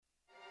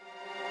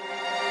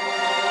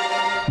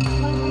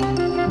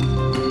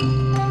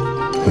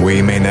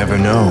We may never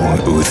know,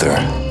 Uther.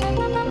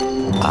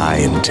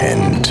 I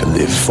intend to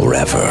live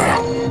forever.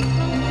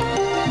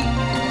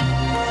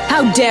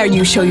 How dare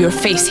you show your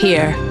face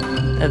here?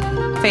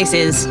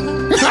 Faces.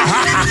 Don't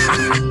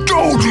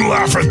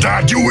laugh at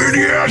that, you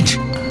idiot!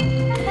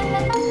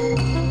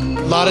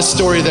 A lot of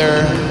story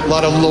there, a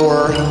lot of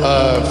lore.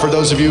 For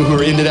those of you who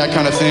are into that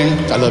kind of thing,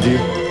 I love you.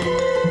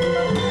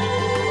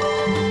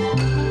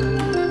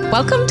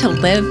 Welcome to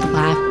Live,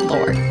 Laugh,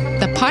 Lore,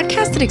 the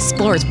podcast that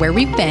explores where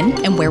we've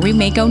been and where we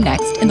may go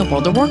next in the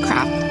world of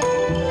Warcraft.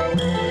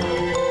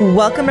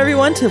 Welcome,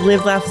 everyone, to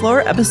Live, Laugh,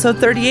 Lore, episode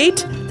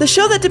 38, the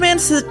show that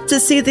demands to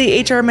see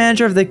the HR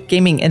manager of the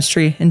gaming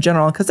industry in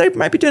general, because they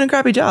might be doing a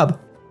crappy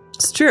job.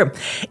 It's true.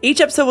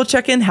 Each episode will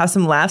check in, have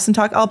some laughs, and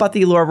talk all about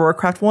the lore of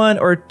Warcraft 1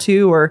 or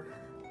 2 or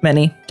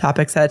many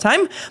topics at a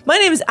time. My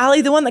name is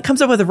Allie, the one that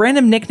comes up with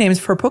random nicknames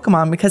for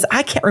Pokemon, because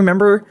I can't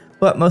remember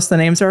what most of the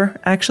names are,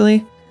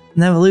 actually,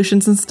 and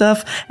evolutions and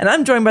stuff. And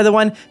I'm joined by the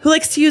one who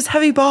likes to use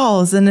heavy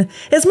balls and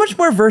is much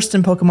more versed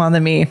in Pokemon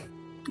than me.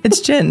 It's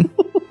Jin.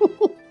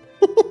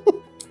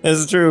 This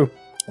is true.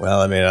 Well,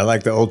 I mean, I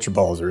like the Ultra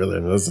Balls,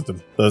 really. Those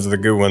are the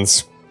good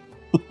ones.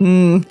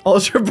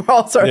 Ultra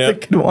Balls are the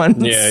good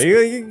ones.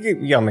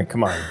 Yeah, I mean,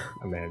 come on.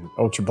 I mean,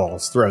 Ultra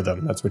Balls, throw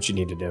them. That's what you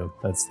need to do.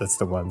 That's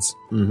the ones.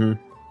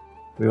 Mm-hmm.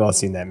 We've all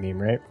seen that meme,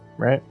 right?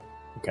 Right?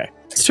 Okay.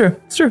 It's true.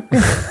 It's true.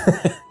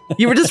 Yeah.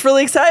 You were just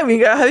really excited when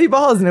you got heavy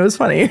balls, and it was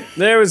funny.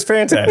 It was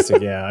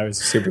fantastic. Yeah, I was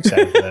super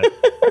excited for that.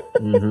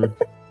 Mm-hmm.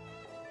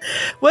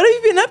 What have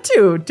you been up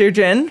to, dear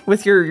Jen,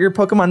 with your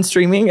Pokemon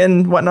streaming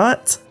and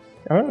whatnot?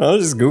 I don't know,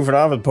 just goofing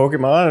off with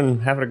Pokemon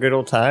and having a good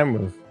old time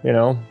with,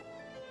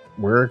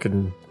 work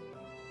and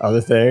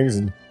other things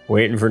and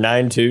waiting for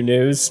 9.2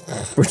 news,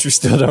 which we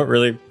still don't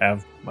really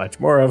have much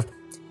more of.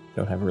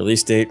 Don't have a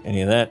release date, any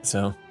of that.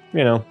 So,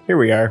 here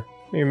we are.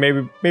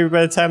 Maybe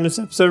by the time this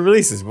episode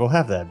releases, we'll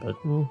have that, but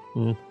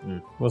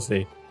we'll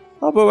see.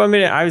 Oh, but I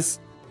mean, I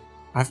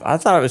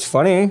thought it was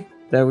funny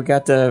that we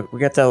got that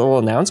little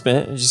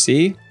announcement. Did you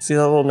see that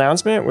little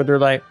announcement where they're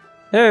like,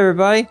 "Hey,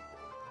 everybody,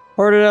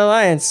 Horde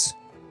Alliance,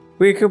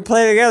 we can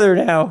play together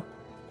now."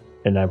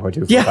 In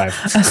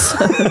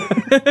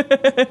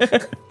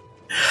 9.245.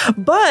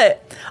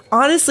 But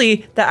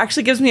honestly, that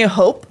actually gives me a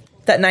hope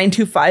that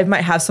 9.2.5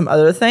 might have some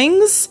other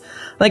things.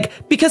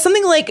 Because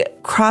something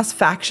like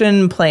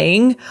cross-faction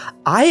playing,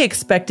 I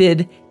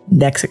expected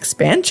next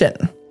expansion.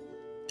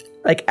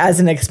 As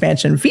an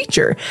expansion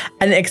feature.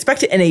 And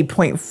expect it in a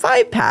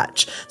 0.5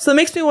 patch. So it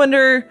makes me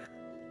wonder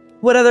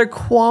what other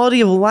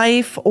quality of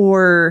life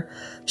or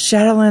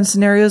Shadowlands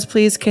scenarios,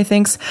 please, okay,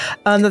 thanks,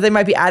 that they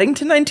might be adding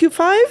to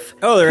 9.2.5.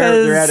 Oh, they're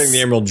adding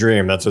the Emerald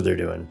Dream. That's what they're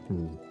doing.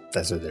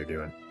 That's what they're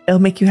doing. It'll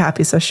make you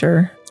happy, so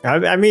sure.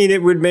 I mean,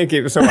 it would make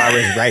it so I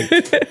was right.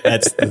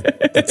 That's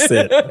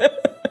it.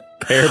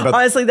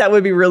 Honestly, that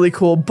would be really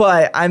cool,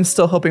 but I'm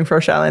still hoping for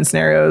Shadowlands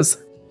scenarios.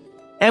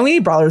 And we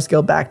need Brawler's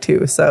Guild back,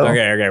 too. So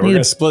okay. We're going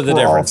to split the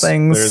difference.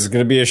 There's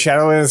going to be a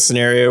Shadowlands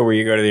scenario where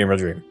you go to the Emerald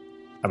Dream.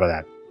 How about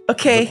that?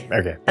 Okay.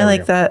 I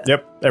like that.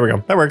 Yep. There we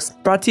go. That works.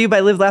 Brought to you by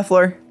Live, Laugh,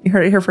 Lore. You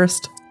heard it here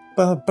first.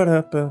 And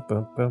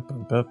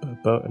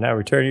now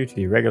return you to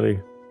the regularly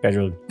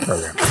scheduled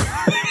program.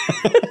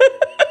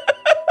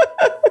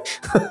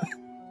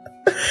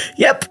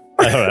 Yep.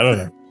 I don't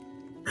know.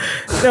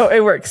 No,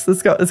 it works.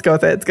 Let's go with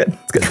it. It's good.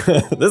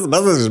 This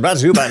message is brought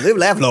to you by Live,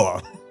 Laugh,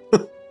 Lore.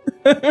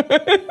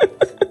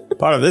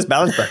 Part of this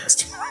balanced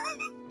breakfast.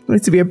 It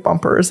needs to be a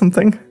bumper or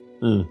something.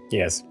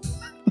 Yes.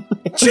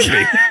 It should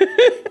be.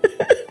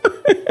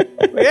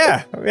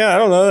 Yeah, I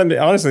don't know. I mean,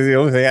 honestly, the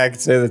only thing I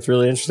could say that's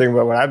really interesting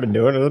about what I've been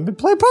doing is I've been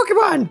playing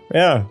Pokemon.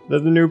 Yeah, the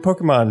new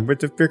Pokemon with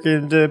the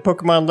freaking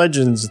Pokemon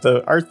Legends,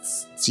 the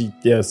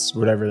Arceus,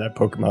 whatever that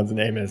Pokemon's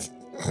name is.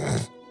 I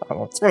don't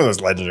know, it's one of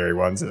those legendary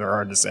ones that are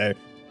hard to say.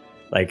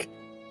 Like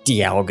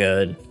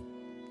Dialga and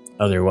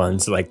other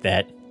ones like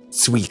that.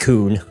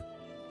 Suicune,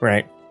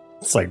 right?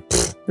 It's like,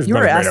 you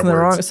were asking the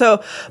wrong.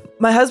 So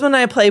my husband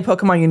and I play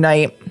Pokemon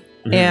Unite.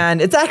 Mm-hmm.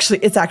 And it's actually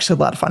a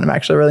lot of fun. I'm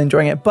actually really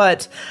enjoying it.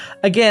 But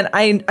again,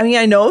 I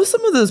know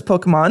some of those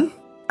Pokemon.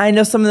 I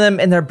know some of them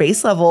in their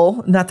base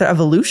level, not their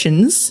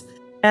evolutions.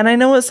 And I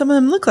know what some of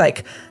them look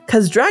like.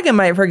 Because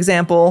Dragonite, for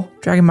example,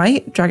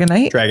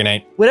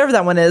 Dragonite, whatever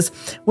that one is,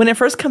 when it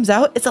first comes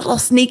out, it's a little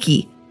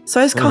snaky.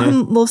 So I just call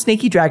him Little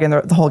Snaky Dragon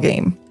the whole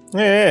game.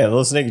 Yeah,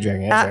 Little Snaky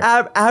Dragon.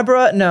 Yeah,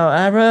 Abra,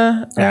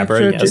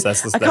 yes,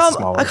 that's the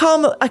small one. I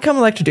call him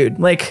Electrodude.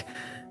 No,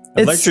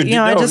 that's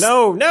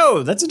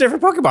a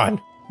different Pokemon.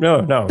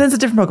 No. That's a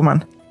different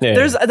Pokemon. Yeah.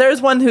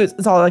 There's one who's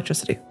all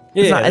electricity.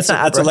 That's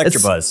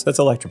Electabuzz. That's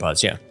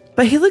Electabuzz, yeah.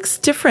 But he looks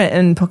different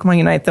in Pokemon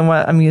Unite than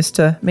what I'm used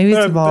to. Maybe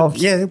it's evolved.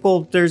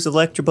 There's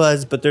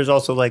Electabuzz, but there's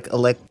also like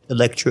Elekid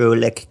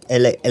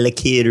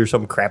or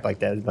some crap like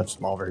that. There's a bunch of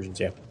small versions,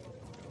 yeah.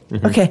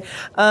 Mm-hmm. Okay.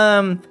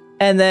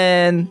 And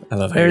then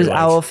there's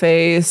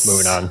Owlface.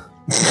 Moving on.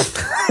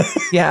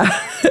 Yeah.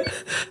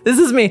 This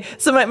is me.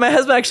 So my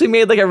husband actually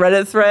made like a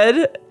Reddit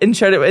thread and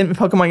shared it in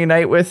Pokemon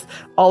Unite with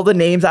all the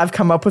names I've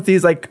come up with,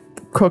 these like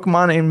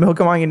Pokemon in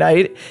Pokemon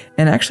Unite,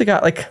 and actually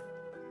got like,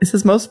 it's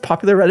his most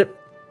popular Reddit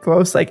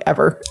post like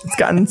ever. It's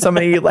gotten so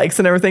many likes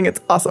and everything.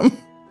 It's awesome.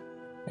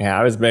 Yeah,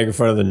 I was making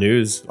fun of the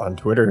news on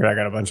Twitter, and I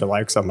got a bunch of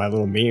likes on my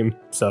little meme.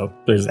 So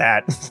there's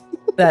that.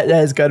 That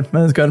is good.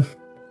 That is good.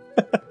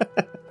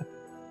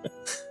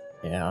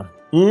 Yeah.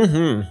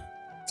 Mm-hmm.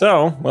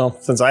 So, well,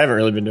 since I haven't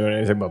really been doing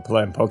anything but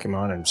playing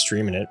Pokemon and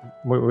streaming it,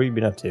 what have you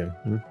been up to?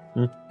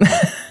 You've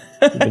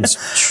been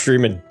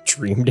streaming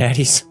Dream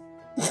Daddies?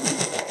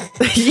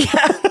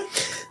 Yeah.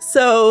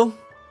 So,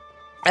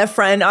 a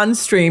friend on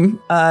Steam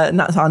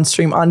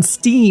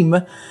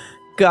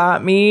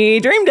got me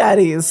Dream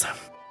Daddies.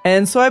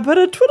 And so I put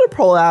a Twitter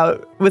poll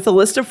out with a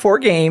list of 4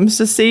 games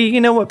to see,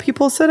 what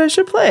people said I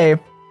should play.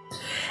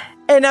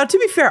 And now, to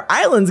be fair,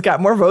 Islands got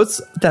more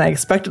votes than I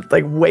expected,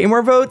 like way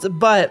more votes.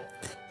 But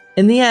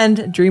in the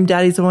end, Dream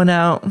Daddies won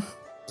out.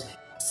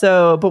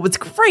 So, but what's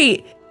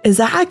great is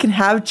that I can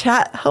have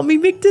chat help me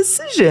make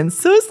decisions,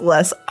 so it's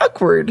less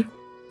awkward.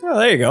 Oh,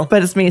 there you go.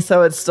 But it's me,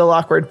 so it's still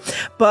awkward.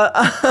 But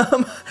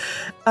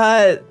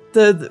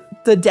the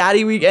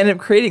daddy we ended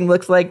up creating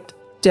looks like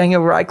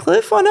Daniel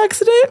Radcliffe on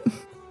accident.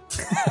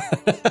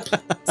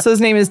 So his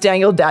name is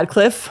Daniel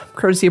Dadcliffe,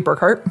 courtesy of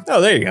Burkhart. Oh,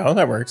 there you go.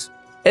 That works.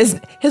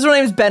 His real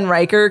name is Ben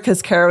Riker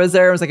because Kara was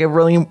there. It was like a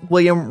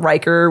William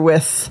Riker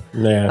with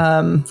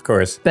of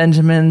course,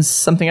 Benjamin's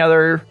something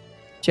other.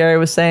 Jerry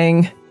was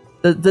saying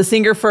the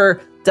singer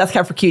for Death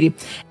Cab for Cutie,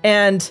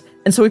 and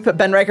so we put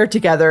Ben Riker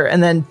together,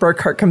 and then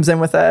Burkhart comes in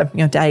with a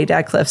Daddy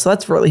Dadcliffe. So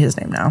that's really his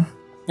name now.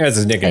 Yeah, that's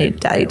his nickname.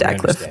 Daddy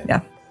Dadcliffe.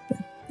 Yeah.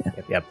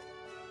 Yep.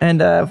 And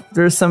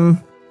there's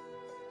some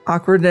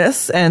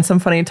awkwardness and some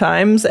funny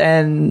times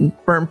and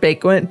burnt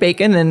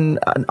bacon and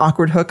an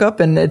awkward hookup,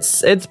 and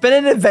it's been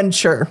an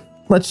adventure,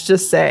 let's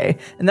just say.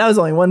 And that was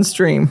only one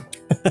stream.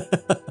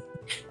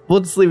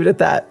 We'll just leave it at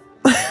that.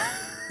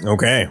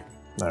 Okay.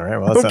 All right.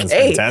 Well, that sounds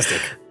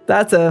fantastic.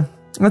 That's a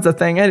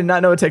thing. I did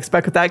not know what to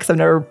expect with that because I've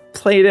never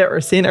played it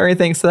or seen it or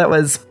anything. So that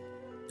was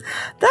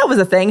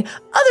a thing.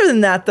 Other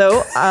than that,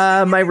 though,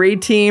 my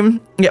raid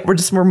team. Yeah, we're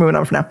moving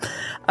on for now.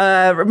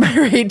 My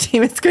raid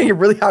team. It's going to get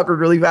really awkward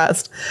really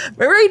fast.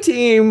 My raid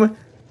team.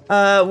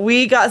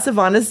 We got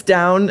Sylvanas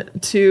down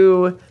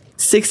to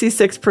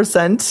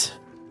 66%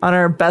 on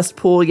our best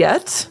pool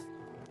yet.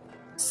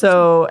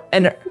 So,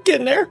 and we're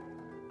getting there.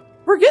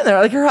 We're getting there.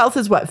 Like her health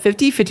is what,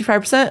 50,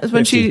 55% is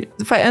when 50.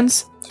 the fight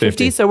ends.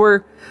 50. So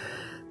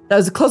that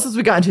was the closest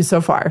we gotten to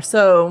so far.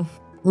 So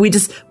we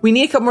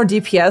need a couple more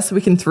DPS so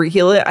we can 3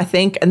 heal it, I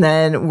think, and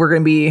then we're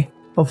gonna be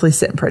hopefully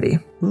sitting pretty.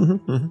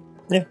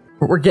 Yeah,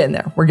 we're getting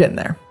there. We're getting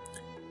there.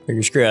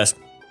 Fingers crossed.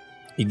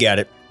 You got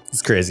it.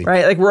 It's crazy,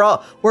 right? Like we're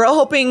all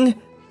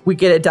hoping we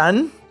get it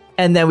done,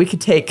 and then we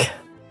could take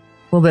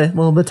a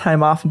little bit of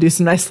time off and do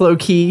some nice low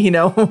key,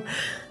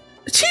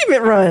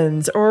 achievement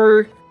runs,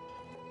 or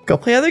go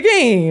play other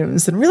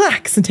games and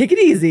relax and take it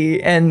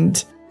easy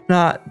and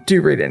not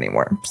do raid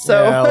anymore.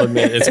 So yeah, I'll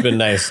admit it's been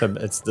nice.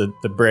 It's the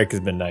break has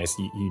been nice.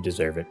 You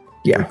deserve it.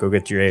 Yeah, go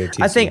get your AOT.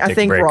 I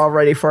think we're all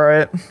ready for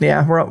it.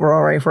 Yeah, we're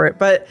all ready for it.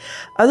 But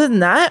other than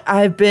that,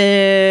 I've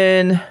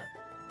been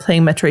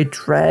playing Metroid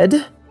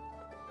Dread,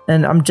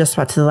 and I'm just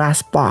about to the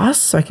last boss,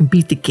 so I can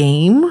beat the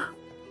game.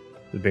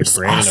 The big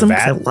brain awesome, in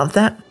the vat. I love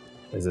that.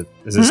 Is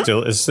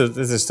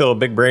it still a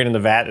big brain in the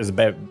vat? Is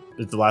the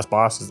last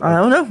boss? I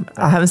don't know.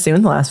 I haven't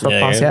seen the last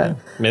boss yet.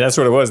 I mean, that's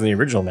what it was in the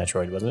original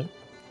Metroid, wasn't it?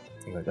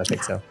 I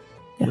think so.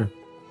 Yeah.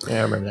 Yeah,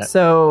 I remember that.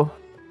 So,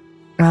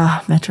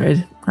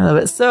 Metroid. I love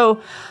it.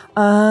 So,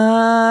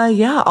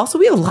 yeah. Also,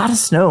 we have a lot of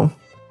snow.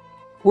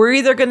 We're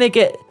either going to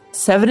get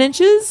 7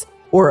 inches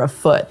or a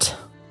foot.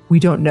 We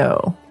don't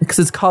know because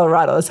it's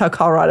Colorado. That's how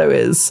Colorado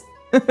is.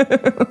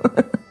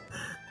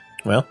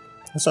 Well,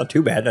 that's not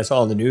too bad. I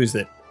saw on the news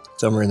that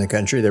somewhere in the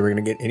country they were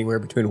going to get anywhere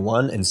between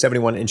 1 and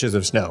 71 inches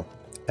of snow.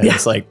 And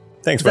it's like,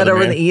 thanks, that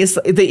over in the east.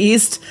 The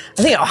east,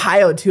 I think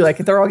Ohio too. Like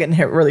they're all getting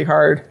hit really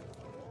hard.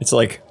 It's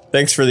like,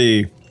 thanks for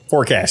the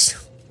forecast.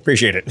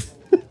 Appreciate it.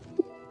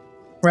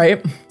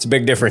 Right? It's a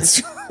big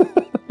difference.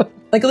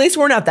 Like at least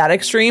we're not that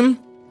extreme,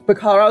 but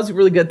Colorado's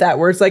really good at that.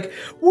 Where it's like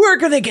we're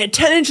gonna get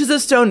 10 inches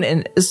of snow,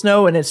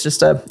 and it's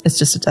just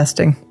a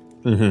testing.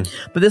 Mm-hmm.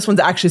 But this one's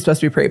actually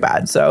supposed to be pretty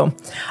bad, so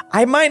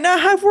I might not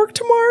have work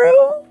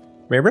tomorrow.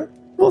 Maybe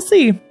we'll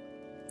see.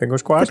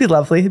 Fingers crossed. It'd be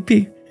lovely. It'd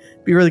be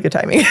really good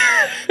timing.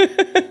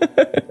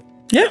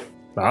 Yeah.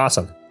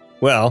 Awesome.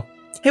 Well,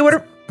 hey,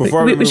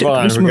 before we move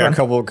on, we got a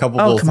couple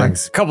little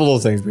things. A couple little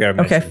things we got to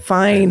mention. Okay,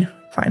 fine.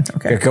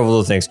 Okay. A couple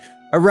little things.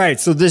 All right,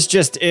 so this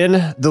just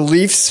in: the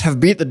Leafs have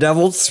beat the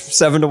Devils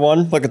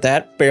 7-1. Look at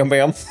that! Bam,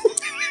 bam.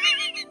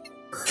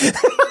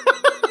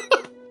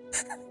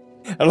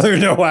 I don't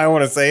even know why I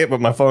want to say it,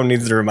 but my phone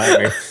needs to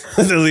remind me.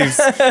 The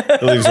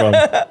Leafs won.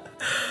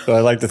 So I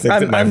like to think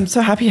I'm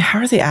so happy. How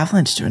are the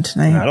Avalanche doing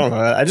tonight? I don't know.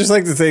 I just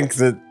like to think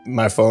that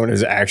my phone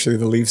is actually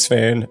the Leafs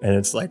fan, and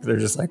it's like they're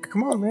just like,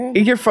 come on, man.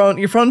 Your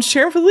phone's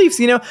cheering for the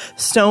Leafs.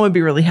 Stone would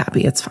be really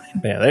happy. It's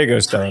fine. Yeah, there you go,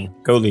 Stone.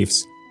 Go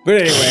Leafs.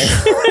 But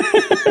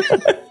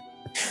anyway.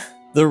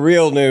 The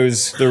real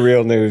news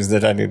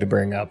that I need to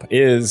bring up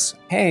is,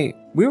 hey,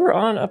 we were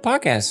on a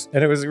podcast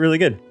and it was really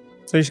good.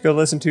 So you should go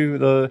listen to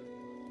the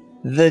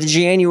the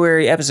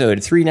January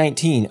episode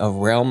 319 of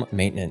Realm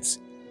Maintenance,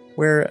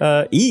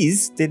 where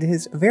Ease did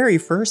his very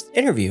first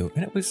interview,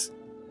 and it was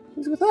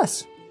with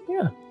us.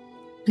 Yeah.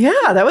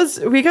 Yeah, that was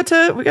we got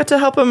to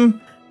help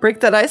him break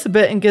that ice a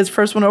bit and get his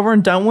first one over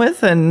and done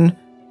with, and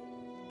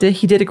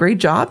he did a great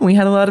job, and we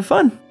had a lot of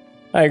fun.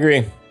 I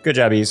agree. Good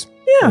job, Ease.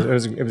 Yeah.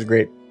 It was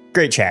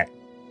great chat.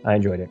 I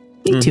enjoyed it.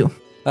 Me too.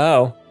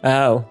 Oh.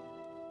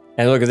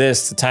 And look at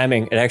this, the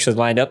timing, it actually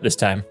lined up this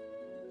time.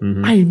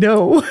 Mm-hmm. I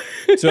know.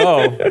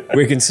 So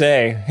we can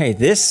say, hey,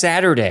 this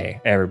Saturday,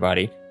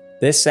 everybody,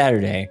 this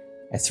Saturday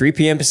at 3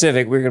 p.m.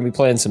 Pacific, we're going to be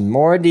playing some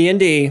more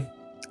D&D.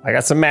 I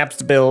got some maps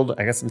to build.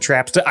 I got some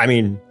traps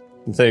some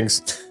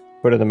things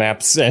put in the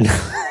maps. And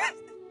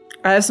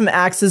I have some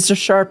axes to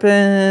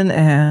sharpen,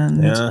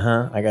 and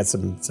I got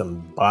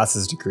some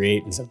bosses to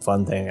create and some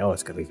fun thing. Oh,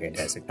 it's going to be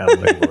fantastic. I'm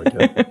looking forward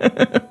to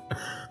it.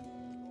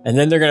 And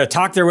then they're going to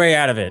talk their way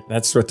out of it.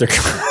 That's what they're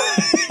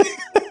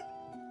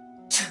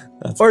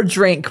or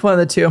drink, one of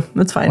the two.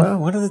 That's fine. Well,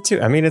 one of the two.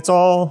 I mean, it's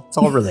all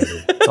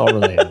related. It's all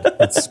related.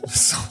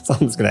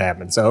 Something's going to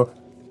happen. So,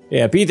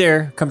 yeah, be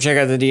there. Come check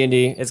out the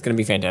D&D. It's going to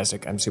be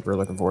fantastic. I'm super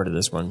looking forward to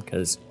this one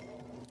because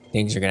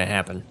things are going to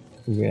happen.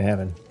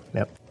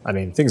 Yep. I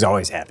mean, things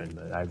always happen,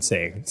 but I'd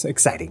say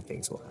exciting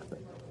things will happen.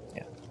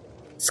 Yeah.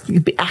 It's going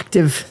to be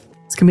active.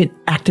 It's going to be an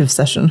active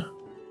session.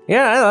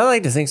 Yeah, I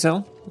like to think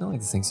so.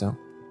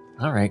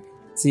 All right.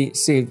 See,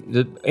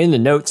 in the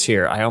notes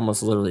here, I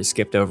almost literally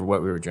skipped over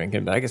what we were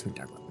drinking, but I guess we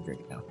can talk about what we're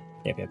drinking now.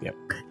 Yep.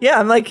 Yeah,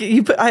 I'm like,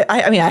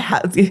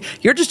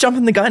 you're just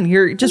jumping the gun.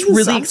 You're just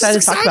really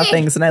excited to talk about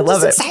things, and I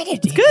love it.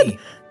 It's good.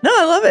 No,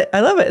 I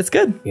love it. It's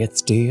good.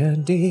 It's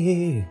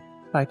D&D,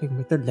 fighting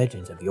with the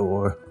legends of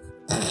yore.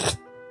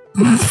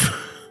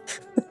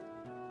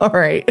 All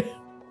right.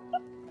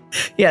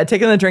 Yeah,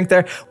 taking the drink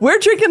there. We're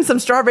drinking some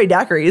strawberry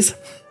daiquiris.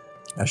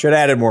 I should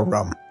have added more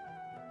rum.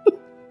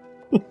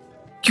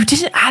 You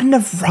didn't add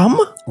enough rum?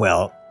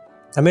 Well,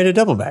 I made a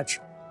double batch,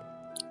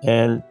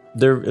 and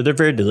they're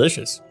very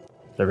delicious.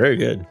 They're very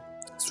good,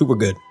 super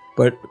good.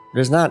 But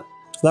there's not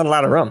a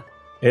lot of rum.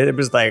 It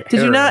was like.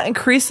 Did you not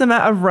increase the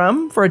amount of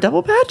rum for a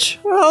double batch?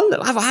 Well,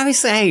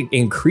 obviously I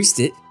increased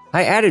it.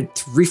 I added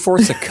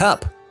 3/4 a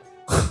cup.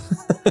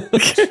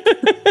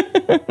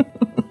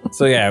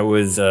 So yeah, it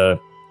was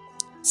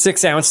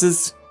 6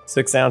 ounces.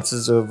 6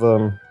 ounces of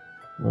rum.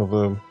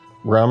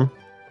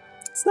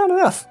 It's not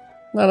enough.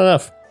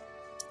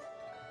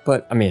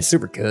 But I mean, it's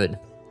super good.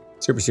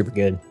 Super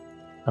good.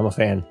 I'm a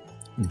fan.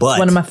 But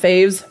one of my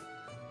faves.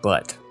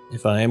 But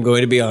if I am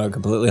going to be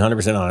completely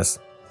 100% honest,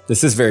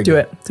 this is very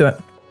good. Do it.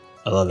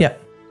 I love it. Yeah.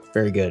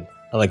 Very good.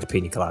 I like the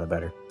pina colada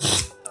better.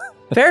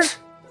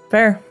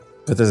 Fair.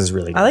 But this is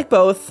really good. I like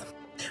both.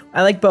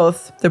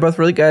 They're both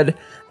really good.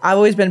 I've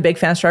always been a big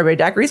fan of strawberry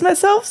daiquiris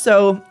myself,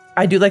 so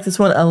I do like this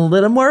one a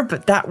little more,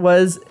 but that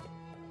was,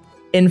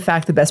 in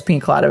fact, the best pina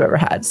colada I've ever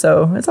had,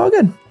 so it's all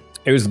good.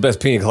 It was the best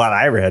pina colada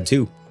I ever had,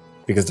 too,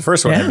 because the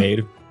first one I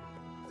made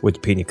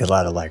with pina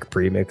colada, like,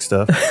 pre-mixed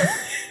stuff.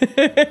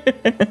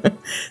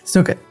 It's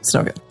no good.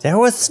 That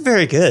was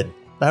very good.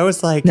 I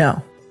was like...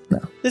 No.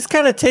 This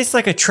kind of tastes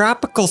like a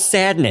tropical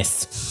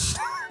sadness.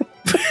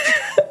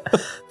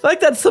 I feel like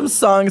that's some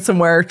song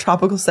somewhere,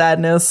 Tropical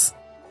Sadness.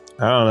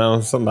 I don't know,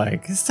 something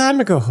like, it's time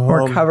to go home.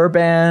 Or cover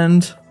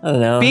band. I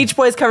don't know. Beach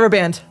Boys cover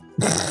band.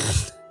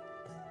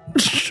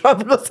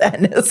 Tropical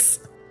Sadness.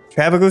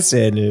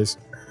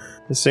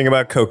 Just sing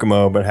about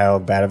Kokomo, but how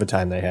bad of a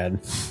time they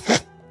had.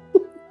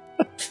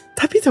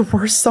 That'd be the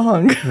worst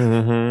song.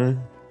 Mm-hmm.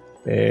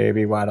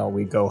 Baby, why don't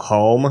we go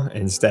home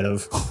instead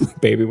of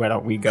baby, why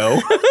don't we go?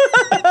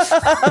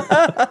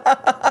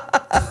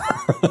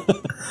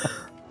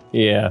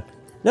 Yeah.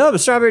 No, but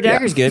strawberry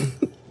daiquiri's good.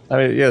 I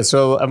mean, yeah,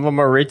 so I'm going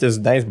to rate this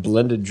nice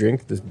blended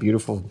drink, this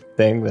beautiful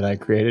thing that I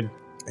created.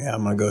 Yeah,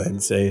 I'm going to go ahead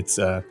and say it's,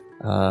 I'm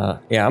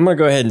going to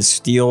go ahead and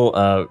steal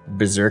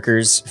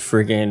Berserker's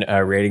friggin'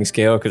 rating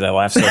scale because I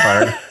laughed so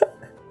hard.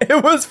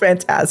 It was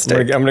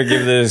fantastic. I'm going to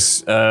give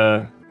this 8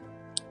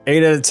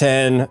 out of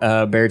 10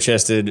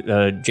 bare-chested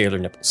jailer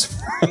nipples.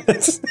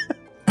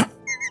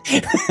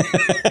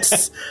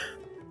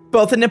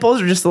 Both the nipples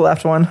or just the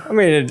left one? I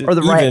mean, or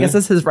the right. I guess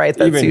this is right.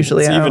 That's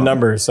usually it's even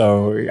number.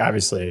 So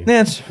obviously,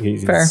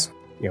 he's fair.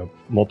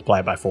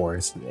 Multiply by 4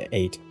 is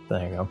 8.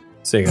 There you go.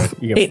 So you got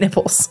 8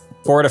 nipples.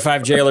 4 out of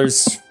 5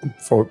 jailers.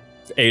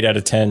 8 out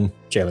of 10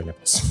 jailer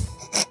nipples.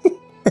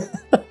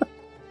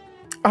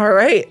 All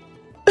right.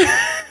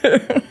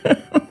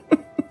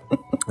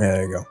 There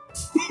you go.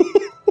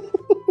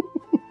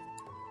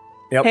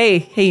 Yep.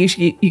 Hey,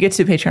 you get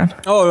to do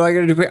Patreon. Oh, I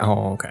got to do Patreon.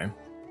 Oh, okay.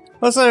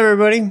 What's up,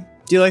 everybody?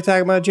 Do you like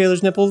talking about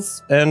jailers'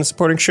 nipples and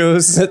supporting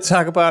shows that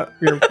talk about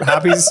your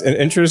hobbies and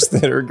interests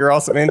that you're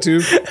also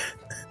into?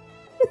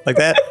 Like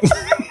that?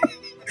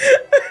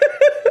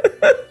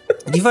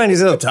 Do you find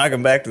yourself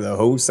talking back to the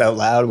host out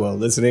loud while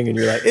listening and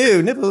you're like,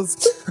 ew,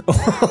 nipples?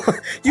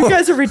 You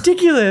guys are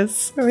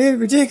ridiculous. I mean,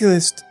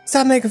 ridiculous.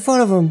 Stop making fun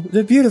of them.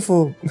 They're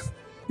beautiful.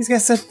 He's got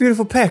such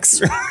beautiful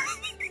pecs.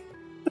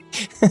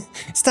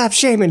 Stop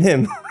shaming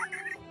him.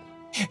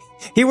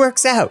 He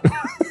works out.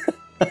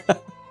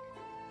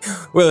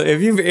 Well,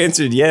 if you've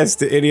answered yes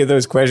to any of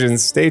those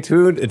questions, stay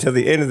tuned until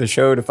the end of the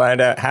show to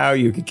find out how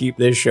you can keep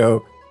this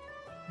show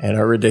and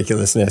our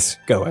ridiculousness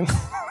going.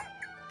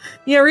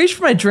 Yeah, I reached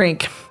for my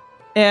drink,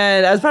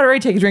 and I was about to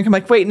take a drink. I'm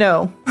like, wait,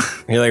 no.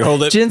 You're like,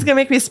 hold it. Gin's going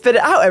to make me spit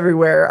it out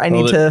everywhere. I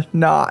need to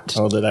not.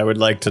 Hold it. I would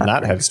like to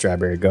not have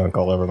strawberry gunk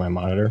all over my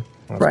monitor.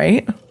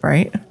 Right.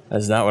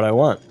 That's not what I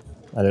want.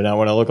 I do not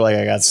want to look like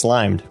I got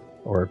slimed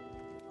or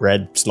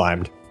red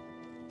slimed,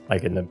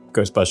 like in the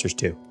Ghostbusters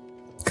 2.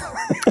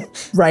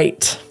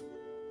 Right.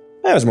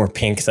 That was more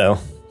pink, though.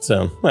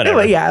 So, whatever.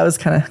 Well, yeah, it was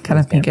kind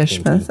of pinkish,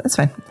 but that's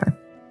fine.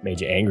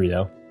 Made you angry,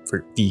 though,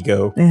 for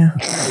Vigo. Yeah.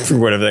 For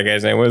whatever that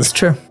guy's name was. It's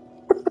true.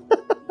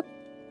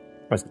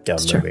 That's a dumb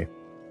movie.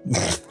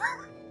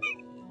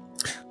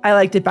 I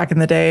liked it back in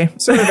the day.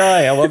 So did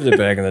I. I loved it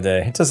back in the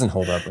day. It doesn't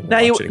hold up. Now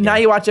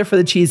you watch it for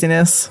the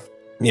cheesiness.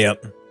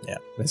 Yep. Yeah,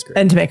 that's great.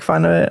 And to make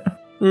fun of it.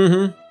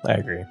 Mm-hmm. I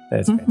agree.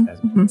 That's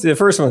fantastic. See, the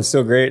first one's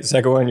still great. The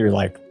second one, you're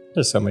like,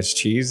 there's so much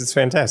cheese. It's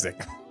fantastic.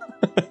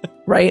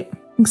 Right.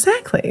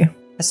 Exactly.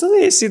 I still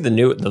need to see the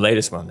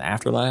latest one, The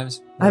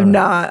Afterlives. I've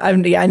not. I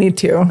need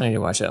to. I need to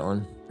watch that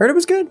one. Heard it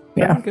was good.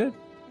 Yeah. Good.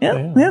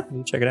 Yeah.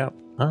 You check it out.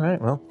 All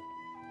right. Well,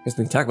 I guess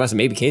we can talk about some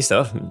ABK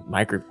stuff, and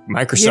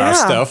Microsoft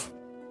stuff.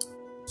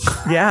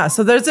 Yeah.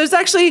 So there's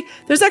actually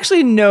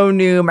no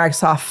new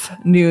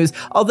Microsoft news,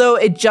 although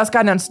it just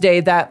got announced today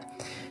that.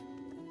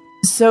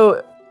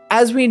 So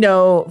as we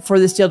know, for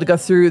this deal to go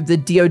through, the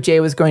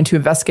DOJ was going to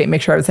investigate,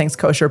 make sure everything's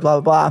kosher, blah,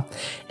 blah, blah.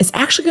 It's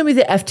actually going to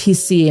be the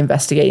FTC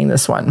investigating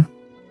this one.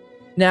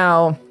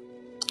 Now,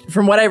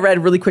 from what I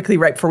read really quickly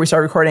right before we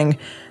started recording,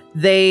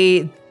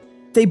 they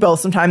both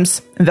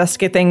sometimes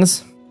investigate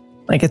things.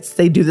 Like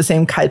they do the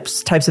same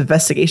types of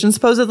investigations,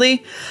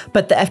 supposedly.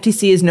 But the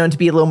FTC is known to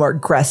be a little more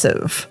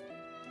aggressive.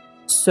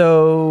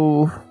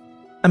 So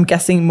I'm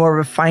guessing more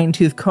of a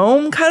fine-tooth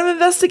comb kind of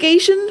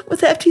investigation with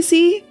the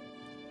FTC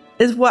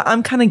is what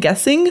I'm kind of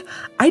guessing.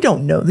 I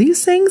don't know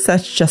these things.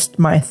 That's just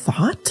my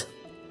thought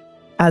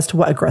as to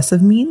what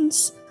aggressive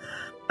means.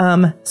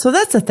 So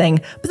that's the thing.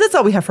 But that's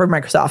all we have for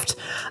Microsoft.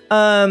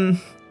 And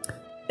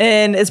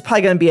it's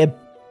probably going to be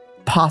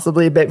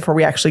possibly a bit before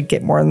we actually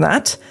get more than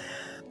that.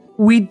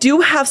 We do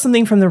have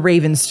something from the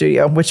Raven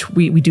Studio, which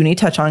we do need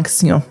to touch on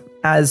because,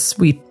 as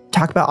we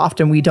talk about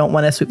often, we don't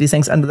want to sweep these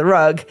things under the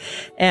rug.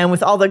 And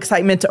with all the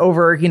excitement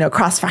over,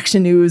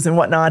 cross-faction news and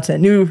whatnot,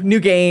 and a new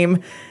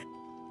game,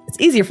 it's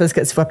easier for this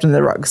to get swept under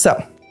the rug.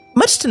 So,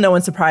 much to no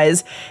one's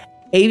surprise,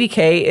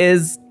 ABK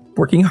is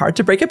working hard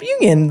to break up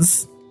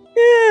unions.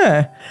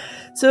 Yeah.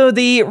 So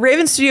the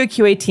Raven Studio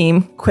QA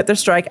team quit their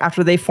strike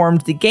after they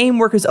formed the Game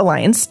Workers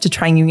Alliance to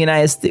try and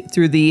unionize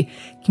through the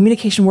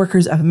Communication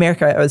Workers of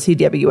America, or the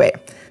CWA,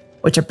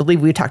 which I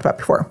believe we talked about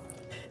before.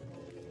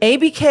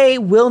 ABK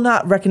will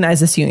not recognize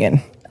this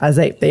union, as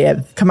they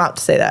have come out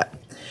to say that.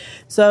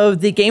 So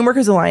the Game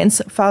Workers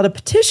Alliance filed a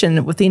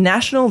petition with the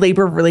National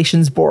Labor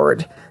Relations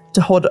Board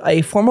to hold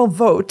a formal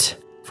vote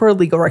for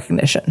legal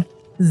recognition.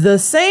 The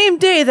same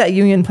day that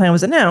union plan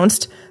was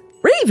announced,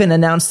 Raven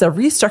announced the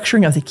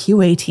restructuring of the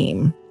QA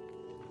team.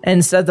 And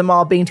instead of them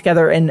all being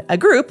together in a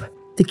group,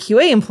 the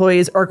QA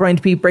employees are going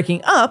to be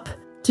breaking up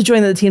to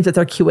join the teams that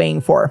they're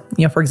QAing for.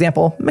 For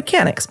example,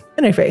 mechanics,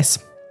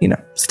 interface,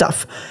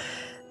 stuff.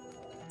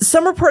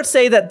 Some reports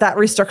say that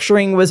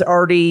restructuring was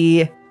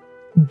already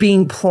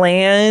being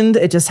planned.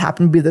 It just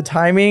happened to be the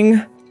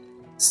timing.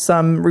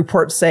 Some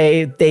reports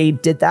say they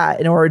did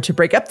that in order to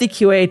break up the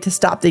QA to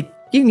stop the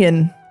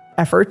union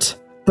effort.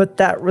 But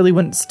that really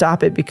wouldn't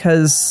stop it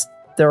because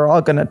they're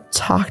all going to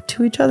talk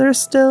to each other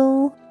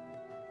still.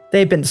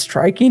 They've been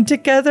striking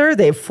together.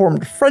 They've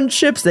formed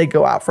friendships. They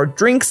go out for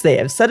drinks. They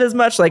have said as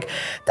much.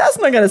 That's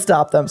not going to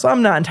stop them. So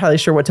I'm not entirely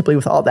sure what to believe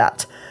with all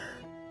that.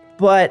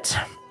 But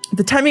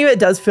the timing of it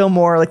does feel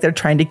more like they're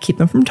trying to keep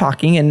them from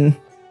talking and,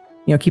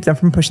 keep them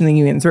from pushing the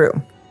union through.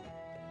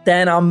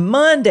 Then on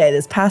Monday,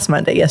 this past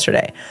Monday,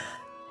 yesterday,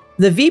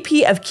 the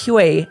VP of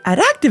QA at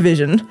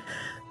Activision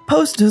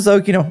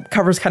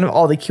covers kind of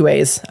all the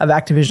QAs of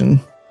Activision,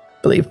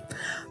 I believe,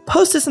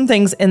 posted some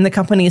things in the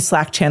company's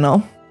Slack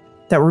channel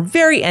that were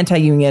very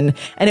anti-union.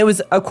 And it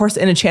was, of course,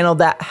 in a channel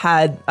that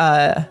had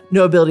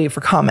no ability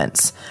for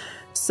comments.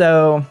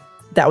 So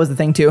that was the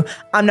thing, too.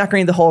 I'm not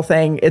going to read the whole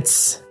thing. It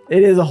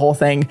is a whole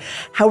thing.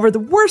 However, the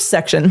worst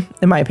section,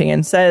 in my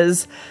opinion,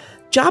 says,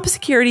 job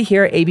security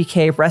here at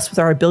ABK rests with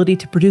our ability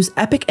to produce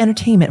epic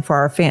entertainment for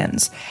our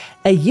fans.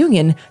 A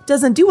union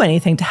doesn't do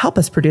anything to help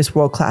us produce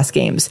world-class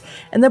games,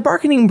 and the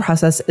bargaining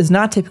process is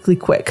not typically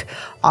quick,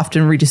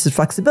 often reduces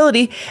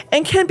flexibility,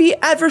 and can be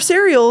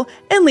adversarial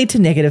and lead to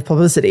negative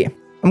publicity.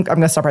 I'm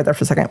going to stop right there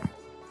for a second.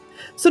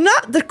 So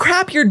not the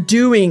crap you're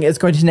doing is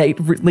going to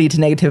lead to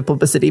negative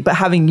publicity, but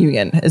having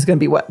union is going to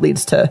be what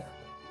leads to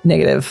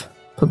negative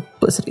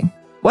publicity.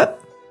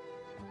 What?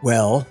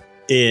 Well,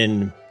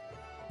 in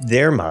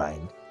their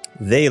mind,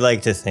 they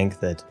like to think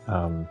that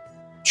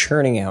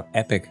churning out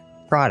epic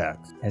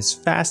products as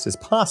fast as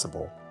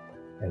possible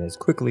and as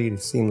quickly and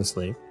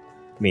seamlessly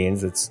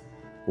means it's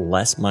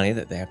less money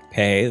that they have to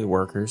pay the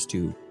workers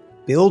to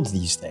build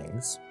these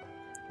things,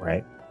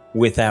 right?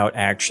 Without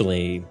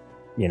actually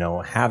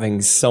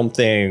having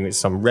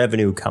some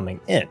revenue coming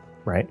in,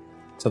 right?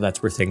 So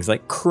that's where things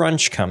like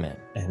crunch come in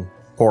and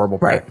horrible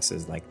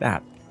practices like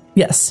that.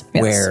 Yes.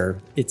 Where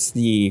it's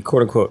the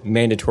quote unquote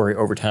mandatory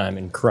overtime,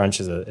 and crunch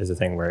is a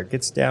thing where it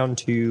gets down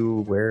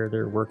to where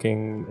they're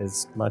working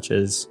as much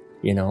as,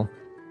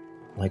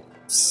 like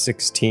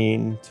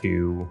 16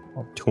 to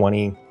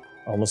 20,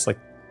 almost like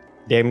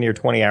damn near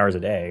 20 hours a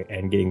day,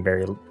 and getting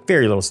very,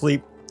 very little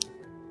sleep.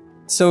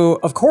 So,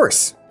 of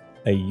course,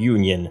 a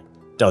union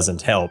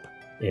doesn't help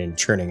in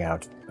churning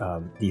out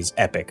these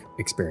epic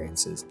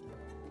experiences,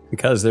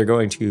 because they're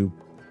going to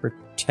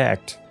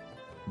protect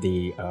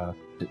the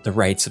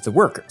rights of the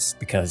workers.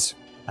 Because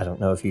I don't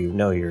know if you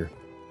know your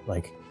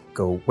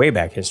go way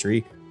back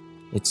history,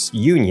 it's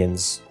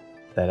unions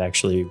that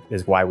actually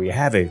is why we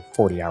have a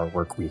 40-hour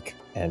work week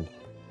and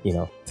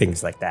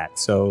things like that.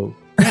 So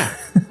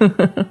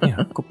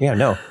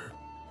no.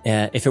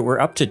 If it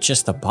were up to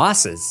just the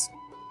bosses,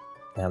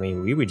 I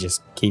mean, we would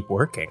just keep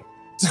working.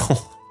 So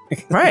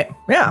right,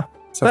 yeah.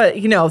 So,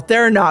 but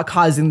they're not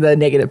causing the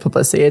negative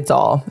publicity. It's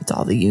all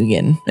the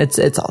union.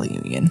 It's all the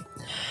union.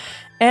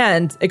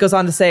 And it goes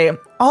on to say,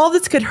 all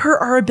this could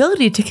hurt our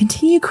ability to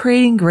continue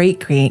creating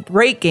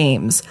great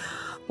games.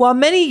 While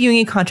many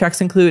union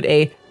contracts include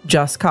a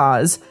just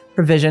cause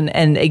provision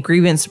and a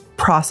grievance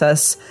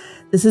process,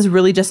 this is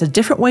really just a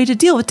different way to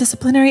deal with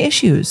disciplinary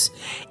issues.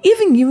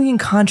 Even union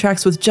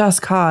contracts with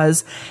just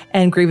cause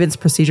and grievance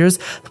procedures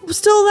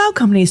still allow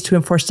companies to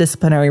enforce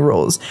disciplinary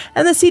rules,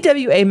 and the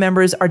CWA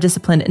members are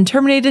disciplined and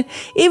terminated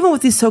even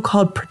with these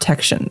so-called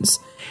protections.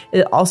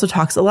 It also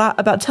talks a lot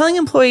about telling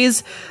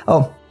employees,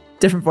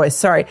 different voice,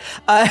 sorry.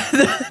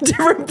 The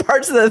different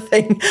parts of the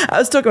thing. I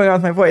was still going on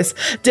with my voice.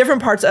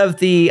 Different parts of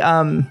the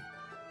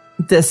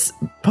this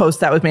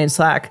post that was made in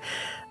Slack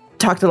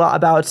talked a lot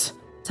about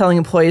telling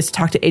employees to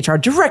talk to HR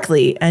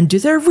directly and do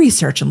their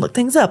research and look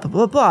things up, blah,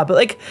 blah, blah.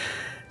 But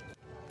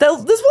this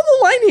one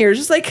little line here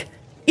is just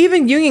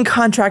even union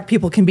contract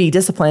people can be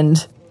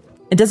disciplined.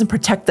 It doesn't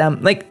protect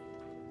them. Of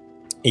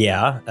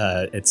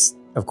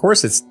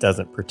course it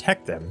doesn't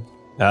protect them.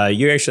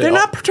 They're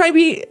not trying to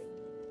be...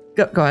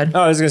 Go ahead.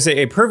 Oh, I was going to say,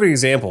 a perfect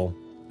example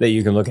that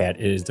you can look at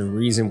is the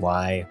reason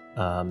why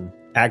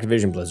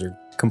Activision Blizzard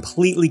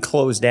completely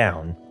closed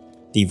down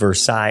the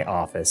Versailles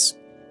office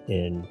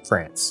in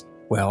France.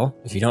 Well,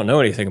 if you don't know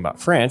anything about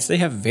France, they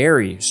have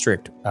very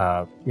strict,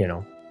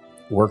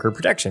 worker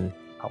protection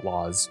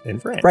laws in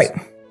France. Right.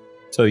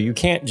 So you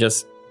can't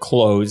just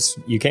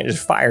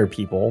fire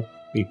people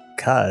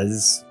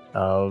because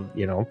of,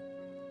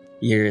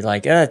 you're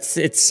like,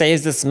 it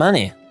saves us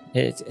money.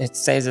 It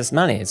saves us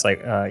money. It's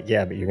like,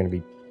 yeah, but you're going to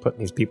be putting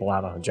these people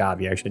out on a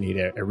job. You actually need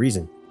a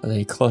reason. But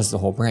they closed the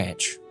whole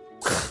branch.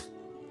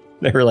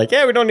 They were like,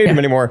 yeah, we don't need them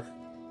anymore.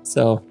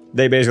 So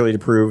they basically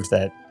proved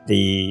that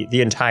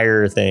the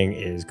entire thing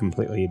is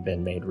completely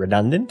been made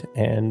redundant,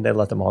 and they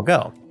let them all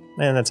go.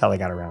 And that's how they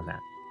got around that.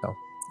 So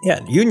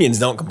yeah, unions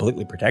don't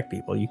completely protect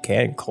people. You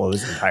can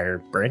close entire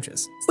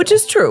branches. So. Which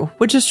is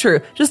true.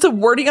 Just the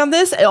wording on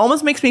this, it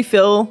almost makes me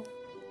feel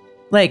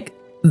like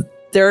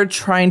they're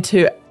trying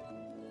to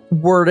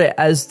word it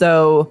as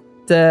though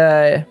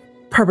the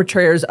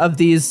perpetrators of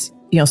these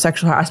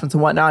sexual harassments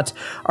and whatnot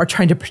are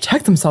trying to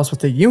protect themselves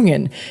with the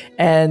union,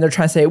 and they're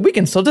trying to say we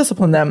can still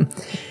discipline them.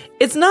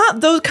 It's not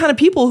those kind of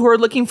people who are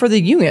looking for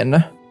the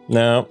union.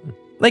 No.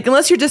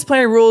 Unless your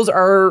disciplinary rules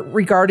are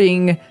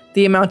regarding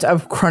the amount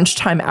of crunch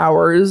time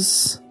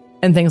hours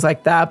and things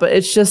like that. But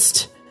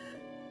this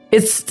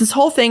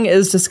whole thing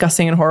is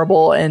disgusting and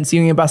horrible, and it's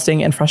union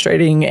busting and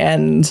frustrating.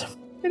 And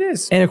it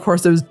is. And of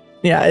course, it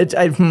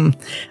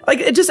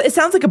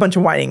sounds like a bunch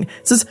of whining.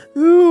 It says,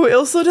 ooh,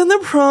 it'll slow down the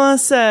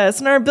process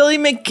and our ability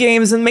to make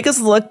games and make us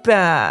look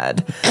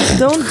bad.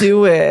 Don't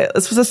do it.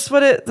 That's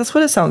what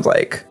it sounds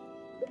like.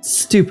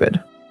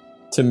 Stupid.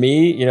 To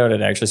me, you know what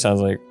it actually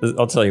sounds like?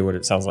 I'll tell you what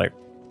it sounds like.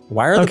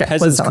 Why are the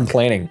peasants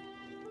complaining?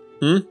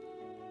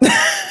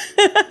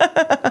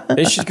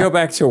 They should go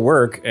back to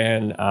work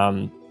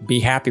and be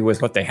happy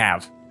with what they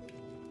have.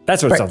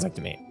 That's what it sounds like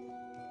to me.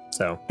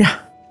 So yeah.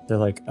 They're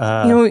like,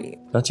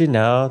 don't you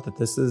know that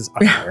this is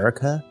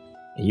America?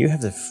 And you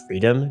have the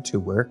freedom to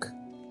work,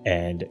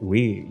 and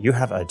you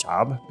have a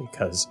job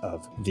because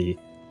of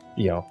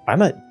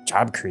I'm a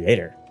job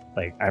creator.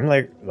 I'm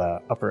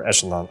the upper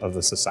echelon of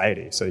the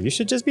society. So you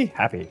should just be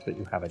happy that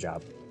you have a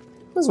job.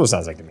 That's what it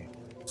sounds like to me.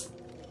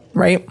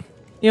 Right.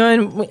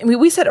 And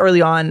we said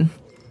early on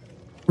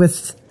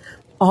with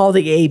all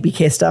the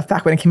ABK stuff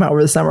back when it came out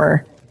over the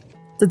summer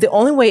that the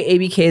only way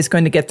ABK is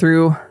going to get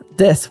through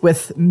this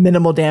with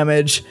minimal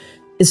damage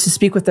is to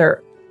speak with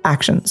their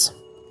actions.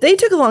 They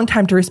took a long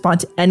time to respond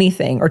to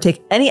anything or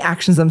take any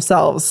actions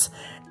themselves.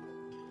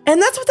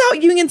 And that's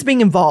without unions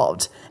being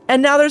involved.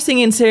 And now they're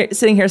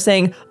sitting here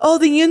saying, oh,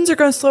 the unions are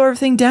going to slow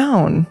everything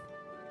down.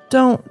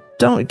 Don't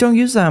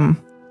use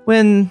them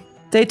when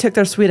they took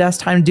their sweet ass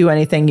time to do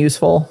anything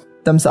useful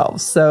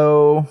themselves.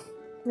 So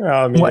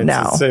what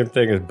now? It's the same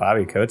thing as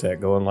Bobby Kotick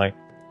going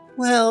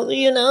well,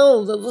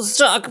 the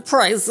stock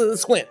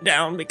prices went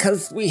down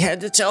because we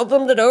had to tell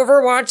them that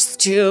Overwatch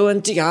 2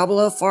 and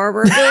Diablo 4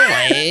 were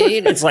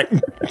delayed. It's like,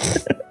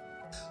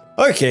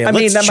 okay, I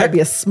mean, that might be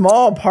a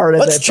small part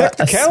of it. Let's check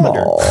the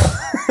calendar.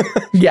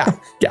 Yeah.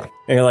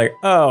 And you're like,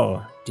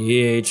 oh,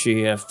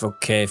 DHEF,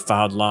 okay,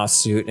 filed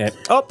lawsuit. And,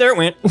 oh, there it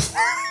went.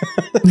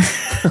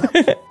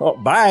 Oh,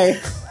 bye.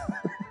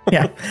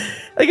 Yeah.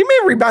 Like, it may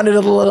have rebounded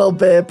a little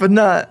bit, but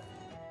not.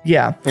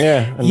 Yeah.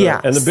 Yeah.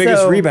 And the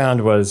biggest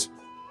rebound was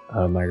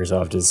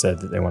Microsoft has said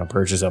that they want to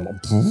purchase them.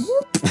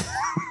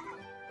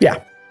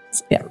 Yeah.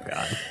 Oh,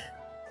 God.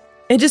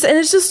 It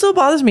just still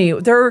bothers me.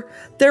 Their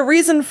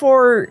reason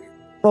for,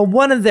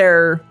 one of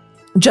their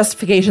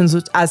justifications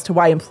as to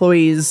why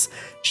employees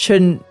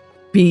shouldn't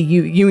be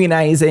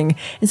unionizing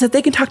is that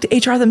they can talk to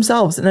HR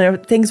themselves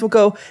and things will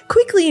go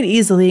quickly and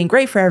easily and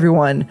great for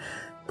everyone.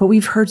 But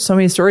we've heard so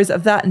many stories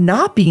of that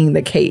not being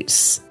the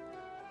case,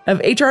 of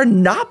HR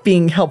not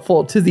being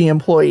helpful to the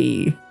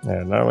employee.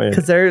 Yeah, not only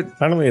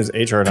is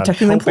HR not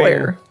protecting helping, the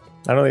employer.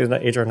 Not only is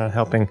HR not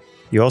helping,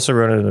 you also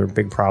run into the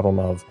big problem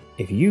of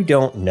if you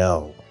don't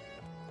know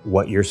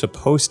what you're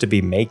supposed to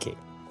be making.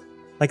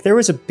 Like there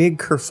was a big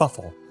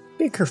kerfuffle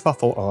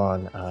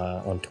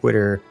on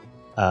Twitter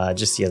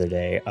just the other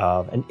day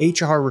of an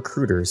HR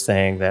recruiter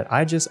saying that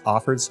I just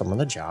offered someone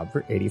the job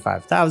for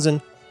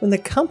 $85,000 when the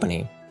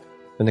company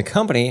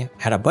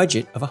had a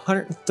budget of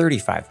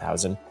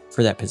 $135,000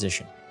 for that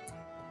position.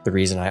 The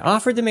reason I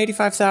offered them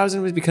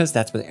 $85,000 was because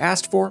that's what they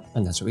asked for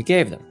and that's what we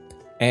gave them.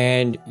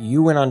 And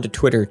you went onto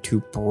Twitter to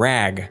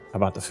brag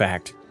about the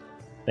fact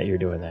that you're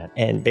doing that.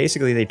 And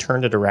basically they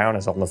turned it around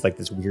as almost like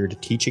this weird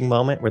teaching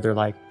moment where they're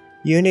like,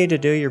 you need to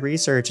do your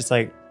research. It's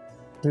like,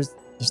 there's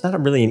not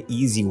really an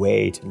easy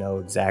way to know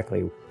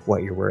exactly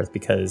what you're worth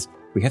because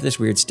we have this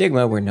weird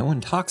stigma where no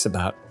one talks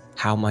about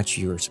how much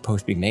you're supposed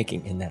to be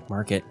making in that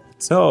market.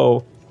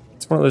 So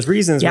it's one of those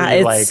reasons where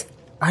you're like,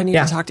 I need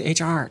to talk to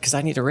HR because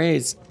I need a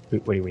raise.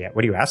 What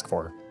do you ask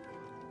for?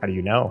 How do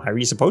you know? How are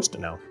you supposed to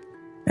know?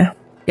 Yeah.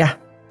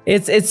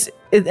 It's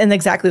and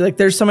exactly like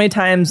there's so many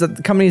times that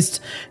the companies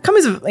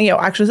have,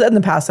 actually said in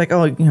the past, like,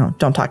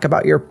 don't talk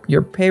about your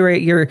pay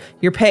rate, your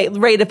pay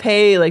rate of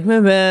pay, like,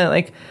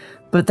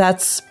 but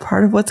that's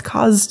part of what's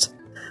caused.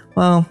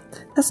 Well,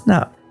 that's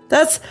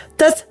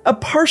a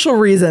partial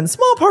reason,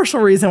 small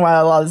partial reason why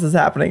a lot of this is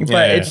happening,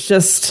 but it's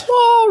just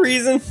small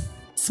reason.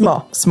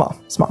 Small.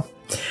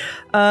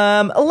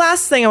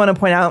 Last thing I want to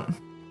point out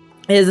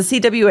is the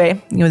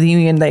CWA, the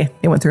union they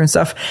went through and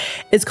stuff,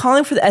 is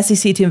calling for the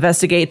SEC to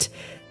investigate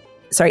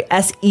the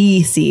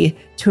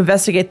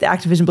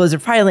Activision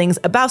Blizzard filings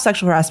about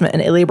sexual harassment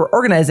and labor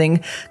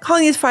organizing,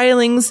 calling these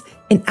filings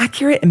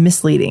inaccurate and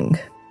misleading,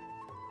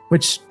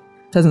 which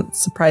doesn't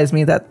surprise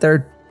me that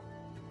there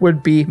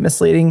would be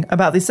misleading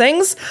about these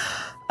things.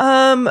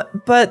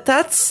 But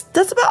that's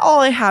about all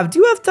I have. Do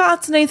you have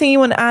thoughts on anything you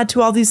want to add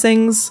to all these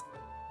things?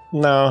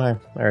 No, I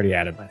already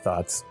added my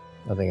thoughts.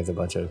 I think it's a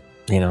bunch of,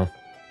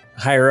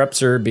 higher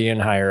ups are being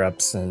higher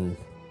ups, and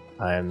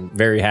I'm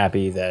very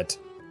happy that,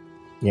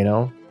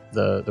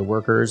 the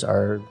workers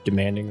are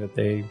demanding that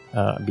they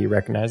be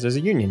recognized as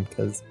a union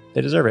because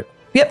they deserve it.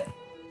 Yep,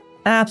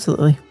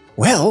 absolutely.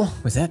 Well,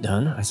 with that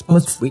done, I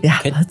suppose let's do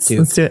it. Let's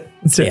do it.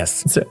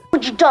 Yes. Let's do it.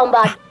 What you talking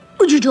about?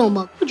 We're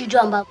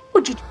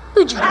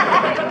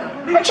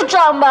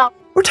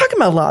talking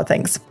about a lot of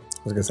things. I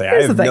was going to say,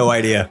 I have no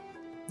idea.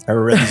 I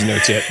haven't read these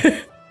notes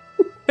yet.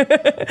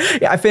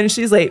 Yeah, I finished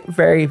these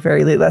very,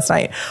 very late last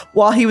night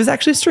while he was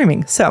actually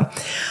streaming. So,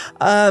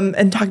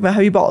 and talking about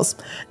heavy balls.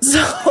 So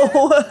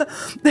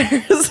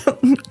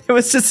it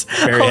was just,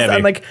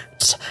 I'm like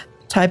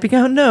typing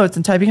out notes.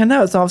 And all of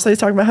a sudden he's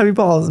talking about heavy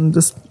balls and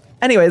just,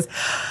 anyways.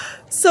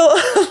 So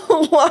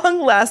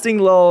long-lasting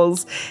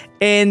lulls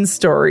in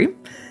story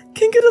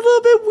can get a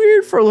little bit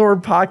weird for lore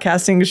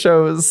podcasting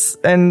shows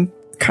and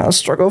kind of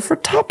struggle for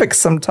topics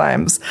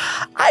sometimes.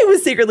 I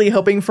was secretly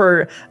hoping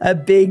for a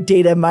big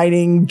data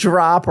mining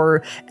drop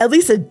or at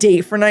least a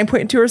date for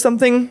 9.2 or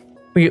something.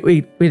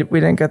 We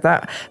didn't get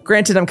that.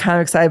 Granted, I'm kind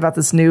of excited about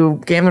this new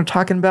game they're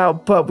talking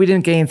about, but we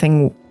didn't get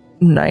anything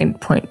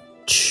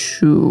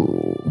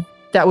 9.2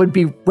 that would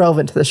be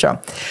relevant to the show.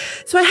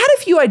 So I had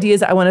a few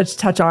ideas I wanted to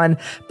touch on,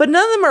 but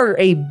none of them are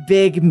a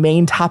big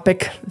main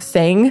topic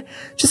thing,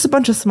 just a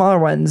bunch of smaller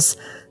ones.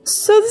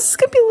 So this is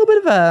going to be a little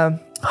bit of a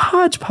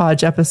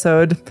hodgepodge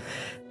episode,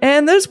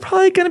 and there's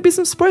probably going to be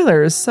some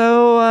spoilers,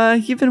 so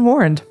you've been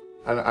warned.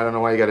 I don't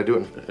know why you got to do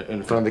it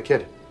in front of the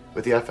kid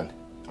with the effing.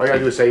 All you got to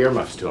do is say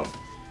earmuffs to him.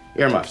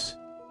 Earmuffs.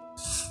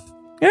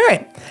 All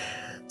right.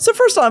 So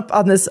first off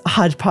on this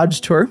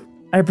hodgepodge tour,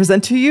 I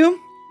present to you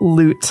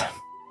loot,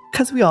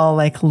 because we all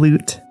like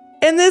loot.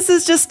 And this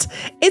is just,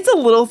 it's a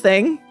little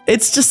thing.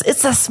 It's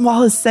the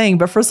smallest thing,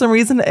 but for some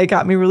reason it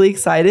got me really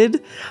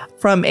excited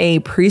from a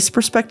priest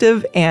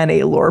perspective and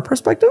a lore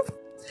perspective.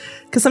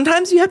 Because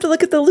sometimes you have to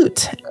look at the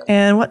loot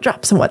and what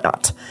drops and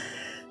whatnot.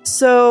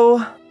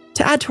 So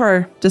to add to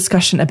our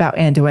discussion about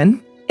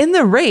Anduin, in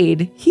the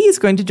raid, he is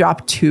going to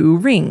drop 2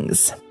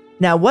 rings.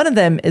 Now, one of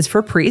them is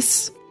for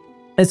priests,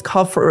 It's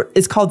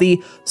called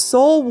the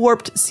Soul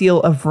Warped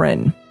Seal of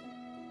Rin.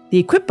 The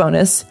equip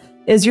bonus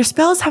is your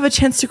spells have a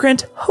chance to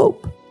grant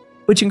hope,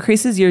 which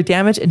increases your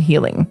damage and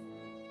healing.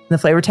 And the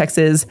flavor text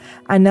is,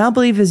 I now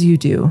believe as you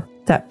do,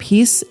 that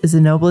peace is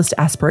the noblest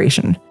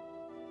aspiration.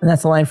 And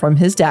that's a line from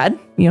his dad,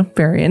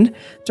 Varian,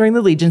 during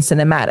the Legion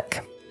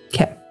cinematic.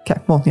 Okay.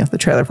 Well, the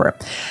trailer for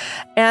it.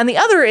 And the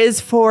other is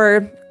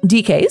for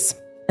DKs,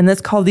 and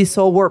that's called the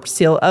Soul Warped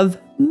Seal of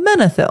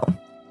Menethil.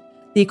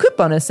 The equip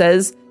bonus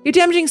says, your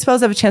damaging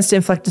spells have a chance to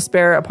inflict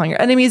despair upon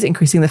your enemies,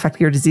 increasing the effect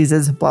of your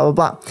diseases, blah,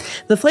 blah, blah.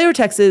 The flavor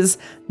text is,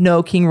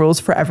 no king rules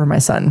forever, my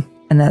son.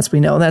 And as we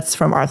know, that's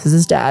from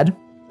Arthas' dad,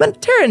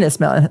 Tyrannus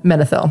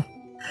Menethil.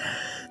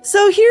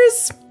 So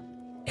here's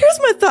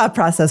my thought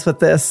process with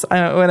this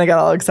when I got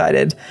all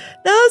excited.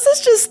 Now, is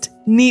this just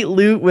neat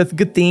loot with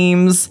good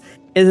themes?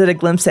 Is it a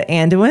glimpse at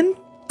Anduin,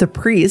 the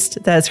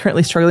priest that is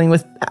currently struggling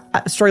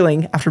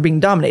after being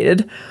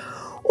dominated?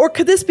 Or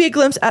could this be a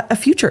glimpse at a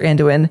future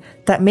Anduin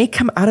that may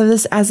come out of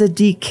this as a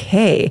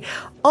DK?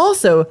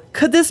 Also,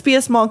 could this be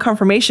a small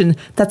confirmation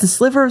that the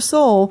sliver of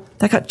soul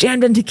that got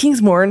jammed into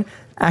Kingsmorn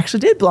actually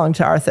did belong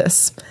to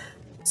Arthas?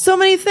 So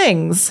many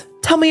things.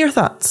 Tell me your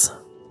thoughts.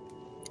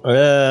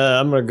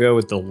 I'm going to go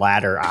with the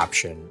latter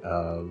option.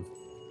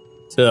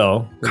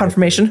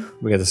 Confirmation.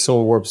 We got the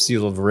Soul Warp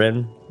Seal of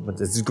Rin, but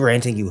this is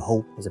granting you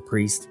hope as a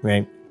priest,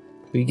 right?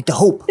 So you get the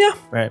hope. Yeah.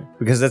 Right?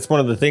 Because that's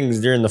one of the things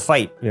during the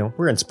fight.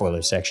 We're in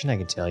spoiler section, I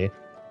can tell you.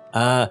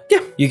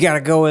 You got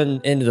to go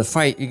into the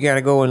fight. You got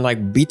to go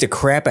and beat the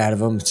crap out of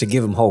them to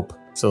give them hope.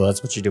 So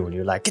that's what you're doing.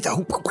 You're like, get the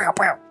hope.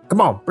 Come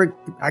on,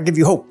 I'll give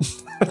you hope.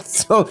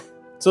 so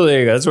there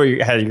you go. That's how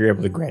you're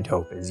able to grant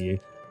hope. Is you.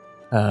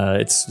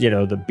 It's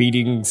the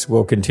beatings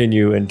will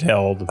continue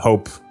until the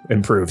hope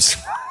improves.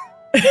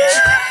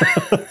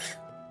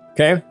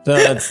 Okay, so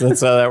that's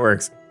how that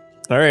works.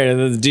 All right, and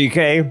then the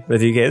DK.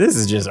 This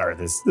is just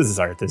Arthas. This is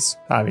Arthas.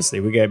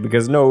 Obviously, we get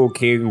because no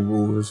king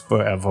rules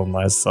forever,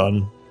 my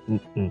son.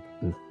 Yep.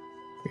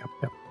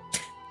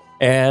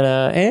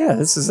 And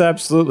this is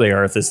absolutely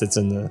Arthas. It's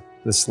in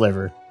the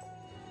sliver,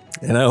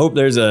 and I hope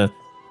there's a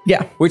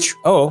Which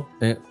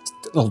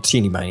little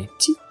teeny tiny,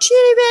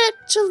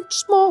 so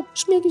small,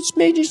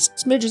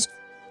 smidges.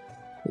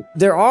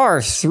 There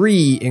are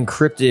 3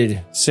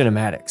 encrypted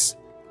cinematics.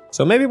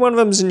 So maybe one of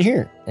them is in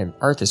here, and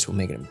Arthas will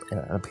make an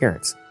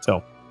appearance.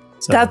 So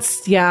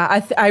that's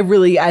I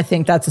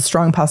think that's a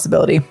strong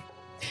possibility,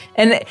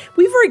 and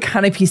we've already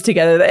kind of pieced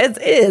together that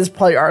it is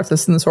probably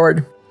Arthas in the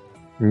sword.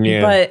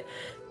 Yeah, but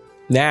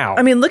now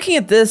I mean, looking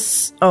at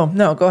this. Oh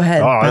no, go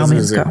ahead. Now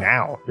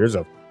here's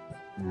a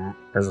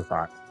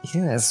thought. You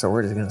think that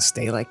sword is gonna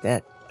stay like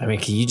that? I mean,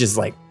 can you just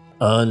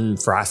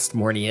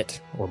unfrostmorny it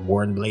or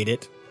Mournblade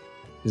it?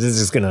 Is this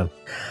just you're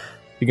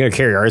gonna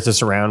carry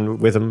Arthas around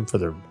with him for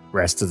the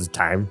rest of the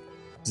time?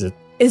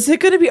 Is it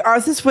going to be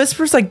Arthas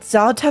whispers like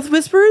Xal'atath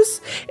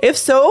whispers? If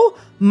so,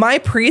 my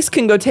priest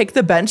can go take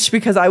the bench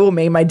because I will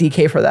make my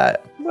DK for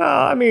that.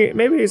 Well, I mean,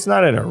 maybe it's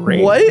not in a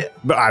ring. What?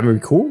 But I mean,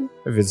 cool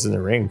if it's in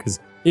the ring because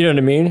you know what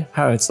I mean.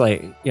 How it's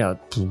what's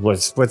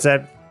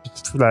that?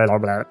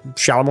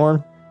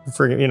 Shalamorn,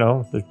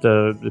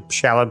 the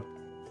Shalab.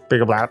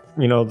 Big black,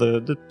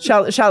 the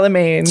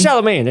Charlemagne.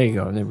 Charlemagne, there you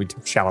go. And then we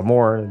took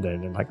Shalamorn, and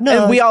then they're like,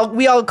 no. And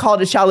we all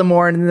called it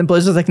Shalamorn, and then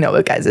Blizzard's like,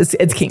 no, guys, it's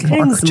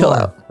Kingsmorn. Chill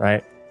out,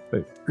 right?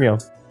 But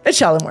it's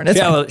Shalamorn.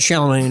 It's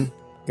Charlemagne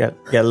got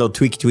a little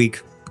tweak,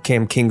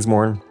 became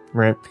Kingsmorn,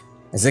 right?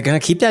 Is it gonna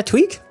keep that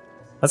tweak?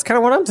 That's kind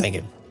of what I'm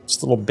thinking.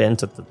 Just a little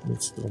bent at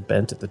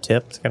the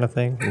tip, kind of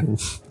thing.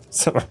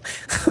 So,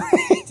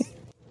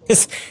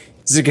 is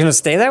it gonna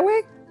stay that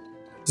way?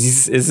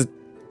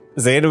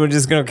 Is Anduin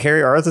just going to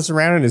carry Arthas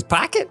around in his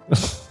pocket?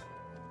 If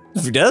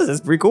he does, that's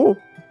pretty cool.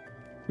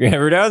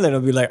 Every now and then he'll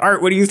be like,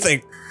 Art, what do you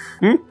think?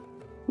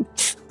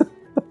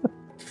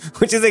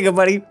 What you thinking,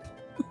 buddy?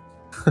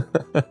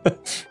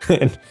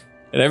 and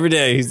every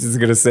day he's just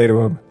going to say to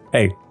him,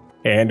 hey,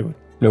 Anduin,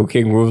 no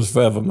king rules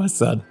forever, my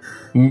son.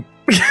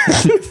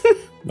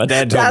 My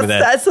dad told me that.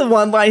 That's the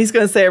one line he's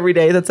going to say every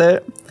day. That's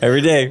it.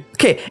 Every day.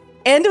 Okay,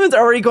 Anduin's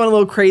already going a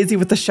little crazy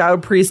with the Shadow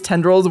Priest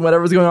tendrils and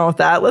whatever's going on with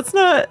that. Let's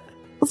not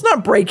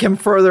break him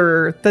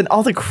further than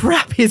all the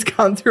crap he's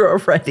gone through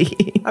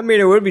already. I mean,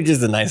 it would be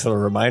just a nice little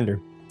reminder.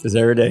 Because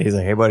every day he's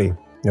like, hey, buddy,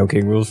 no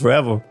king rules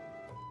forever.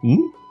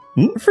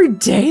 Every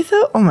day,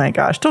 though? Oh my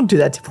gosh, don't do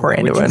that to poor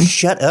Anduin.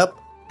 Shut up.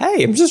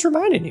 Hey, I'm just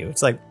reminding you.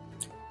 It's like,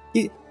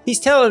 he's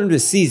telling him to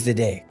seize the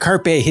day.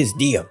 Carpe his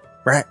diem,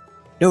 right?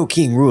 No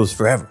king rules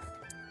forever.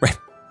 Right?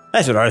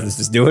 That's what Arthas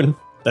is doing.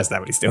 That's not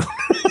what he's doing.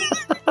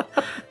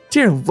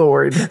 Dear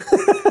Lord.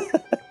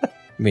 I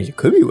mean, it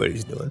could be what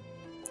he's doing.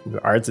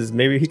 Arthas,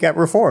 maybe he got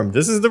reformed.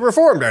 This is the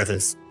reformed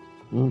Arthas.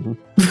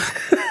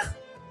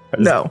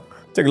 No.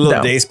 Took a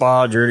little day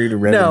spa journey to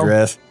Red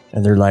Dress,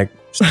 and they're like,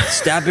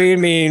 stop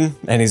being mean.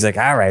 And he's like,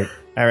 all right,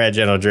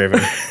 General Draven.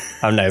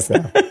 I'm nice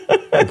now.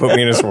 Put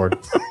me in a sword.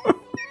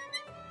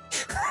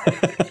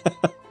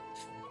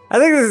 I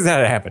think this is how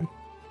it happened.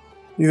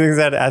 You think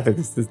that? I think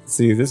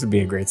this would be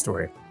a great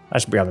story. I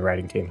should be on the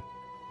writing team.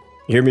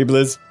 You hear me,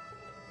 Blizz?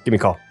 Give me a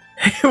call.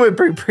 It would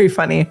be pretty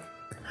funny.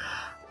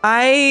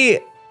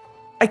 I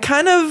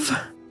kind of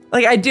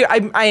like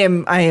I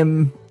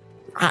am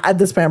at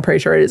this point I'm pretty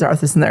sure it is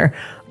Arthas in there,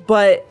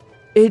 but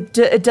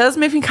it does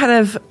make me kind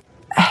of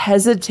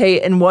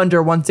hesitate and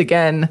wonder once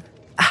again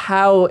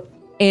how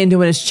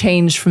Anduin has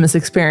changed from this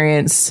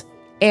experience,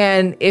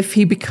 and if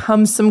he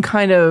becomes some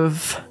kind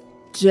of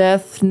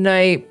Death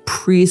Knight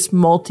priest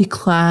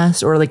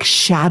multi-class or like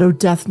Shadow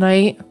Death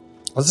Knight.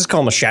 Let's just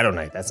call him a Shadow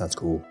Knight. That sounds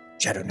cool.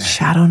 Shadow Knight.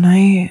 Shadow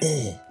Knight.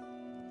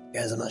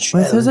 Guys, I'm a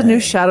Shadow There's a Knight. new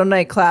Shadow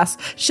Knight class.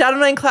 Shadow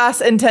Knight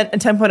class in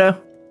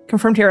 10.0.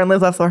 Confirmed here on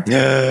Live Left Lore.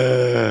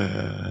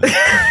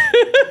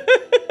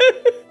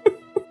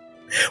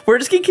 We're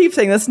just going to keep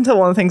saying this until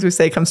one of the things we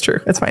say comes true.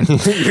 It's fine.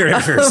 You're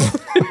it first.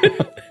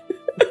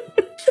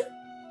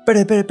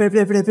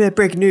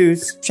 Breaking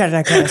news. Shadow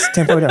Knight class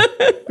 10.0.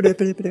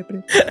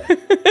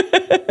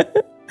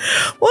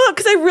 Well,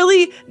 because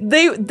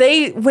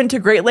they went to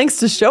great lengths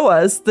to show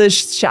us the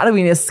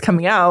shadowiness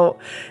coming out,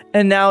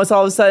 and now it's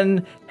all of a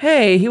sudden,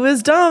 hey, he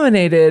was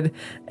dominated,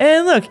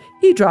 and look,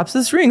 he drops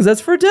his rings.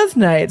 That's for Death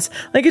Knights.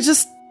 Like, it's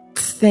just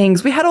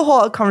things. We had a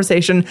whole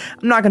conversation.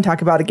 I'm not going to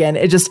talk about it again.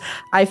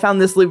 I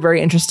found this loop very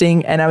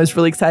interesting, and I was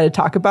really excited to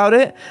talk about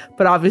it.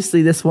 But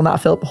obviously, this will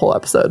not fill up a whole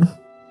episode.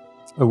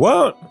 It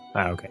won't.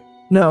 Oh, okay.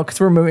 No,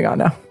 because we're moving on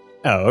now.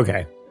 Oh,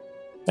 okay.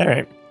 All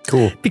right.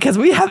 Cool. Because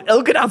we have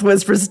Il'gynoth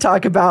Whispers to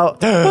talk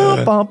about.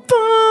 We'll go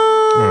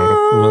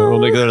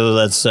to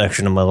that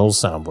section of my little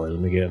soundboard.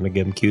 Let me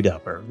get them queued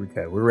up.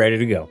 Okay, we're ready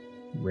to go.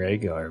 Ready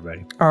to go,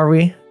 everybody. Are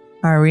we?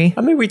 I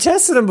mean, we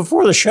tested them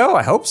before the show.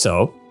 I hope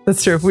so.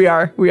 That's true. We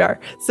are.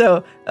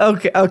 So,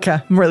 okay.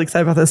 I'm really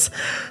excited about this.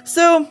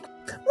 So, we're going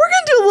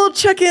to do a little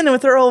check-in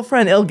with our old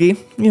friend Ilgi.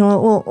 You know,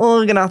 little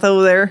Il'gynoth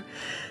over there.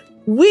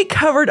 We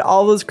covered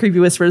all those creepy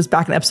whispers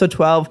back in episode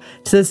 12.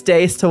 To this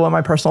day, still one of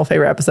my personal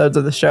favorite episodes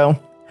of the show.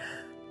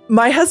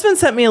 My husband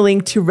sent me a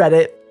link to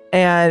Reddit,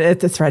 and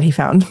it's a thread he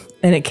found,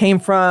 and it came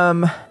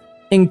from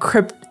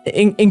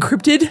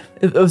encrypted.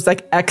 It was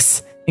like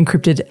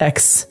encrypted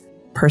X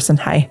person.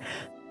 Hi.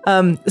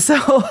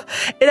 So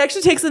it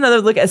actually takes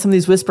another look at some of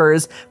these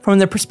whispers from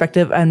the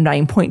perspective of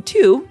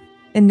 9.2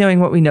 and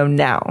knowing what we know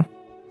now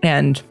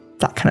and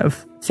that kind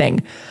of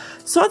thing.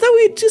 So I thought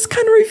we'd just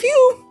kind of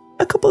review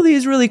a couple of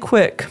these really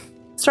quick,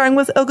 starting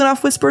with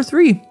Il'gynoth Whisper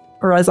 3.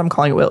 Or as I'm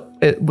calling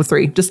it with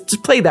 3.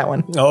 Just play that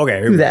one. Oh,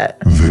 okay. Do that.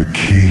 The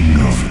King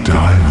of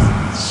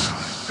Diamonds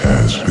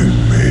has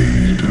been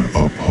made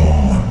a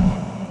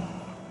pawn.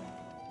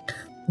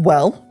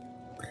 Well,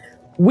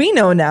 we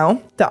know now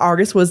that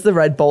Argus was the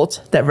red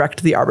bolt that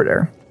wrecked the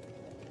Arbiter.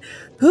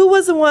 Who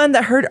was the one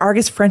that heard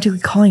Argus frantically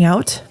calling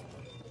out?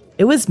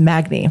 It was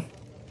Magni,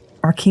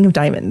 our King of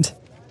Diamond.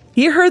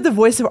 He heard the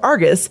voice of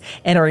Argus,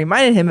 and it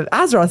reminded him of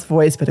Azeroth's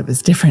voice, but it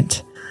was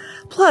different.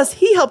 Plus,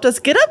 he helped us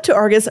get up to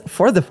Argus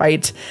for the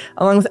fight,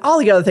 along with all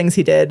the other things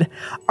he did.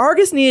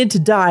 Argus needed to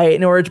die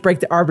in order to break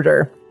the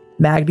Arbiter.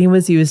 Magni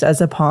was used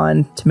as a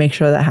pawn to make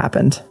sure that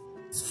happened.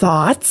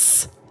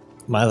 Thoughts?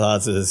 My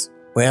thoughts is,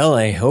 well,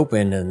 I hope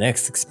in the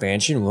next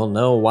expansion we'll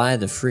know why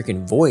the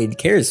freaking Void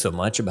cares so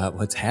much about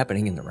what's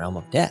happening in the Realm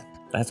of Death.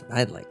 That's what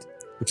I'd like.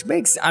 Which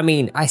makes,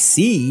 I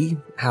see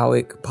how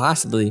it could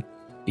possibly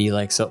be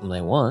like something they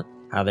want,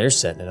 how they're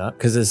setting it up.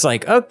 Because it's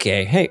like,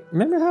 okay, hey,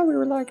 remember how we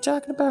were like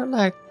talking about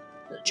like,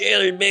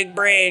 Jailer's big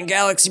brain,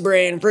 galaxy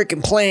brain,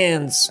 freaking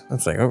plans.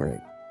 That's like, all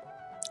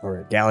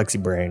right, galaxy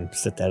brain.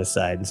 Set that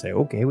aside and say,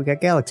 okay, we got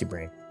galaxy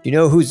brain. Do you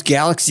know whose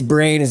galaxy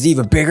brain is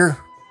even bigger?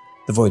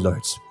 The Void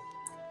Lords.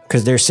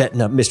 Because they're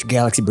setting up Mr.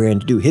 Galaxy Brain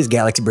to do his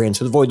galaxy brain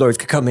so the Void Lords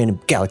could come in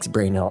and galaxy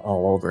brain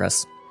all over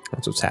us.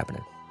 That's what's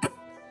happening.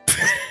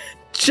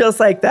 Just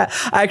like that.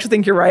 I actually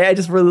think you're right. I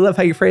just really love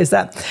how you phrase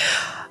that.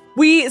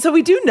 We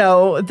do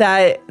know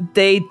that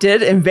they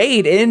did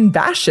invade in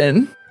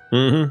Bastion.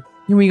 Mm-hmm.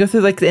 We go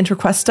through like the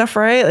interquest stuff,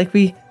 right?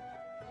 Like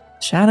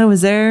Shadow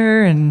was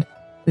there, and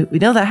we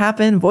know that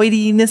happened,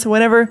 voidiness or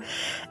whatever.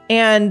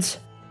 And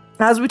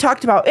as we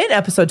talked about in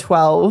episode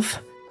 12,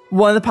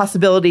 one of the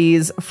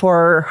possibilities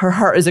for her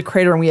heart as a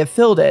crater, and we have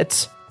filled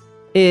it,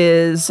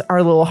 is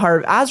our little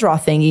Heart of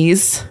Azeroth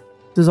thingies.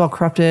 It was all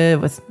corrupted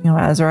with,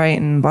 Azerite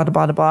and blah,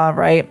 blah, blah, blah,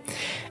 right?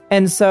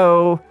 And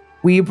so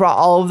we brought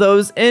all of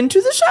those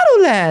into the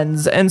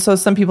Shadowlands. And so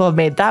some people have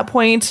made that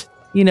point,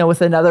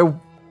 with another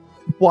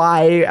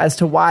why as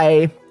to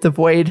why the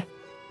Void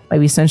might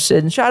be so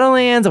interested in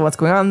Shadowlands and what's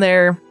going on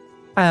there.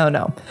 I don't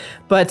know.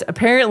 But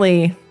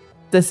apparently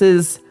this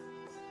is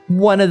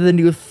one of the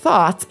new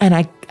thoughts, and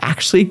I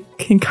actually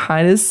can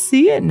kind of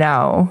see it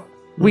now.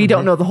 Mm-hmm. We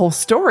don't know the whole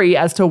story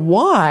as to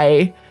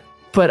why,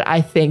 but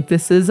I think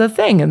this is a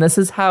thing, and this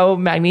is how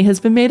Magni has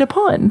been made a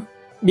pawn.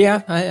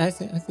 Yeah, I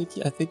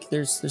think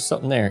there's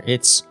something there.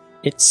 It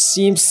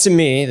seems to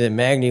me that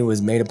Magni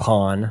was made a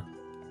pawn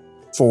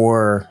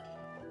for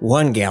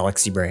one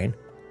galaxy brain,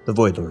 the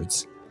Void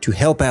Lords, to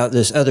help out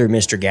this other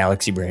Mr.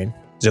 Galaxy Brain,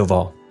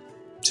 Zovaal,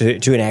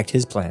 to enact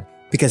his plan.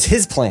 Because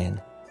his plan,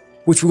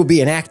 which will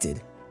be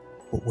enacted,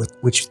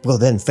 which will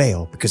then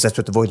fail, because that's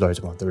what the Void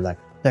Lords want. They're like,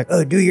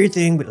 oh, do your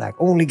thing, but like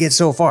only get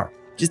so far.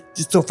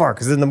 Just so far,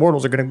 because then the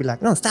mortals are going to be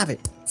like, no, stop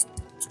it.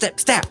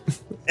 Stop.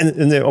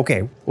 and then,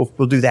 okay,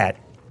 we'll do that.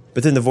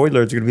 But then the Void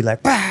Lords are going to be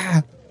like,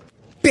 bah,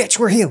 bitch,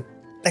 we're here.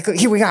 Like,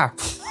 here we are.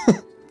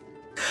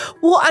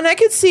 Well, and I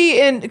could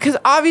see because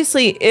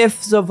obviously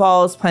if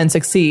Zoval's plan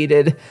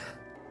succeeds,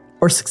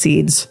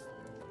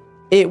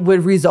 it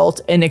would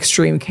result in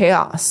extreme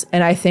chaos.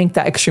 And I think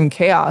that extreme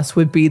chaos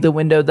would be the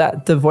window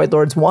that the Void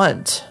Lords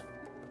want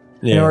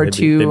in order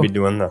they'd be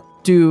doing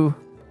do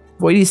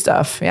voidy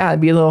stuff. Yeah, it'd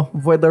be a little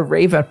Void Lord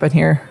rave up in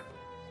here.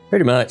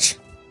 Pretty much.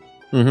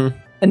 Mm-hmm.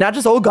 And not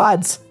just old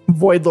gods,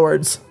 Void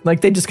Lords.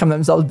 Like, they just come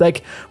themselves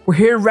like, we're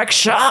here to wreck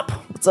shop.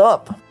 What's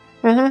up?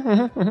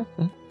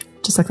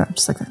 Just like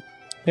that.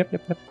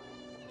 Yep.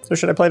 So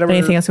should I play number?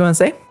 Anything else you want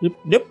to say?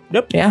 Yep.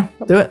 Yeah,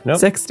 do it. Nope.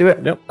 6, do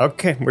it. Nope.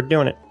 Okay, we're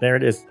doing it. There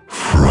it is.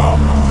 From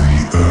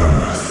the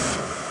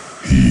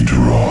earth, he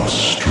draws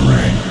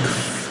strength.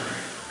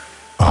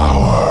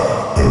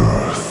 Our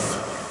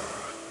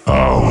earth,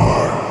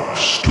 our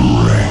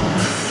strength.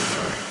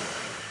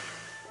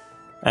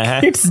 Uh-huh.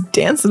 You're just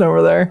dancing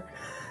over there.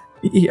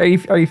 Are you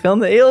feeling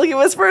the Ilgi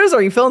whispers or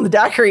are you feeling the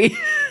daiquiri?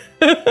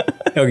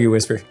 Ilgi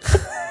whisper.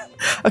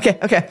 Okay.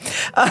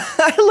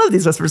 I love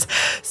these whispers.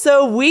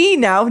 So we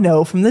now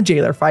know from the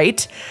jailer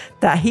fight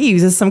that he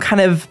uses some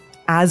kind of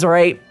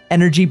Azerite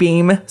energy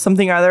beam,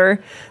 something or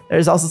other.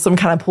 There's also some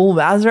kind of pool of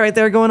Azerite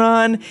there going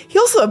on. He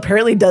also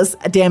apparently does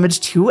damage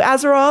to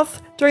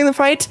Azeroth during the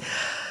fight.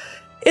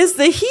 Is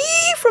the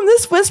he from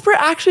this whisper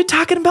actually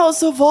talking about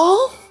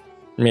Zoval?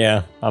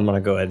 Yeah, I'm going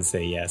to go ahead and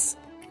say yes.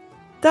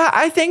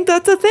 I think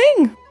that's a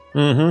thing.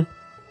 Mm-hmm.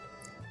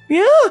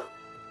 Yeah.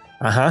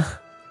 Uh-huh.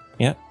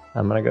 Yep.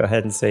 I'm going to go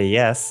ahead and say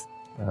yes.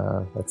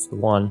 That's the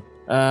one.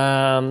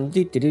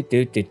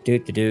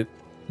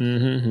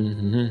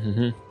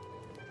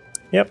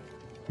 Yep.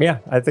 Yeah,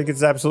 I think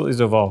it's absolutely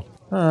Zoval.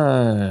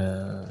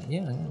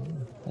 Yeah,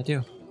 I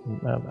do.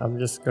 I'm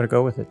just going to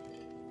go with it.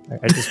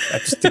 I just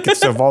think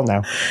it's Zoval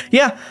now.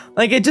 Yeah,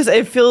 like it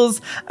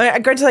feels,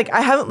 granted, like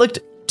I haven't looked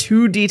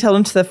too detailed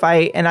into the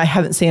fight and I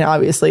haven't seen it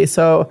obviously.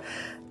 So,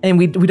 and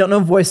we don't know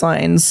voice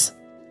lines,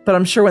 but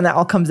I'm sure when that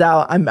all comes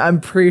out, I'm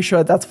pretty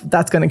sure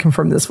that's going to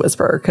confirm this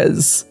whisper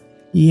because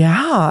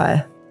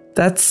yeah,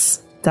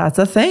 that's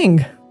a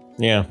thing.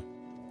 Yeah.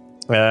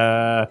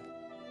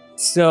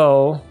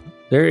 So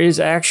there is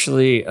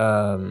actually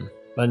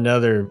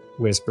another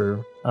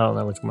whisper. I don't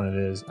know which one it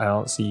is. I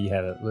don't see you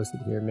have it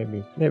listed here.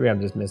 Maybe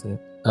I'm just missing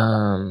it.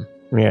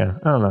 Yeah,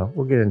 I don't know.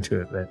 We'll get into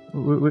it, but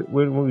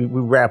we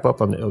wrap up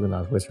on the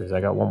Il'gynoth whispers.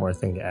 I got one more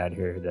thing to add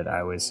here that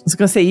I was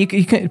going to say, you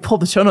can pull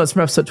the show notes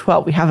from episode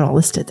 12. We have it all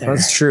listed there.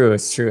 That's true.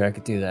 It's true. I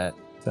could do that.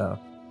 So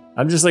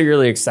I'm just like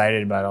really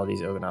excited about all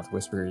these Il'gynoth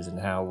whispers and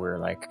how we're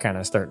like kind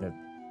of starting to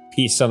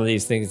piece some of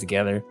these things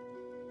together.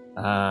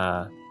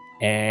 And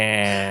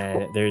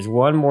there's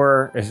one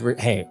more as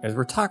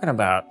we're talking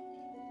about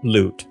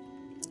loot.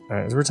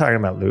 As we're talking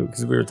about loot,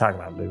 because we were talking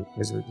about loot.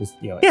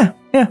 Yeah.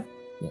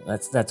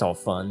 That's all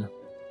fun.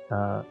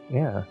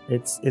 Yeah,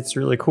 it's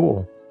really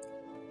cool.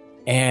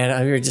 And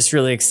I'm just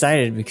really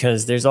excited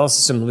because there's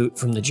also some loot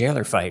from the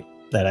jailer fight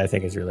that I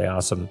think is really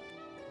awesome.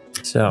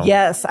 So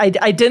yes, I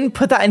didn't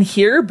put that in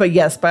here, but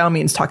yes, by all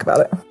means, talk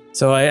about it.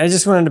 So I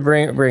just wanted to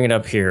bring it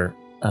up here.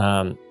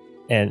 And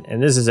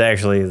this is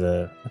actually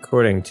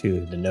according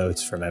to the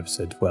notes from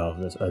episode 12,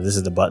 this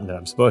is the button that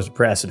I'm supposed to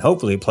press, and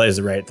hopefully it plays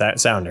the right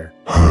sounder.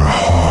 Her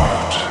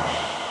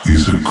heart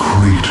is a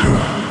crater,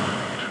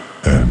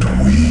 and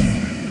we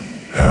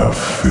have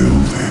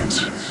filled it.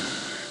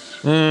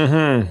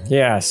 Mm-hmm.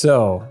 Yeah,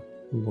 so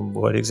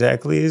what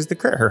exactly is the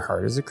crater? Her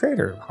heart is a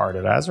crater. Heart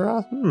of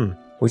Azeroth?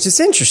 Which is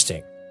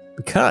interesting,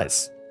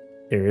 because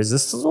there is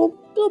this little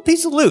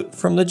piece of loot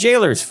from the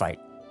jailer's fight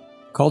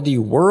called the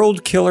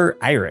World Killer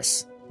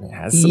Iris. It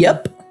has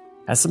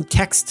some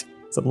text,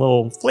 some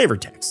little flavor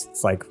text.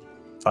 It's like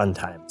fun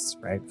times,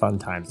 right? Fun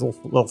times,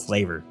 little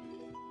flavor.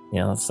 You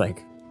know, it's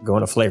like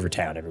going to Flavor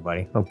Town,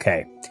 everybody.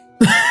 Okay.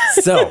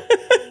 So,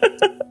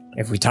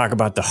 if we talk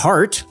about the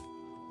heart,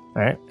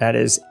 right, that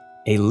is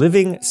a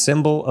living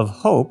symbol of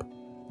hope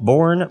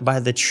born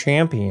by the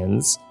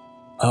champions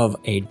of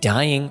a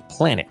dying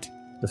planet.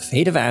 The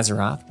fate of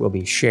Azeroth will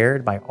be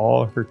shared by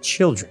all her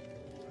children.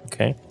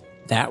 Okay?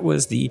 That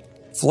was the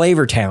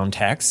Flavor Town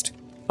text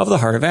of the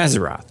Heart of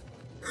Azeroth.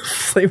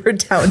 Flavor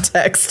Town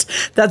text.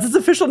 That's its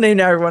official name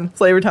now, everyone.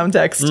 Flavor Town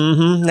text.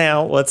 Mm-hmm.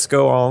 Now, let's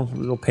go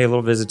on. We'll pay a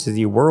little visit to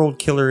the World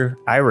Killer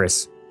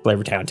Iris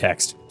Flavor Town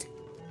text,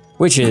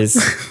 which is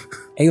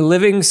a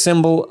living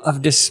symbol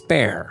of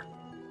despair,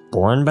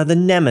 born by the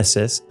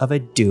nemesis of a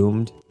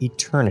doomed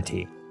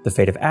eternity. The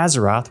fate of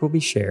Azeroth will be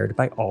shared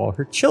by all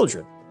her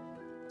children.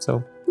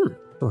 So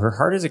her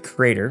heart is a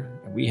crater,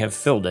 and we have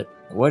filled it.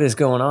 What is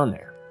going on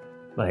there?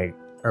 Like,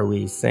 are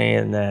we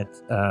saying that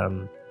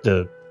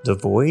the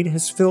void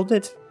has filled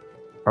it?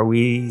 Are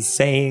we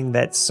saying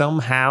that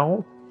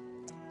somehow,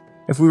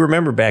 if we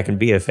remember back in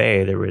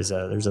BFA, there was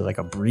like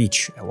a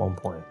breach at one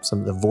point.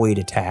 The void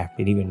attacked,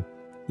 and even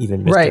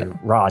Mr.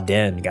 Raw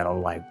Den got all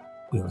like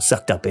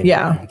sucked up in it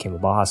and became a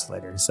boss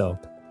later. So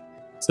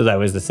that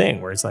was the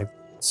thing where it's like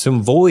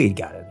some void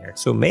got in there.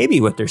 So maybe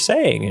what they're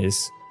saying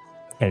is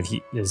and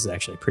this is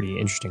actually a pretty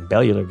interesting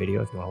Bellular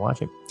video if you want to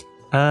watch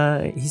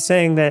it. He's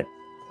saying that,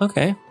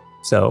 okay,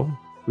 so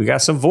we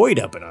got some void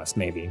up in us,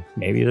 maybe.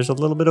 Maybe there's a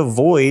little bit of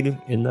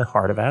void in the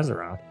heart of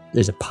Azeroth.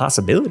 There's a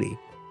possibility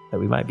that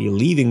we might be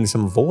leaving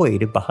some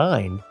void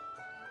behind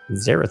in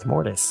Zereth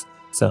Mortis.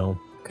 So,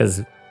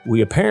 because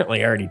we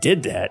apparently already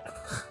did that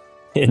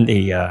in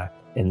the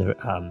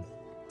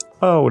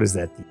what is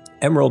that? The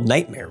Emerald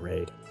Nightmare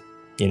raid.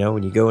 You know,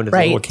 when you go into the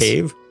little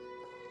cave,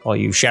 all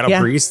you shadow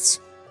priests,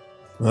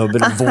 a little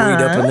bit of void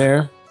up in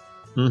there.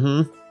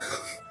 Mm-hmm.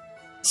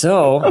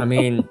 So, I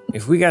mean,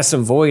 if we got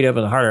some void up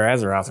in the heart of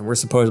Azeroth, and we're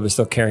supposedly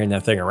still carrying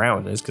that thing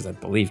around with us, because I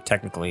believe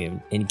technically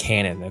in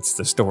canon that's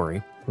the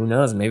story. Who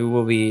knows? Maybe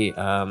we'll be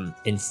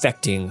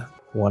infecting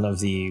one of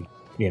the,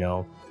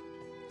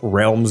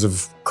 realms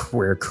of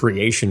where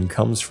creation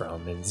comes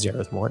from in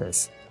Zereth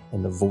Mortis,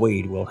 and the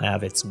void will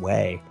have its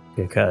way.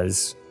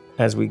 Because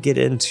as we get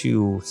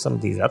into some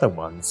of these other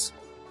ones,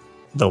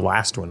 the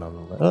last one on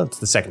the list, it's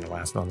the second to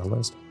last one on the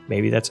list.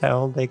 Maybe that's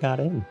how they got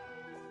in.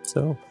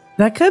 So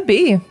that could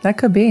be.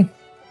 Because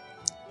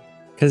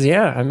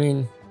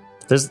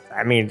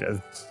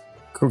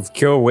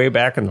go way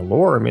back in the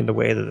lore. I mean, the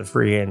way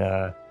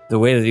that the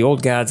way that the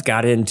old gods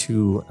got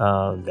into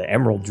the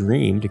Emerald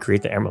Dream to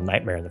create the Emerald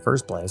Nightmare in the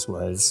first place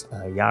was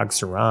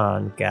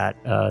Yogg-Saron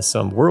got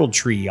some world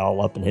tree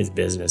all up in his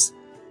business.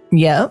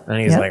 Yep. And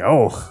he's like,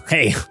 oh,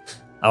 hey,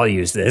 I'll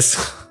use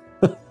this.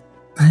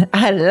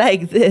 I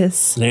like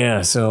this.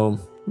 Yeah. So,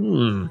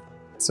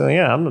 So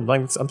yeah,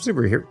 I'm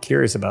super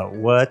curious about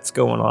what's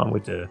going on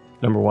with the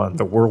number one,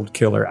 the World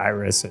Killer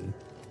Iris, and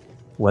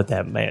what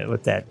that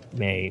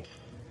may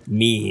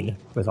mean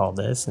with all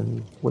this,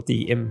 and what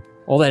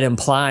all that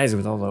implies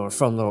with all the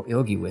fun little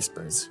Ilgi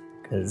whispers.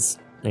 Because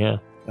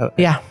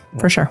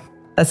for sure,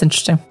 that's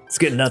interesting. It's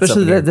getting nuts.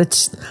 Especially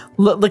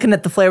looking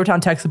at the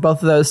Flavortown text of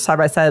both of those side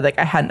by side. Like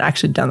I hadn't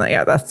actually done that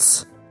yet.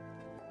 That's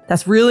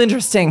real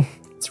interesting.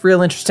 It's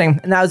real interesting,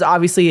 and that was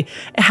obviously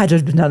it had to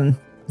have been done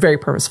very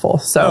purposeful.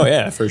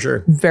 So for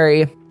sure.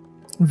 Very,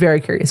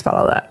 very curious about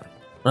all that.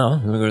 Oh,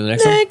 you want to go to the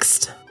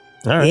next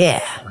one? All right.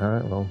 Yeah. All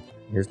right. Well,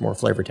 here's more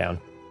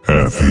Flavortown.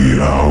 At the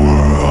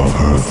hour of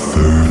her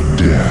third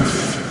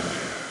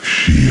death,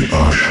 she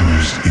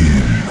ushers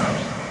in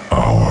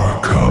our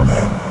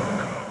coming.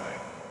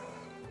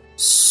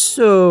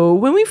 So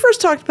when we first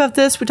talked about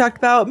this, we talked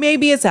about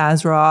maybe it's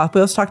Azeroth.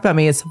 We also talked about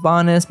maybe it's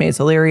Sylvanas, maybe it's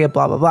Illyria,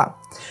 blah, blah, blah.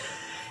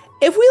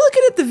 If we look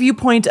at it the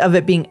viewpoint of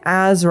it being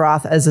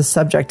Azeroth as a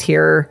subject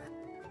here,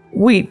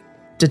 we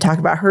did talk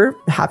about her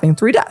having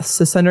 3 deaths,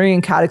 the Sundering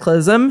and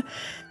Cataclysm.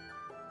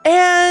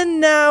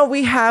 And now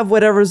we have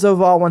whatever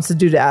Zovaal wants to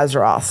do to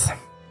Azeroth.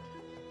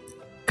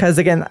 Because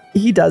again,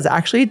 he does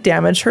actually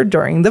damage her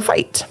during the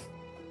fight.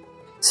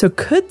 So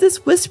could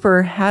this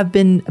whisper have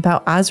been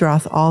about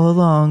Azeroth all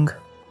along?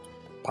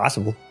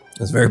 Possible.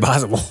 It's very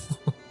possible.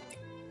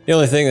 The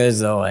only thing is,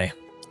 though, I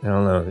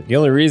don't know. The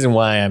only reason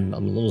why I'm a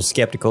little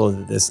skeptical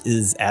that this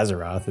is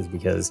Azeroth is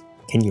because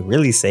can you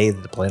really say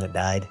that the planet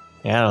died?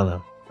 I don't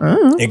know.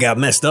 It got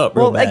messed up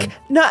real bad. Like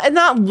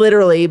not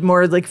literally,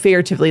 more like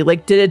figuratively.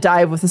 Like, did it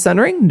die with the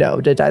Sundering? No.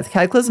 Did it die with the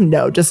Cataclysm?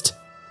 No. Just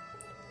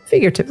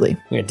figuratively.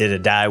 Did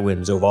it die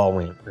when Zovaal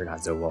went, or not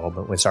Zovaal,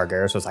 but when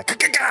Sargeras was like,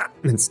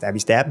 and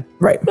stabby stab?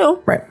 Right.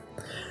 No. Right.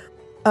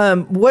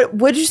 What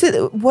did you say?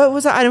 What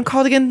was that item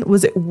called again?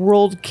 Was it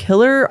World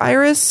Killer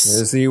Iris? It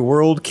was the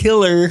World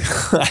Killer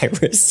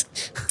Iris.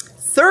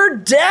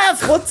 3rd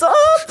death. What's up?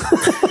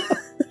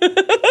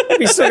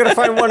 You're still gonna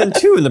find 1 and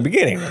 2 in the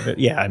beginning of it.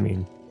 Yeah, I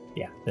mean,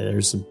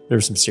 there's some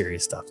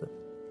serious stuff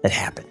that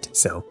happened.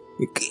 So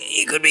it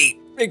could be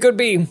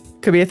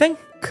a thing.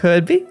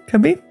 Could be.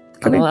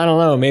 I don't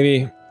know.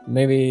 Maybe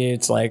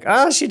it's like,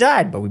 she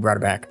died, but we brought her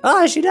back.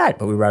 She died,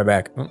 but we brought her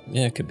back.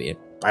 Yeah, it could be it.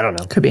 I don't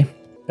know. Could be.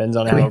 Depends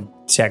on how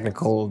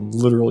technical,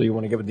 literal you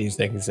want to get with these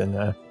things. And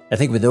I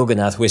think with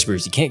Il'gynoth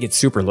Whispers, you can't get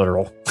super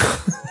literal.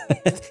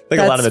 A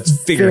lot of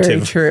it's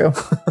figurative. Very true.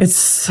 It's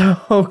so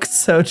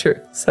true.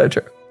 So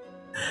true.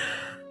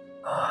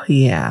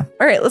 Yeah.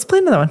 All right, let's play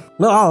another one.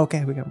 Oh,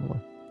 okay. We got one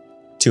more.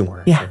 2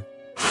 more. Yeah.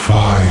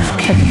 5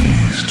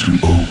 keys to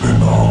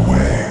open our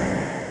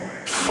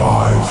way.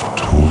 5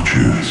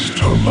 torches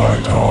to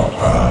light our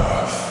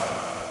path.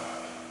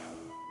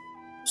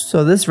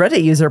 So this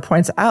Reddit user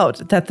points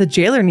out that the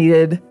jailer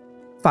needed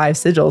 5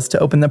 sigils to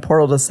open the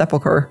portal to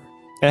Sepulchre.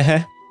 Uh-huh.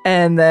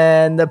 And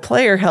then the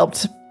player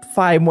helped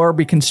 5 more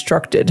be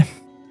constructed.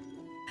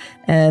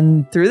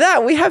 And through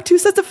that, we have 2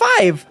 sets of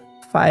 5.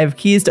 5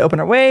 keys to open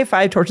our way,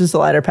 5 torches to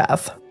light our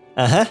path.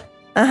 Uh-huh.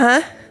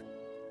 Uh-huh.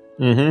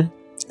 Mm-hmm.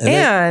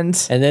 And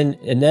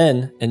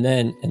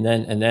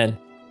then,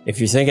 if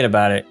you're thinking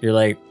about it, you're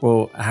like,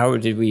 well,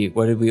 what did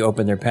we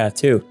open their path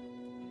to?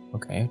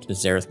 Okay, to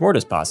Zereth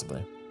Mortis,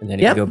 possibly. And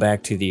then if you go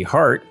back to the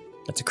heart,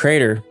 that's a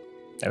crater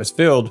that was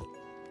filled.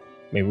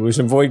 Maybe with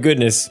some void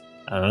goodness.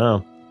 I don't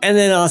know. And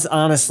then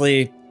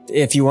honestly,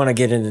 if you want to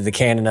get into the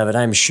canon of it,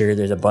 I'm sure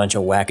there's a bunch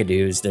of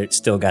wackadoos that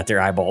still got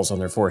their eyeballs on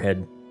their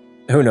forehead.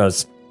 Who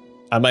knows?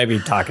 I might be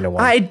talking to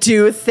one. I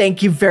do.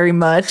 Thank you very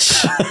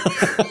much.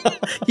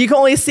 You can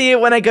only see it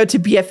when I go to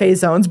BFA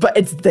zones, but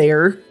it's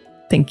there.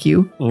 Thank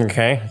you.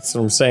 Okay, that's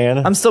what I'm saying.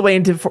 I'm still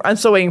waiting for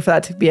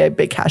that to be a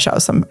big cash out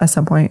at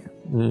some point.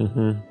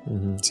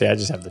 See, I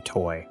just have the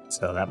toy,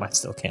 so that might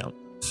still count.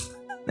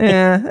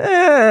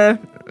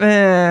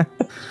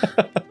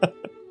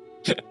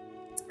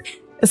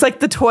 It's like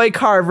the toy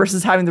car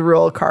versus having the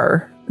real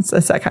car. It's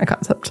that kind of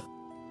concept.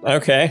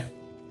 Okay.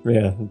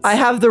 Yeah. I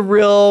have the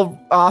real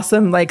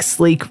awesome, like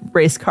sleek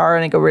race car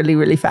and I go really,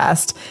 really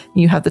fast.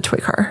 And you have the toy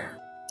car.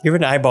 You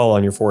have an eyeball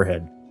on your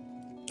forehead.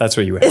 That's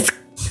what you have.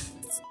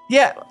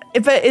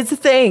 It's a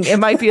thing. It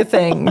might be a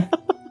thing.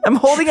 I'm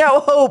holding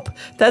out hope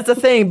that's a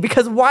thing,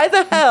 because why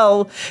the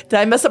hell did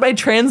I mess up my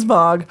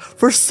transmog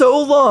for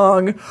so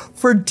long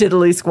for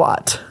diddly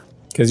squat?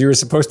 Because you were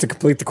supposed to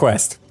complete the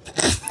quest.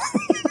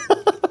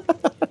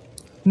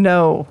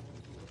 No.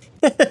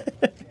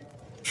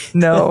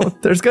 No,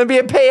 there's going to be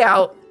a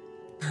payout.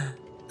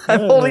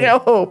 I'm holding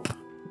out hope.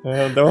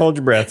 Don't hold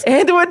your breath.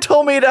 Anduin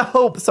told me to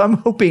hope, so I'm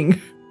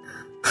hoping.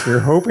 You're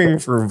hoping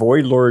for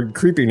Void Lord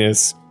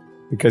creepiness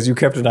because you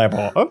kept an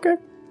eyeball. Okay,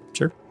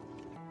 sure.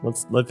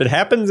 If it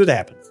happens, it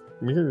happens.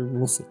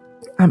 We'll see.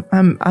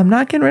 I'm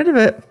not getting rid of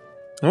it.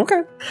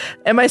 Okay.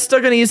 Am I still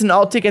going to use an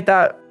alt to get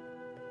that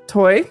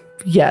toy?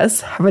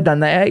 Yes. Have I done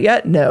that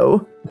yet?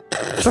 No.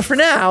 But for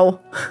now,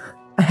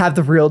 I have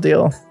the real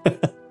deal.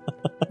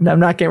 And I'm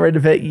not getting rid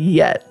of it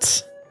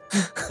yet.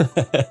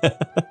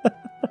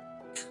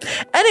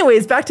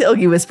 Anyways, back to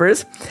Ilgi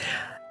Whispers.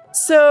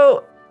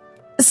 So,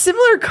 a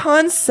similar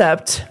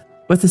concept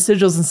with the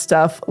sigils and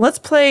stuff. Let's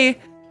play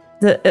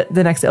the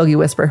next Ilgi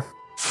Whisper.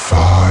 5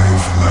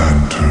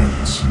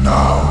 lanterns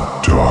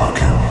now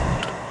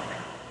darkened.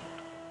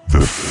 The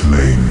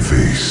flame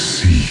they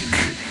seek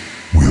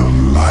will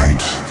light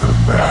the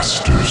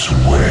Master's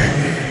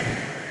way.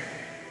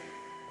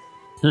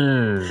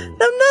 I'm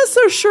not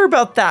so sure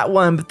about that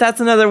one, but that's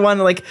another one.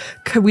 Like,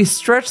 could we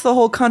stretch the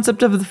whole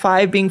concept of the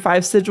 5 being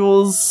 5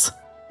 sigils?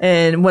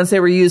 And once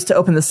they were used to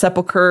open the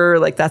sepulcher,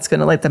 like that's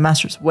going to light the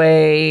Master's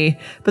way.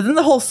 But then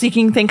the whole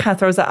seeking thing kind of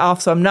throws that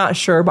off. So I'm not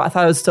sure, but I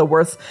thought it was still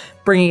worth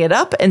bringing it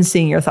up and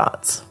seeing your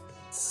thoughts.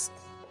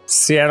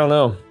 See, I don't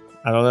know.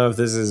 I don't know if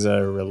this is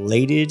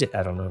related.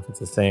 I don't know if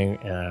it's a thing.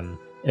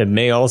 It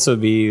may also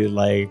be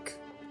like,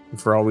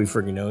 for all we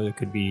freaking know, it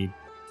could be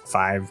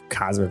 5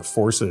 cosmic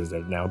forces that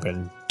have now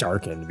been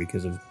darkened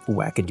because of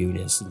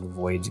wackadoodness, and the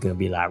Void's going to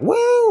be like,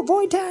 whoa,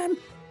 Void time.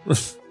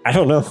 I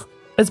don't know.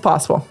 It's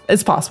possible.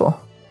 It's possible.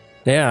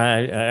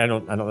 Yeah, I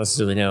don't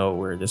necessarily know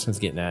where this one's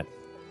getting at.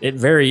 It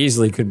very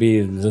easily could be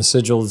the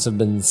sigils have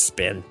been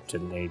spent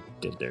and they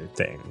did their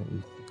thing.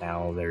 And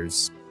now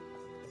there's,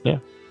 I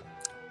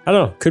don't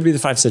know. Could be the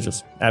 5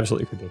 sigils.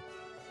 Absolutely could be.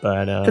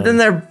 But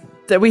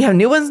then we have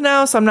new ones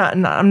now, so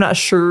I'm not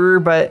sure.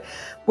 But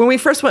when we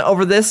first went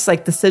over this,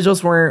 like the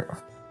sigils weren't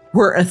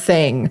a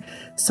thing.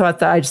 So I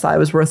just thought it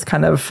was worth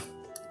kind of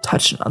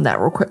touching on that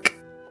real quick.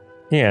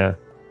 Yeah,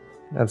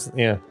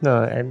 absolutely. Yeah,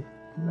 no, I'm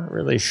not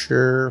really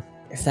sure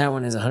if that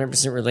one is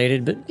 100%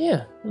 related, but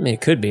yeah, I mean,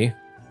 it could be.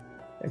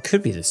 It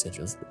could be the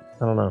sigils.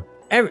 I don't know.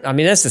 I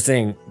mean, that's the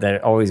thing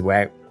that always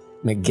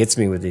gets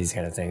me with these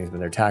kind of things when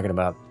they're talking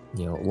about,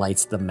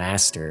 lights the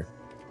Master,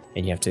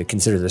 and you have to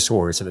consider the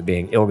source of it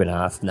being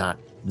Il'gynoth, not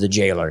the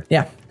jailer.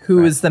 Yeah,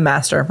 who is the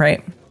Master,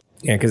 right?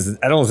 Yeah, because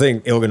I don't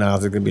think Il'gynoth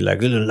is going to be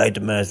like, it'll light the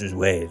Master's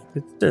way.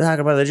 They're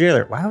talking about the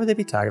jailer. Why would they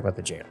be talking about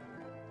the jailer?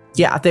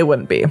 Yeah, they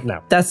wouldn't be.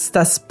 No.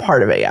 That's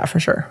part of it, yeah, for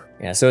sure.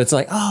 Yeah, so it's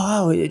like,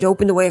 it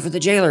opened the way for the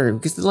jailer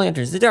because the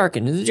lanterns, the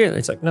darkened, and the jailer.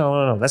 It's like,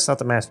 no, that's not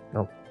the Master.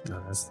 No,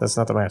 that's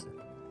not the Master.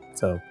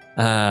 So,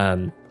 I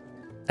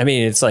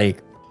mean, it's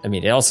like,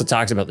 it also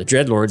talks about the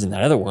Dreadlords in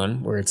that other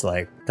one where it's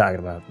like talking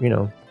about,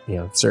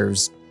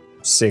 serves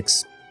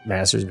 6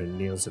 masters, but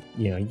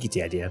you get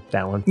the idea.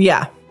 That one.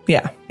 Yeah.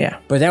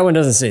 But that one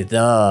doesn't say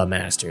the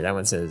Master. That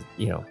one says,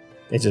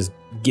 it just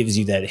gives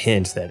you that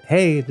hint that,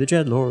 hey, the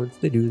Dreadlords,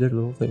 they do their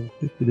little thing.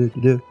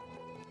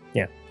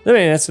 Yeah. I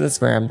mean,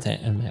 that's where I'm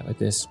at with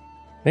this.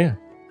 Yeah.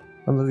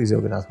 I love these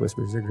Il'gynoth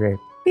Whispers. They're great.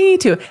 Me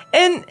too.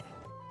 And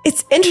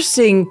it's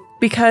interesting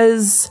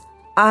because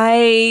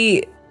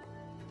I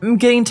am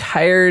getting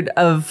tired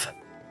of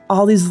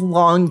all these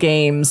long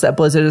games that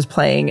Blizzard is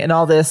playing and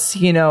all this,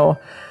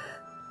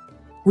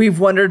 we've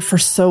wondered for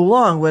so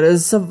long, what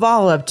is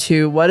Zavala up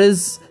to?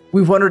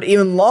 We've wondered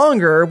even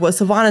longer what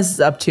Sylvanas is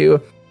up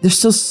to. There's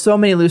still so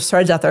many loose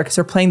threads out there because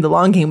they're playing the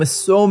long game with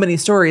so many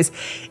stories.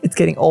 It's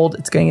getting old.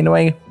 It's getting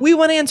annoying. We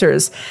want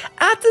answers.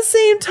 At the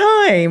same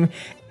time,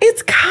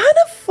 it's kind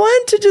of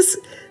fun to just,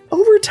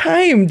 over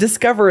time,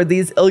 discover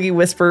these Ilgi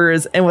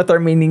Whispers and what their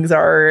meanings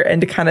are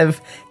and to kind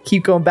of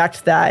keep going back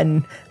to that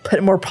and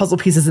put more puzzle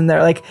pieces in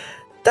there. Like,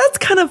 that's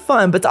kind of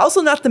fun, but it's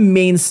also not the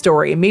main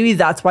story. Maybe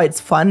that's why it's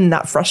fun and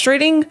not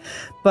frustrating,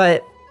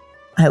 but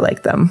I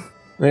like them.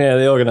 Yeah,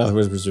 the Il'gynoth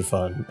Whispers are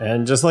fun.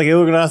 And just like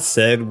Il'gynoth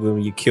said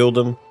when you killed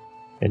him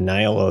in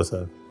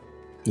Ny'alotha,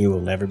 you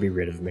will never be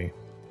rid of me.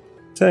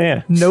 So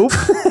yeah. Nope.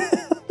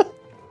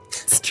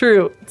 It's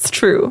true.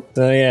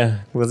 So yeah,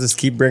 we'll just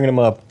keep bringing them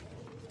up.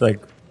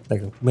 Like,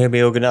 Like maybe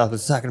Oganath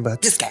was talking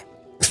about this guy.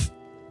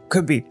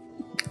 Could be.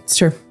 It's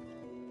true.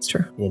 It's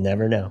true. You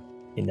never know.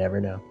 You never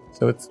know.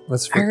 So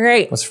what's All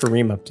right. What's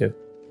Fareem up to?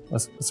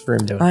 What's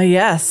Fareem doing?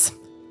 Yes.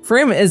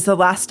 Fareem is the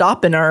last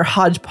stop in our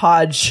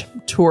hodgepodge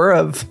tour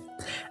of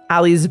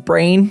Allie's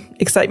brain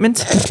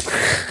excitement.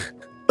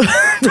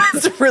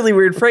 That's a really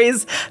weird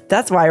phrase.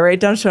 That's why I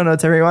write down show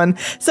notes, everyone.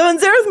 So in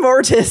Zereth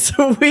Mortis,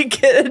 we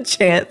get a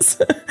chance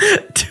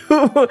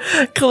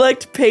to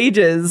collect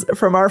pages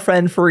from our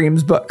friend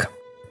Fareem's book.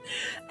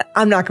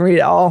 I'm not going to read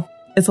it all.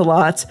 It's a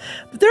lot.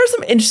 But there are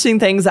some interesting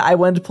things that I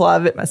wanted to pull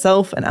out of it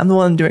myself, and I'm the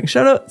one doing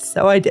show notes,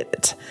 so I did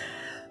it.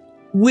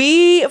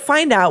 We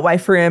find out why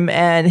Fareem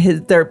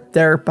and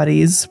their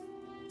buddies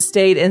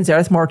stayed in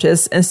Zereth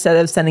Mortis instead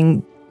of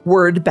sending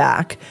word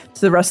back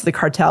to the rest of the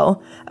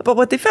cartel about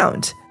what they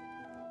found.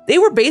 They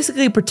were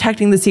basically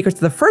protecting the secrets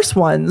of the first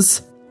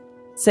ones,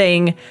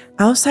 saying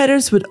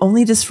outsiders would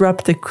only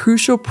disrupt the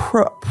crucial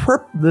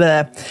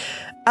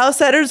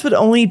outsiders would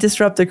only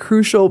disrupt the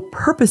crucial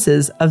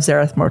purposes of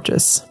Zereth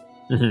Mortis.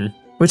 Mm-hmm.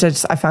 Which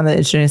I found that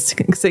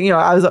interesting. Because, we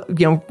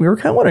were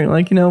kind of wondering,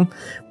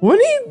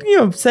 wouldn't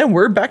he, send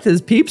word back to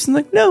his peeps?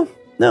 And no,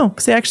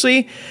 because he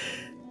actually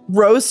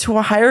rose to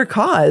a higher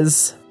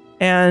cause.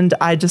 And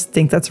I just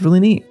think that's really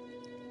neat.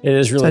 It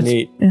is really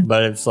neat,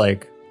 but it's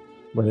like,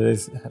 where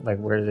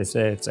do they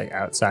say? It's like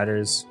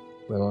outsiders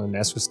will only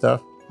mess with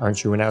stuff.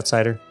 Aren't you an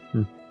outsider?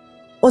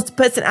 Well,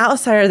 but it's an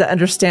outsider that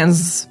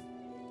understands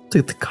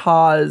the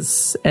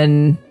cause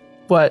and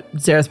what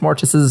Zereth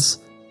Mortis's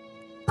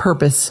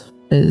purpose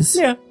is.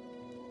 Yeah.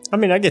 I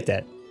mean, I get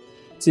that.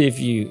 See if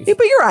you...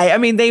 but you're right. I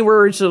mean, they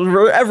were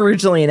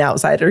originally an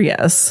outsider,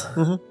 yes.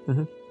 Mm-hmm,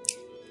 mm-hmm.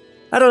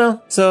 I don't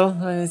know. So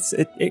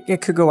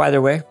it could go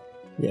either way.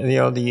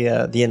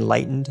 The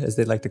enlightened, as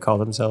they like to call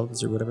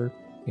themselves or whatever.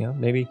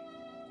 Maybe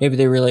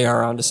they really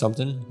are onto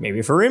something.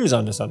 Maybe Fareem's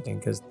onto something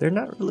because they're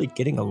not really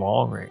getting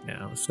along right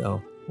now.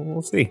 So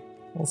we'll see.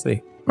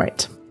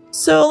 Right.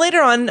 So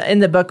later on in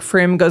the book,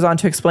 Fareem goes on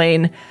to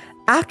explain,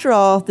 after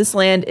all, this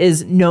land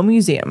is no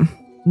museum,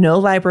 no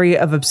library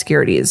of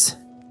obscurities.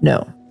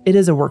 No, it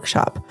is a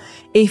workshop,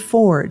 a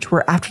forge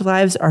where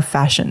afterlives are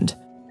fashioned.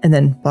 And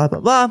then blah,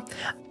 blah, blah.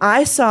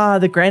 I saw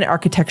the grand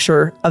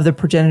architecture of the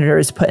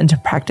progenitors put into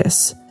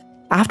practice.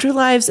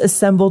 Afterlives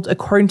assembled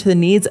according to the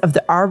needs of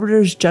the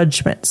arbiter's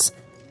judgments.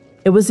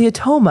 It was the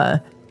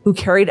Atoma who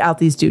carried out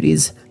these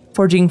duties,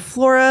 forging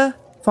flora,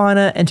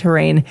 fauna, and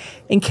terrain,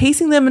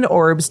 encasing them in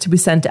orbs to be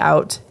sent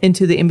out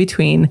into the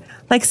in-between,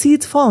 like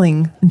seeds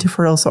falling into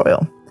fertile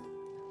soil.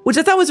 Which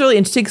I thought was really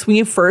interesting, because when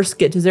you first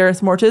get to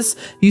Zereth Mortis,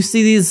 you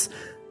see these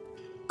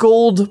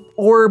gold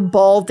orb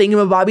ball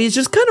thingamabobbies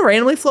just kind of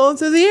randomly flowing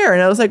through the air.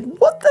 And I was like,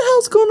 what the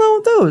hell's going on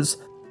with those?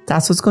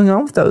 That's what's going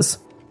on with those.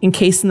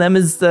 Encasing them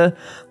is the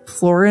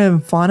flora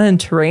and fauna and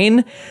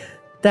terrain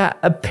that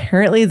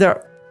apparently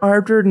the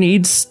arbiter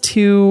needs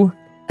to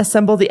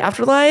assemble the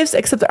afterlives,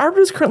 except the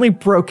arbiter is currently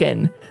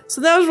broken.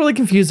 So I was really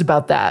confused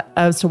about that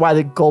as to why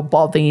the gold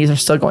ball thingies are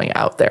still going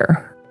out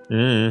there.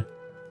 I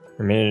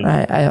mean,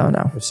 I don't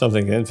know. If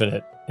something's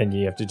infinite and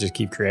you have to just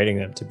keep creating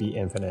them to be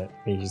infinite,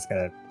 you just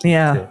gotta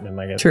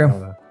keep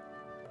true.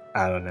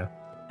 I don't know.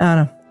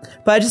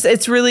 But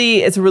it's a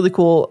really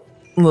cool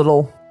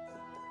little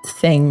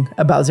thing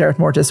about Zereth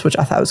Mortis, which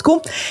I thought was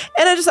cool.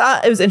 And I just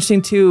thought it was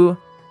interesting too,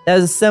 that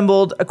was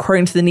assembled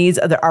according to the needs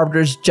of the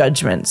arbiter's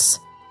judgments.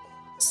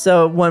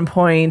 So at one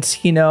point,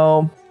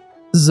 Zoval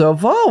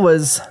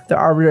was the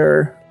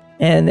arbiter,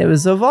 and it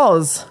was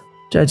Zoval's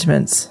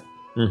judgments.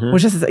 Mm-hmm.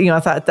 Which is, I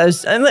thought that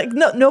was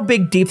no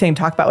big deep thing to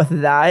talk about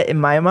with that in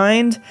my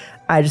mind.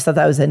 I just thought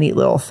that was a neat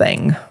little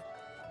thing.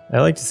 I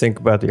like to think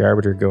about the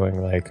arbiter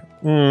going like,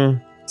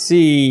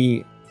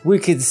 see, we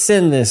could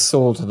send this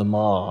soul to the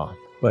maw,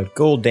 but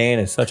Gul'dan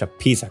is such a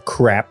piece of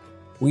crap.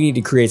 We need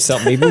to create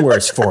something even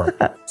worse for him.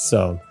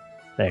 So,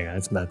 there you go.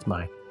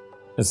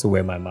 That's the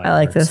way my mind I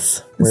like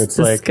works. this. This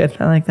is good.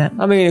 I like that.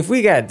 I mean, if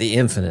we got the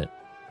infinite,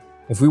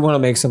 if we want to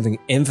make something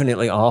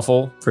infinitely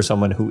awful for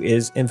someone who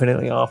is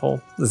infinitely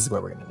awful, this is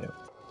what we're going to do.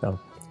 So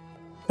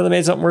they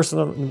made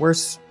something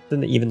worse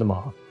than even the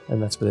maw,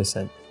 and that's where they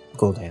sent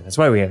Gul'dan. That's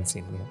why we haven't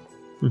seen him yet.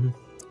 Mm-hmm.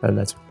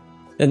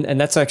 And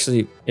that's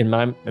actually in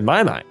my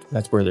mind.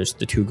 That's where there's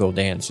the two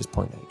Gul'dans just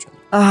pointing at each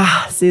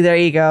other. See, there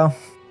you go.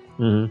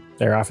 Mm-hmm.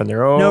 They're off in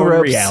their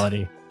own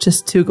reality.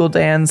 Just two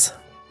Gul'dans.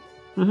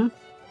 Mm-hmm.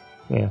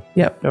 Yeah.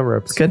 Yep. No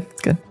ropes.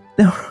 It's good.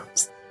 No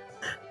ropes.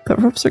 But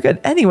ropes are good.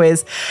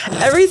 Anyways,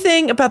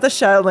 everything about the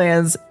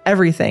Shadowlands,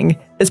 everything,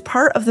 is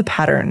part of the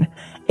pattern.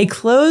 A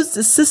closed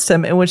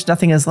system in which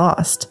nothing is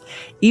lost.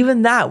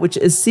 Even that which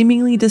is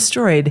seemingly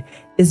destroyed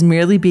is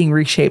merely being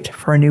reshaped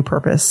for a new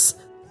purpose.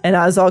 And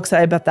I was all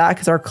excited about that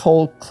because our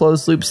whole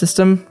closed loop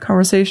system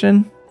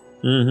conversation.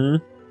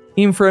 Mm-hmm.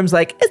 Even Fareem's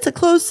like, it's a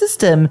closed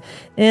system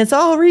and it's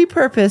all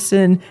repurposed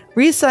and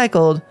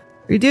recycled.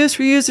 Reduce,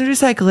 reuse, and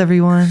recycle,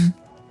 everyone.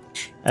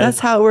 That's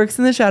how it works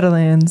in the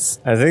Shadowlands.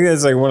 I think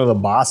that's like one of the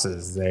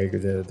bosses, the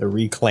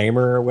Reclaimer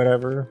or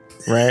whatever,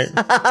 right?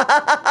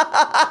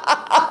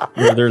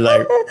 Where they're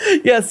like...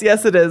 Yes,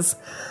 it is.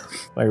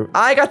 Like,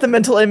 I got the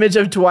mental image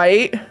of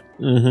Dwight.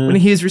 when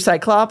he used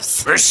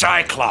Recyclops.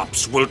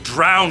 Recyclops will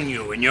drown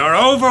you in your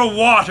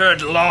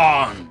overwatered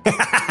lawn.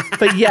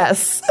 But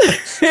yes,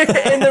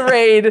 in the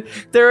raid,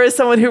 there is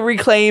someone who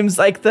reclaims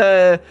like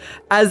as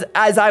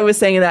I was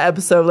saying in that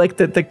episode, like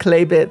the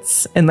clay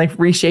bits and like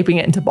reshaping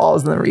it into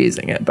balls and then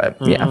reusing it. But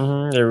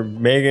yeah, they're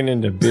making it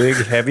into big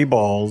heavy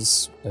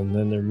balls, and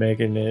then they're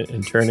making it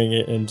and turning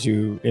it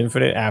into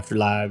infinite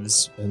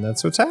afterlives, and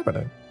that's what's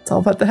happening. It's all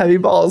about the heavy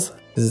balls.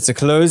 'Cause it's a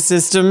closed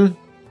system,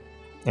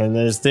 and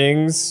there's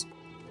things,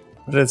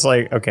 but it's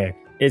like, okay,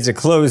 it's a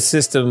closed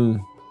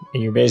system,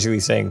 and you're basically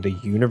saying the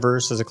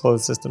universe is a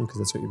closed system, because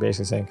that's what you're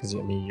basically saying, because I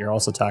mean, you're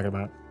also talking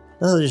about,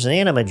 oh, there's an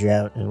anima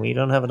drought, and we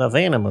don't have enough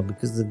anima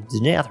because the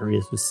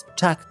Denathrius was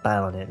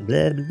stockpiling it,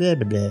 blah, blah,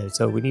 blah, blah,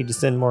 so we need to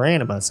send more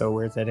anima, so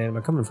where's that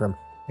anima coming from?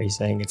 Are you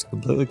saying it's a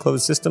completely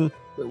closed system?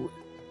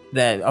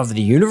 That of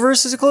the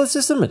universe is a closed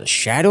system, or the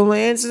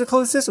Shadowlands is a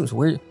closed system?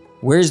 So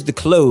where's the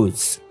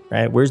close,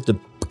 right? Where's the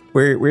capper?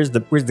 Right.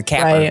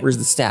 Where's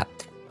the step?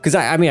 Because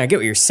I mean, I get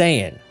what you're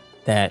saying,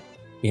 that,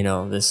 you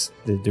know, the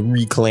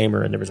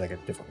reclaimer, and there was like a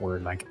different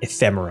word, like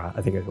ephemera.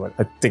 I think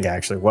it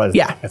actually was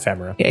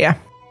ephemera. Yeah.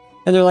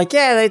 And they're like,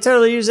 yeah, they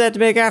totally use that to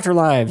make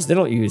afterlives. They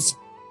don't use,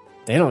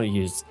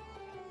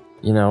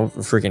 you know,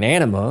 freaking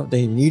anima.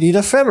 You need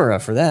ephemera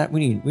for that.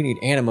 We need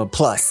anima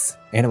plus.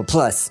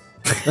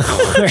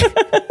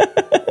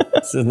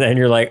 So then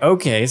you're like,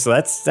 okay, so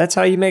that's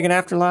how you make an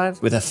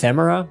afterlife, with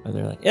ephemera? And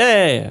they're like,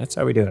 yeah, that's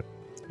how we do it.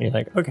 And you're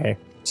like, okay.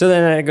 So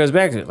then it goes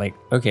back to it, like,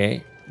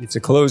 okay, it's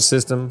a closed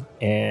system,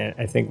 and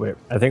I think what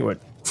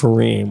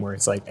Fareem, where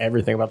it's like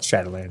everything about the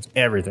Shadowlands,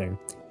 everything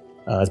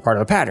is part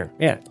of a pattern.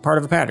 Yeah, it's part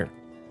of a pattern.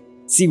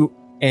 See,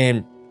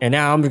 and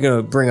now I'm going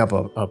to bring up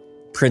a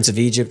Prince of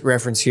Egypt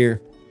reference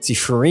here. See,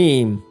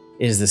 Fareem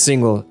is the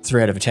single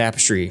thread of a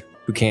tapestry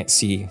who can't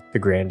see the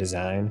grand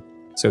design,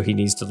 so he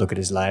needs to look at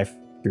his life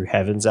through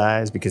heaven's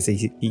eyes, because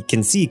he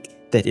can see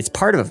that it's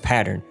part of a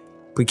pattern,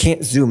 but he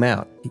can't zoom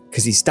out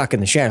because he's stuck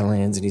in the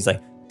Shadowlands, and he's like,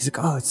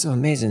 oh, it's so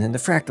amazing, and the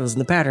fractals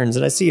and the patterns,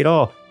 and I see it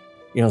all.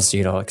 You don't see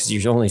it all because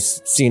you've only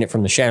seen it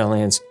from the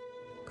Shadowlands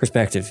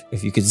perspective.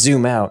 If you could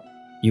zoom out,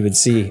 you would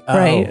see,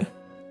 Right.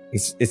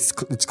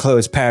 It's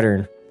closed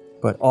pattern,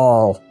 but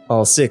all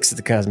 6 of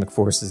the cosmic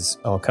forces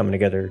all coming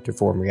together to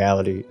form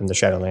reality in the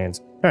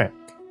Shadowlands. All right,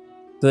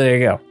 so there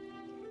you go.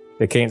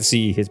 They can't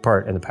see his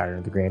part in the pattern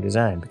of the grand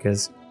design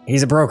because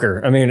he's a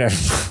broker. I mean,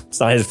 it's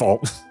not his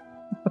fault.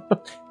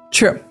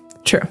 True.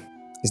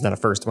 He's not a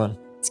first one.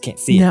 Just can't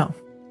see it. No.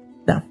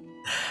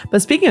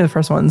 But speaking of the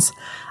first ones,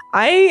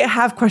 I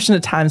have questioned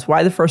at times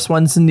why the first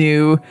ones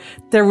knew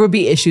there would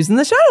be issues in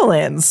the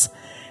Shadowlands.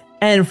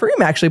 And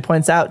Fareem actually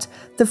points out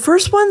the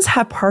first ones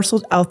have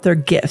parceled out their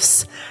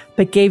gifts,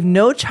 but gave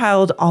no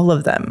child all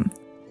of them.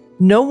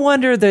 No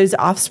wonder those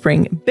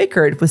offspring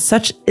bickered with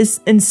such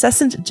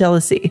incessant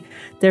jealousy.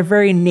 Their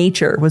very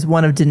nature was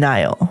one of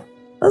denial.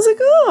 I was like,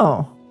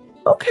 oh,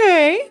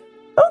 okay,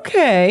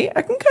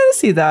 I can kind of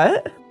see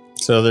that.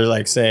 So they're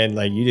like saying,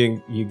 like,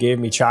 you gave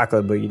me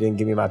chocolate, but you didn't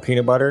give me my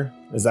peanut butter.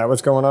 Is that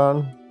what's going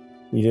on?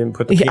 You didn't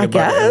put the peanut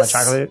butter in my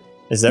chocolate?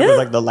 Is that what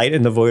like the light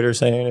and the void are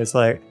saying? It's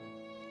like,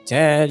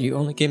 Dad, you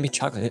only gave me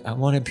chocolate. I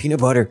wanted peanut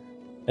butter.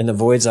 And the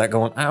void's like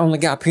going, I only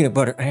got peanut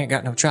butter. I ain't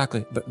got no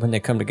chocolate. But when they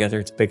come together,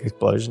 it's a big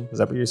explosion. Is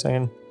that what you're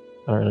saying?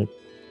 I don't know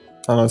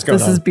what's going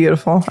on. This is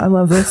beautiful. I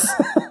love this.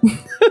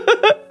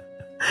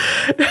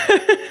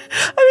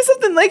 I mean,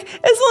 something like, it's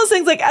one of those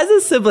things, like, as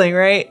a sibling,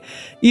 right?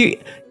 You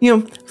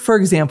know, for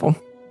example,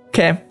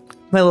 okay,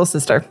 my little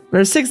sister,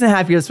 there's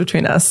 6.5 years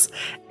between us.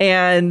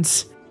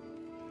 And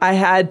I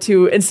had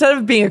to, instead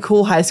of being a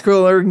cool high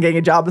schooler and getting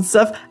a job and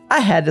stuff, I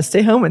had to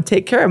stay home and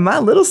take care of my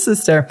little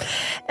sister.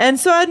 And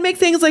so I'd make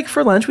things like,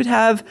 for lunch, we'd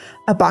have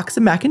a box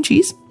of mac and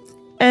cheese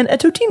and a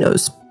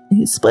Totino's.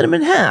 You split them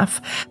in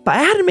half. But I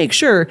had to make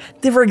sure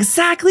they were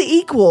exactly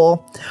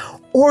equal,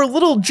 or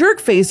little jerk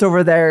face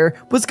over there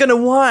was going to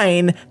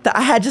whine that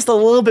I had just a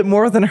little bit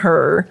more than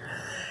her.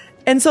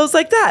 And so it's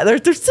like that.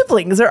 They're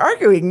siblings. They're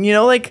arguing, you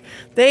know, like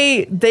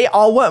they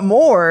all want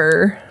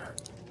more.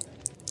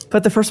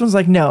 But the first one's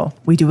like, no,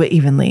 we do it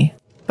evenly.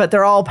 But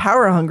they're all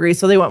power hungry,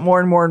 so they want more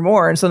and more and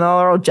more. And so now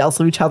they're all jealous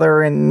of each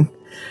other, and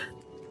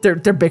they're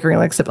bickering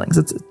like siblings.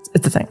 It's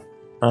a thing.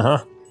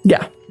 Uh-huh.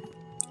 Yeah.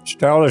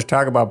 Should I always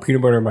talk about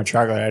peanut butter in my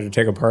chocolate? I had to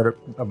take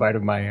a bite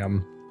of my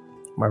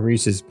my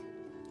Reese's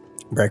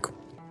break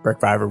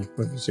five, or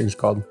what this thing's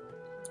called.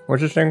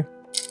 What's this thing?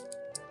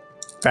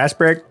 Fast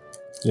break?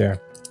 Yeah.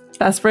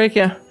 Fast break,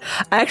 yeah.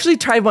 I actually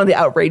tried one of the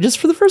outrageous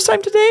for the first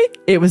time today.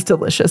 It was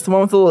delicious. The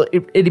one with the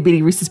little itty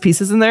bitty Reese's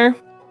Pieces in there.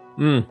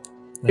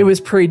 It was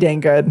pretty dang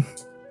good.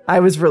 I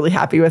was really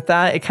happy with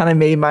that. It kind of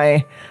made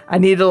I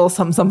needed a little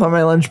something on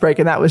my lunch break,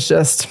 and that was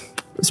it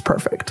was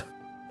perfect.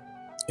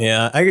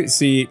 Yeah, I can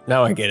see,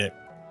 now I get it.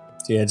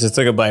 See, I just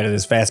took a bite of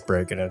this fast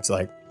break, and it's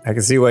like, I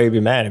can see why you'd be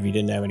mad if you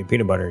didn't have any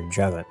peanut butter in your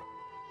chocolate.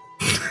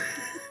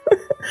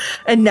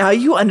 And now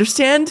you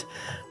understand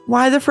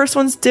why the first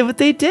ones did what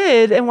they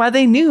did, and why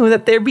they knew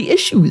that there'd be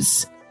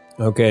issues.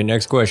 Okay,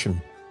 next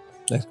question.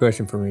 Next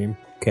question for me.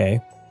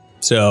 Okay.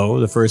 So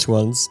the first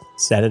ones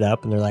set it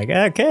up, and they're like,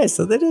 okay,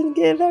 so they didn't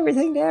give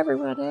everything to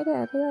everyone.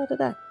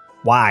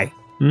 Why?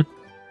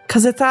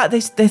 Because they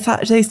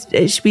thought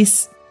it should be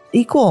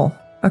equal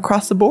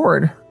across the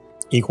board.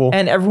 Equal,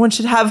 and everyone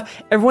should have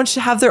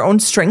their own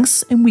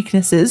strengths and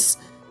weaknesses,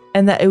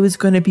 and that it was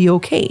going to be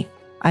okay.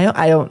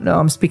 I don't know.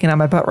 I'm speaking on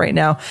my butt right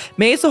now.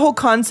 Maybe it's the whole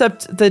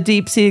concept, the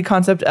deep-seated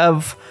concept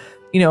of,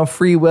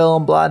 free will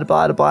and blah,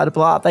 blah, blah, blah,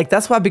 blah. Like,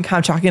 that's what I've been kind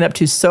of chalking it up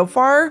to so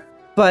far.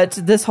 But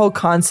this whole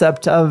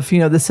concept of,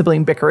 the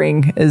sibling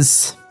bickering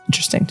is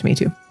interesting to me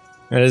too.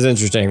 It is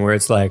interesting where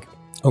it's like,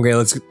 okay,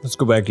 let's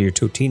go back to your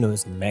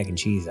Totino's and mac and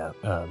cheese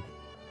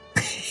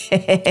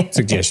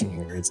suggestion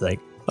here. It's like,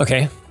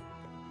 okay,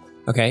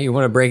 you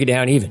want to break it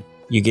down even.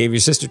 You gave your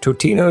sister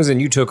Totino's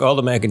and you took all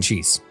the mac and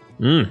cheese.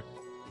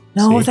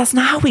 No, that's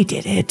not how we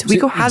did it. We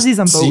go halvesies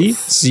on both.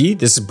 See,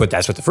 but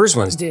that's what the first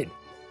ones did.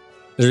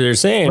 They're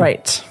saying,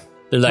 right.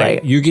 They're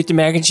like, you get the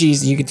mac and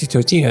cheese and you get the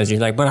Totino's.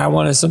 You're like, but I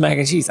wanted some mac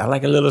and cheese. I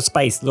like a little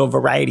spice, a little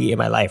variety in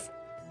my life.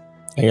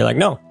 And you're like,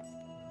 no,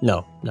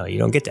 you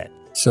don't get that.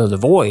 So the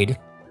Void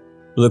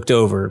looked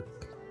over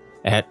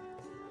at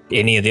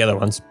any of the other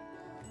ones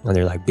and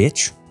they're like,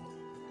 bitch,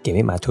 give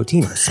me my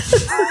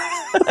Totino's.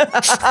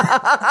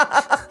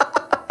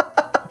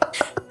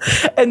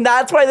 And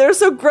that's why they're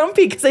so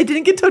grumpy, because they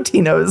didn't get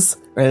Totino's.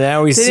 And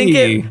now we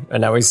see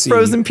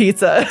frozen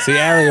pizza. See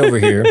Allie over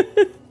here,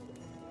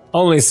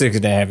 only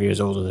 6.5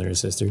 years older than her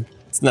sister.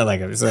 It's not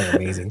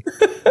amazing.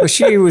 But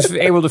she was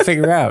able to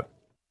figure out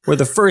where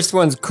the first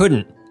ones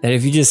couldn't. That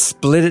if you just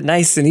split it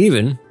nice and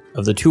even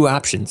of the two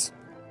options,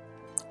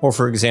 or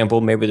for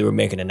example, maybe they were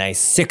making a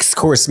nice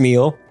 6-course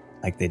meal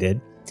like they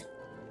did.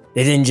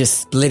 They didn't just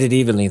split it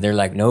evenly. They're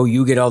like, no,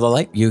 you get all the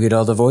light, you get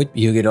all the void,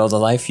 you get all the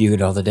life, you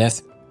get all the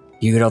death,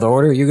 you get all the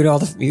order, you get all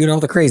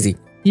the crazy.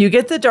 You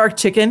get the dark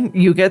chicken,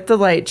 you get the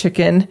light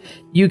chicken,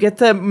 you get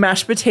the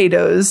mashed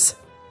potatoes,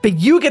 but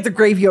you get the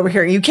gravy over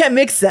here. You can't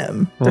mix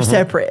them. They're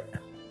separate.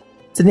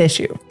 It's an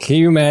issue. Can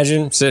you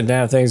imagine sitting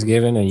down at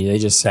Thanksgiving and they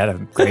just had a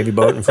gravy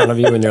boat in front of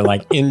you and they're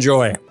like,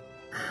 enjoy.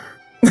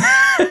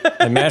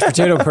 The mashed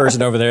potato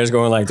person over there is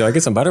going like, do I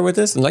get some butter with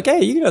this? And like,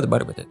 hey, you can have the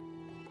butter with it.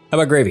 How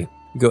about gravy?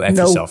 Go F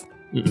yourself.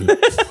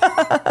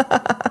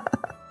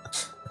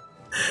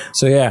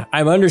 So yeah,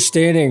 I'm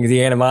understanding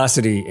the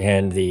animosity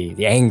and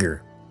the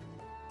anger,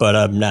 but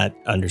I'm not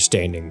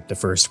understanding the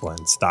first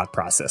one's thought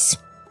process.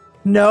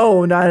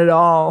 No, not at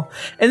all.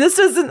 And this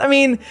is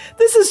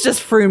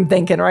just Froome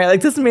thinking, right? Like,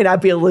 this may not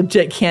be a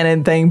legit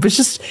canon thing, but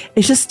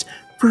it's just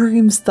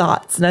Froome's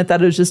thoughts. And I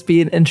thought it would just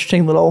be an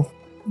interesting little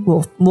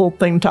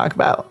thing to talk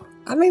about.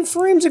 I mean,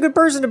 Froome's a good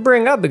person to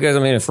bring up because,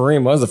 if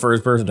Froome was the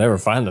first person to ever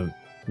find the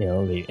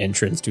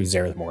entrance to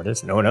Zereth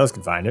Mortis, no one else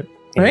can find it.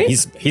 Right?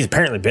 He's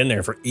apparently been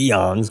there for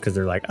eons because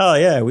they're like, oh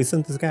yeah, we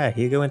sent this guy.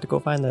 He went to go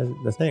find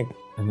the thing.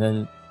 And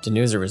then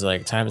Denuzer was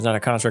like, time is not a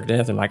construct of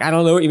death. I'm like, I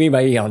don't know what you mean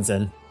by eons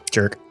then,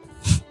 jerk.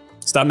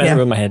 Stop messing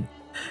with my head.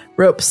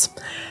 Ropes.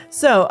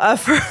 So,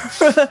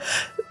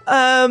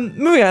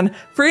 moving on.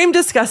 Froome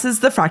discusses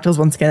the fractals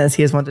once again, as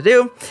he is one to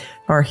do,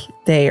 or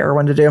they are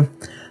one to do.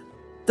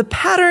 The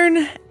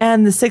pattern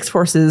and the 6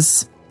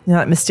 forces,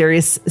 that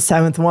mysterious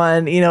 7th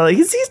one,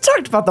 he's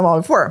talked about them all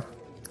before.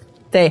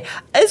 They.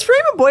 Is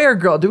Froome a boy or a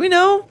girl? Do we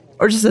know?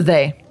 Or just a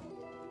they?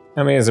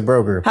 As a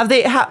broker. I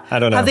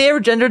don't know. Have they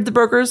ever gendered the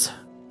brokers?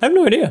 I have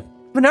no idea.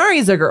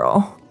 Venari's a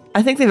girl.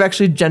 I think they've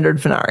actually gendered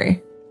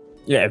Venari.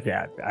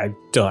 Yeah, I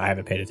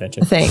haven't paid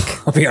attention. I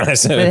think. I'll be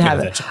honest, I haven't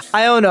paid attention.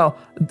 I don't know.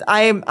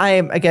 I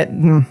am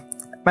again,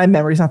 my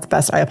memory's not the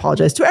best. I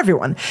apologize to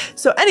everyone.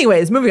 So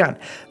anyways, moving on.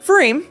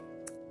 Froome,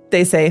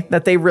 they say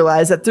that they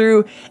realize that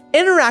through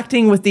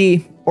interacting with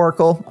the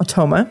Oracle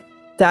Automa,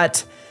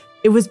 that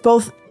it was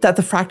both that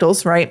the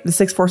fractals, right, the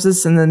 6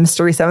 forces and the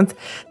mystery 7th,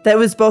 that it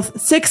was both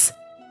 6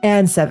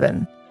 and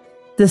 7.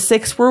 The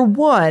 6 were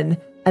one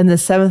and the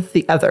 7th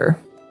the other.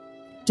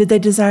 Did they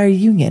desire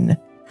union?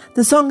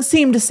 The song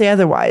seemed to say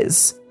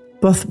otherwise.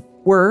 Both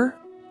were,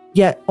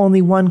 yet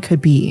only one could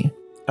be.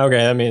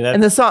 Okay,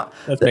 and the song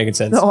that's making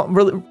sense.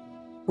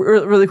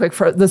 Really quick,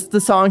 for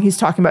the song he's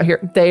talking about here,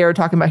 they are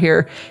talking about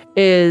here,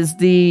 is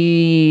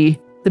the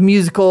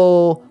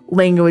musical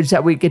language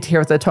that we get to hear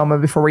with the Automa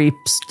before we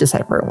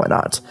decipher and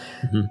whatnot.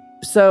 Mm-hmm.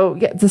 So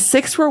yeah, the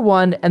 6 were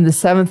one and the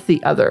 7th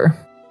the other.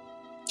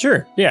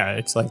 Sure, yeah,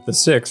 it's like the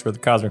 6 were the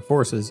cosmic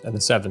forces and the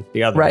 7th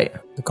the other. Right.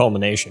 The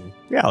culmination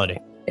reality.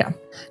 Yeah,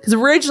 because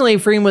originally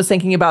Froome was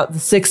thinking about the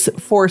 6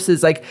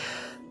 forces like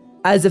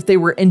as if they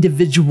were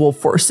individual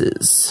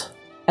forces,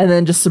 and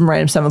then just some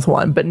random 7th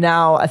one. But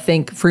now I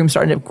think Froome's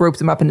starting to group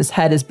them up in his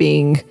head as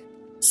being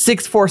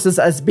 6 forces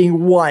as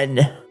being one,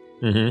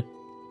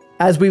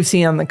 as we've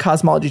seen on the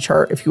cosmology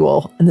chart, if you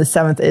will. And the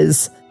 7th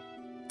is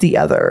the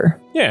other.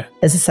 Yeah,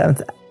 is the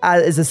 7th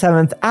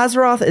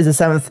Azeroth? Is the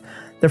 7th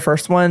the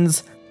first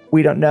ones?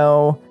 We don't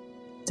know.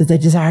 Did they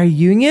desire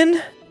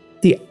union?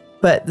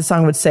 But the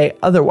song would say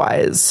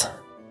otherwise.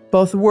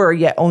 Both were,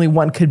 yet only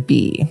one could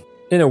be.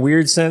 In a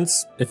weird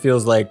sense, it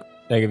feels like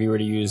if you were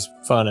to use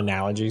fun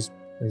analogies,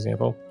 for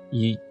example,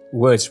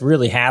 what's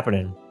really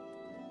happening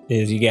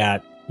is you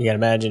got You gotta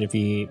imagine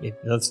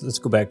let's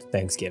go back to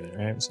Thanksgiving,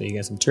 right? So you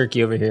got some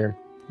turkey over here,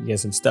 you got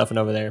some stuffing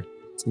over there,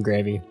 some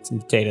gravy, some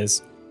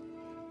potatoes,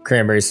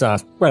 cranberry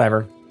sauce,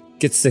 whatever.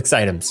 Get 6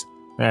 items,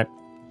 right?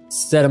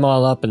 Set them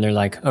all up, and they're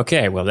like,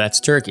 okay, well, that's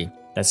turkey,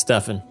 that's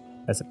stuffing,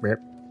 that's a rip.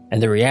 And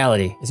the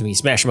reality is when you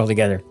smash them all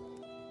together,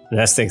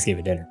 that's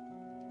Thanksgiving dinner,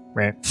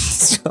 right?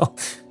 So,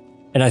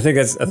 and I think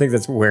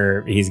that's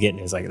where he's getting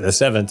is like the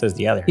 7th is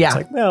the other. Yeah. It's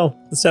like, well,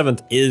 the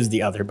 7th is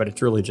the other, but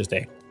it's really just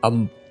a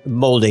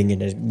molding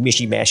and a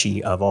mishy-mashy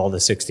of all the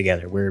 6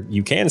 together, where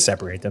you can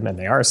separate them, and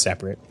they are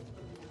separate.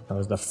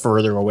 The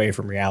further away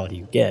from reality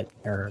you get,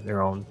 they're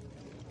their own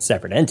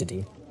separate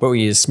entity. But when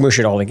you smush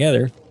it all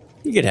together,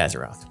 you get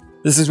Azeroth.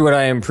 This is what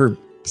I am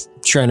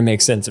trying to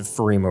make sense of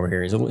Fareem over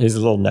here. He's a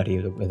little nutty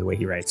with the way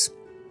he writes.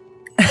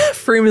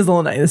 Fareem is a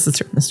little nutty. This is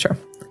true. That's true.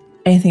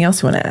 Anything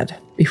else you want to add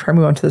before I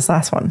move on to this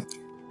last one?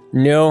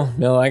 No,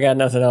 I got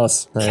nothing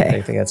else. Okay.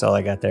 I think that's all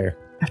I got there.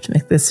 I have to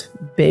make this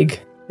big.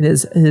 It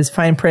is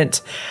fine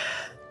print.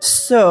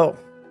 So,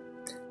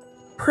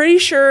 pretty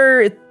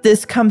sure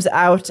this comes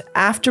out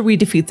after we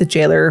defeat the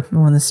jailer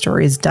when the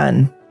story is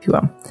done, if you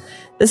will.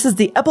 This is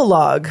the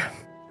epilogue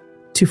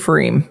to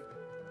Fareem.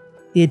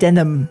 The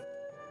addendum.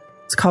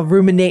 It's called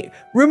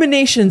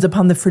Ruminations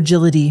upon the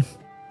Fragility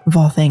of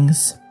All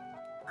Things.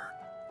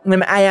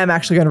 And I am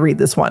actually going to read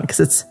this one because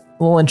it's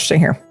a little interesting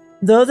here.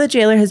 Though the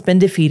jailer has been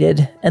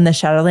defeated and the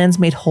Shadowlands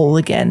made whole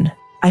again,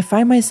 I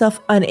find myself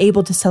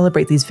unable to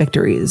celebrate these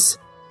victories.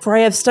 For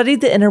I have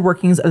studied the inner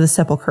workings of the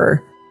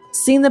Sepulchre,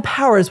 seen the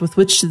powers with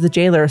which the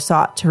jailer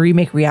sought to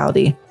remake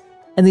reality,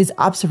 and these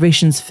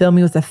observations fill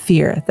me with a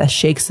fear that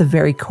shakes the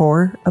very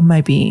core of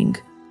my being.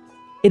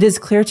 It is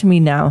clear to me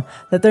now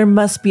that there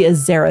must be a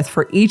Zereth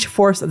for each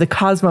force of the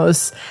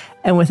cosmos,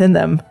 and within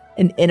them,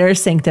 an inner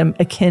sanctum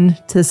akin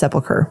to the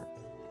Sepulchre.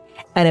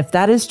 And if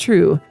that is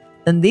true,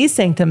 then these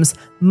sanctums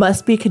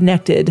must be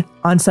connected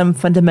on some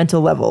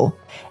fundamental level,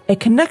 a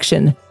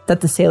connection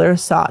that the sailor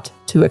sought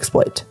to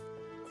exploit.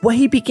 What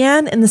he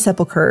began in the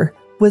Sepulchre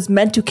was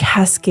meant to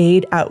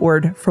cascade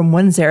outward from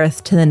one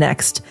Zereth to the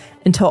next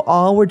until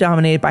all were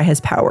dominated by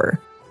his power.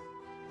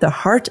 The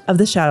heart of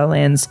the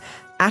Shadowlands,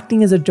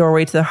 acting as a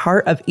doorway to the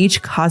heart of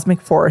each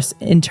cosmic force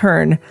in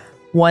turn,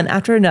 one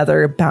after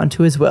another, bound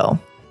to his will.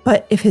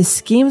 But if his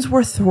schemes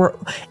were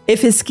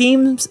if his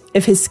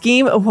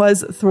scheme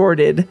was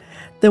thwarted,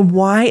 then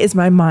why is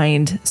my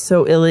mind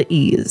so ill at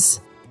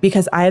ease?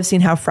 Because I have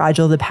seen how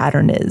fragile the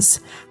pattern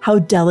is, how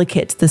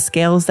delicate the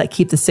scales that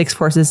keep the 6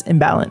 forces in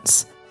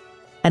balance.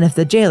 And if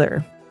the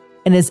jailer,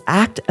 in his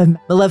act of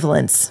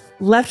malevolence,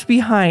 left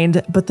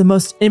behind but the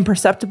most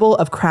imperceptible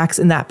of cracks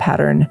in that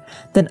pattern,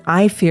 then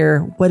I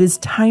fear what is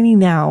tiny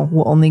now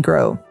will only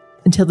grow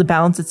until the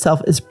balance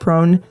itself is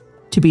prone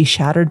to be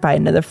shattered by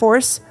another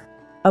force,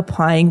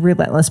 applying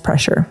relentless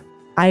pressure.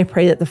 I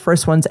pray that the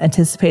first ones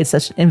anticipate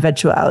such an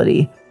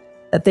eventuality,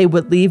 that they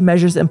would leave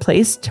measures in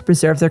place to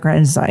preserve their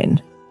grand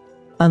design.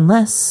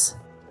 Unless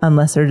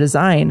their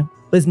design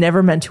was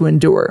never meant to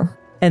endure.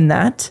 And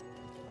that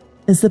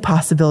is the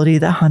possibility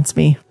that haunts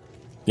me.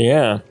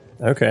 Yeah,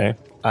 okay.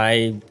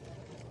 I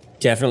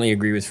definitely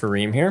agree with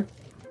Fareem here.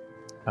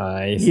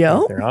 I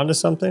think they're onto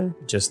something.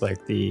 Just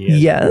like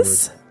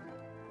the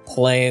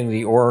playing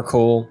the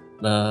Oracle,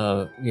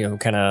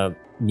 kind of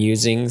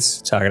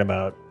musings, talking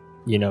about,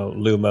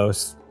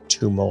 Lumos,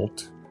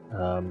 Tumult,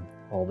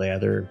 all the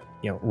other,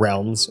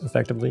 realms,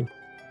 effectively.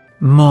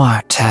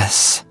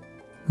 Mortis,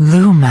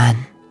 Lumen,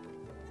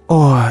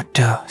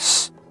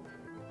 Ordos,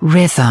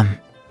 Rhythm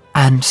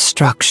and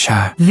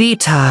Structure,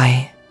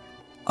 Vitae,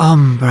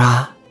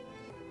 Umbra,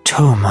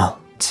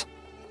 Tumult,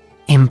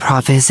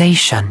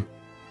 Improvisation,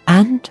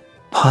 and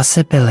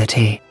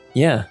Possibility.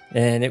 Yeah,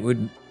 and it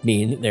would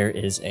mean that there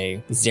is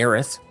a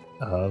Zereth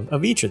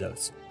of each of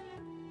those.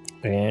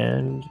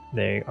 And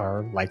they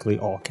are likely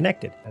all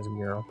connected, as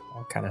we're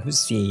all kind of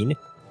seen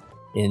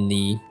in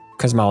the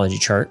cosmology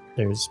chart.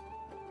 There's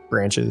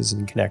branches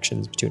and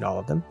connections between all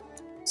of them.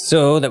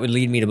 So that would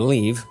lead me to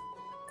believe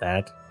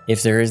that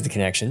if there is the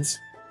connections,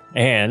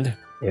 and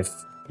if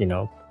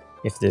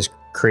this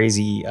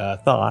crazy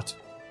thought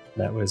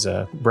that was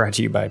brought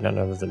to you by none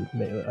other than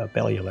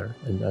Bellular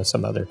and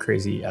some other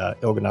crazy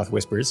Il'gynoth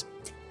whispers,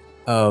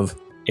 of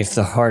if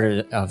the heart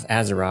of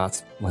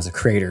Azeroth was a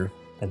crater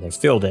and they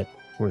filled it,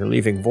 we're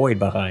leaving void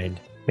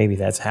behind, maybe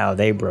that's how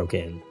they broke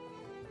in,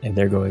 and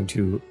they're going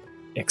to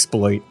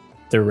exploit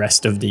the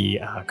rest of the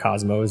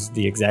cosmos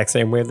the exact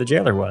same way the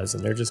jailer was,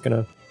 and they're just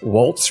gonna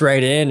waltz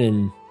right in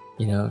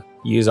and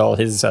use all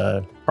his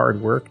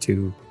hard work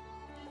to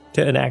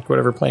enact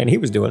whatever plan he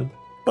was doing,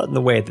 but in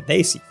the way that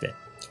they see fit.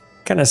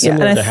 Kind of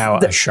similar to how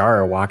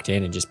Ashara walked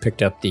in and just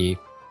picked up the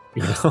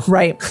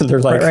right. They're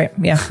like, right,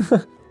 yeah.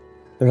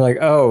 They're like,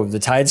 oh, the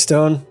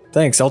Tidestone,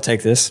 thanks, I'll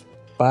take this,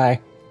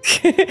 bye.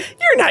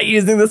 You're not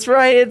using this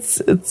right. It's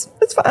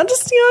fine. I'm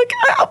just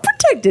I'll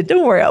protect it.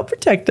 Don't worry, I'll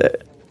protect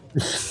it.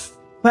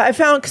 But I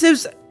found,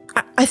 because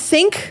I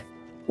think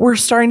we're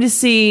starting to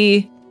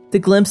see the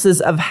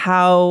glimpses of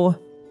how,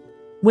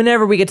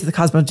 whenever we get to the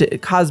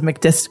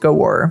cosmic disco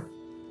war,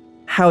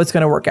 how it's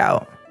going to work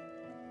out.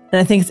 And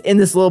I think it's in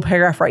this little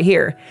paragraph right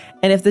here.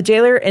 And if the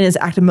jailer in his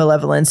act of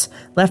malevolence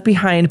left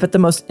behind but the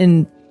most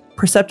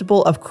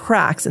imperceptible of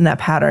cracks in that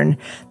pattern,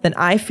 then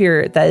I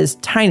fear that is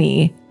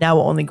tiny now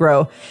will only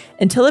grow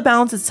until the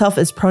balance itself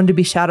is prone to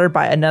be shattered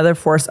by another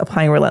force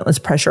applying relentless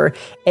pressure,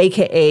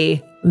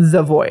 aka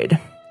the void.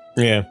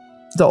 Yeah.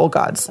 The old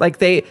gods. Like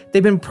they've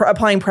been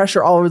applying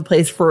pressure all over the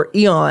place for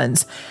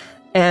eons.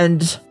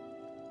 And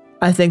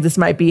I think this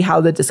might be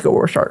how the Disco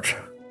War starts.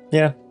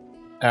 Yeah.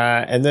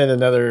 And then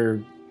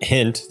another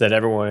hint that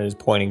everyone is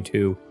pointing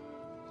to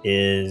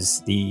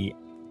is the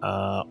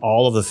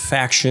all of the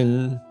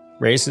faction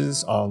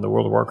races on the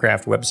World of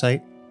Warcraft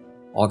website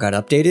all got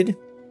updated.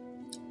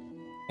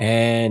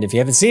 And if you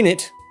haven't seen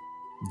it,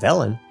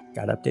 Velen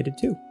got updated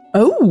too.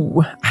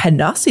 Oh, I had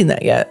not seen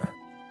that yet.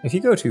 If you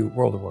go to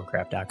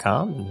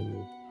worldofwarcraft.com and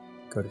you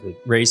go to the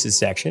races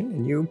section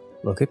and you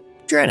look at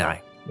Draenei,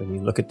 when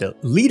you look at the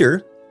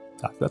leader,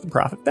 talk about the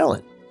Prophet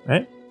Velen,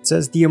 right? It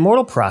says, the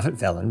immortal Prophet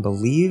Velen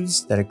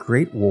believes that a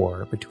great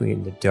war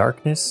between the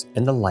darkness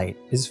and the light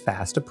is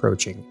fast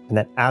approaching and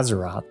that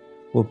Azeroth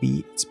will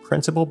be its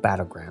principal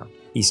battleground.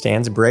 He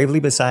stands bravely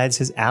beside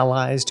his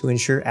allies to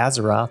ensure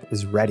Azeroth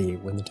is ready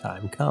when the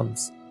time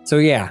comes. So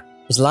yeah,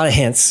 there's a lot of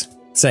hints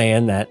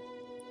saying that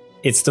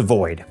it's the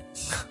Void.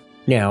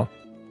 Now,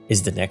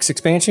 is the next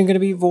expansion going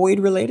to be Void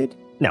related?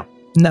 No.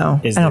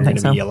 No, Is I there don't going think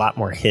to so. be a lot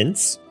more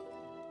hints?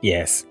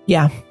 Yes.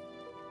 Yeah.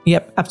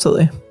 Yep,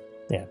 absolutely.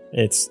 Yeah,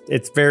 it's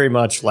very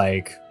much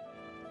like,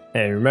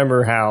 hey,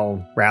 remember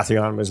how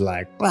Wrathion was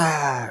like,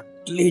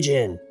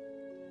 Legion.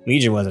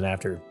 Legion wasn't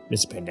after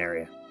Miss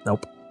Pandaria.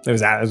 Nope. It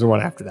was the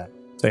one after that.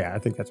 So yeah, I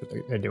think that's what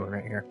they're doing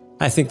right here.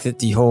 I think that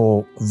the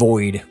whole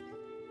Void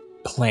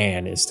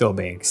plan is still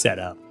being set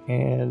up.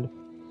 And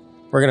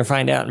we're going to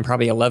find out in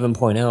probably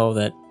 11.0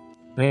 that,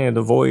 man,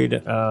 the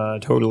Void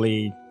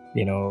totally,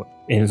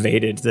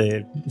 invaded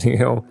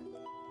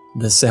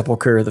the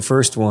Sepulchre, the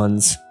first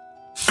ones,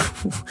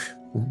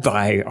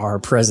 by our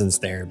presence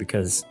there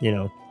because,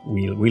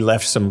 we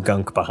left some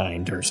gunk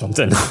behind or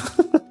something.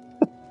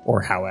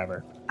 Or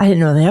however. I didn't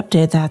know they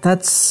updated that.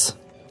 That's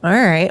all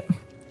right.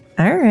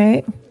 All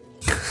right.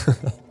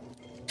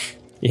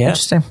 Yeah.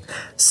 Interesting.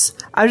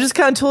 I was just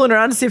kind of tooling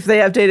around to see if they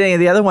updated any of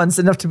the other ones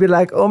enough to be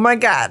like, oh my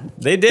God.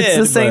 They did. It's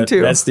the same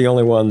too. That's the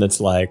only one that's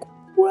like,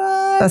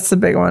 what? That's the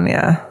big one,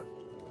 yeah.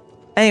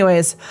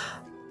 Anyways,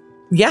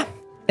 yeah.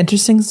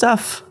 Interesting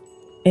stuff.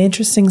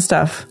 Interesting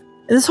stuff.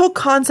 And this whole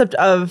concept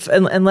of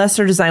unless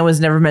their design was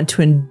never meant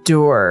to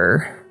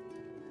endure,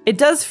 it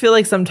does feel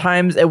like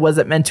sometimes it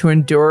wasn't meant to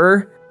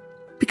endure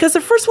because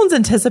the first one's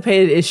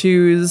anticipated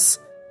issues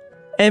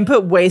and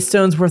put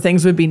waystones where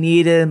things would be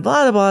needed and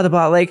blah, blah, blah,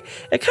 blah. Like,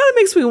 it kind of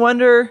makes me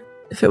wonder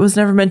if it was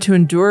never meant to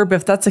endure, but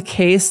if that's the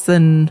case,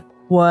 then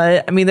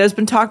what? I mean, there's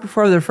been talk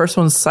before of the first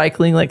one's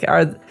cycling. Like,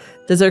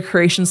 does their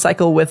creation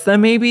cycle with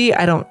them maybe?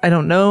 I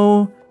don't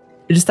know.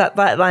 It just that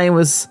line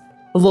was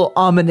a little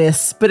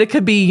ominous, but it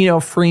could be,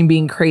 Freem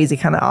being crazy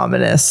kind of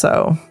ominous,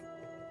 so.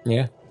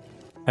 Yeah.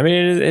 I mean,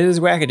 it is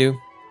wackadoo.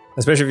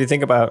 Especially if you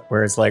think about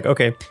where it's like,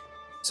 okay,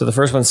 so the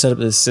first one set up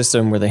this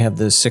system where they have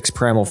the 6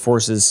 primal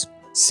forces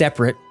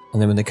separate,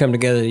 and then when they come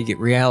together, you get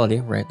reality,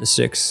 right? The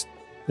 6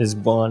 is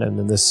one, and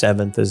then the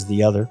 7th is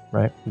the other,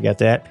 right? You got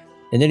that?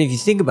 And then if you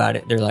think about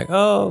it, they're like,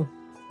 oh,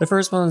 the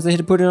first ones, they had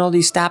to put in all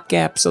these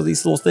stopgaps, all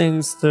these little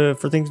things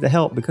for things to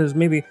help, because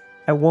maybe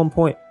at one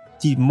point,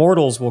 the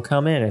mortals will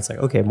come in, and it's like,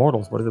 okay,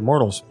 mortals, what are the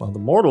mortals? Well, the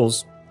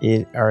mortals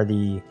are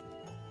the,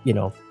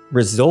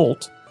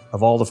 result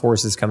of all the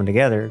forces coming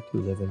together to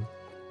live in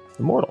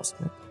the mortals.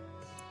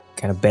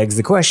 Kind of begs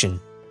the question,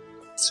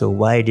 so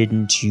why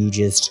didn't you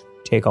just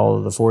take all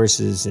of the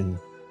forces and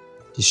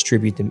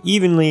distribute them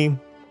evenly?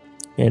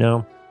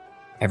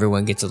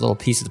 Everyone gets a little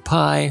piece of the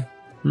pie.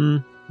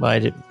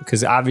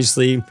 Because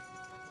obviously,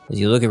 as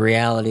you look at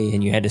reality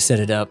and you had to set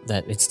it up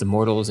that it's the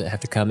mortals that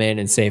have to come in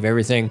and save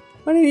everything,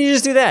 why didn't you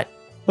just do that?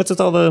 What's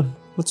with all the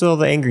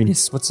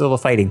angriness? What's with all the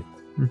fighting?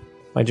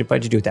 Why'd you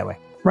do it that way?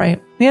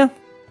 Right. Yeah.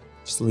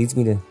 Just leads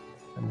me to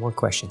more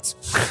questions.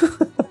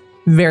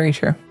 Very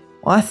true.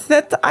 Well,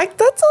 that's all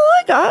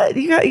I got.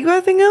 You got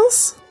anything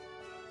else?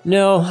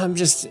 No, I'm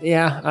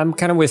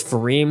kind of with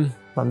Fareem.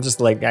 I'm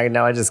just like,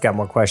 now I just got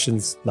more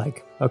questions.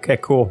 Like, okay,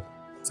 cool.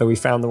 So we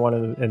found the one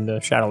in the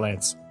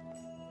Shadowlands.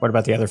 What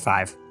about the other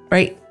 5?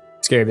 Right.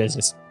 Scary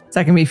business. Is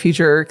that going to be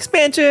future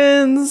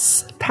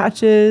expansions,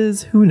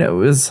 patches? Who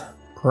knows?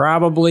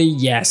 Probably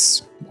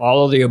yes.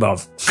 All of the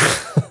above.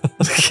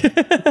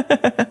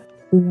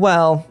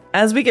 Well,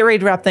 as we get ready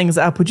to wrap things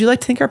up, would you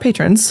like to thank our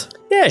patrons?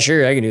 Yeah,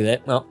 sure. I can do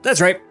that. Well, that's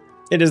right.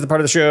 It is the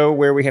part of the show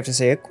where we have to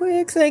say a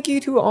quick thank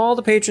you to all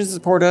the patrons that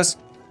support us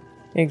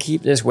and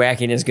keep this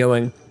wackiness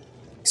going.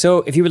 So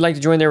if you would like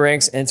to join their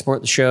ranks and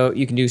support the show,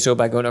 you can do so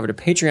by going over to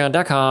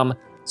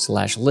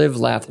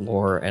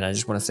patreon.com/live-laugh-lore. And I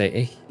just want to say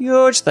a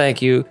huge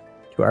thank you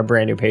to our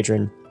brand new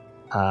patron,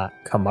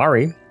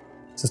 Kamari.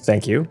 So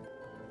thank you.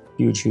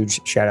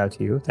 Huge shout out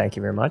to you. Thank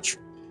you very much.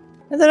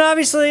 And then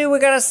obviously we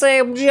got to say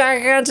a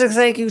gigantic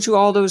thank you to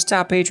all those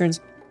top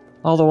patrons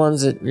all the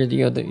ones that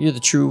you're the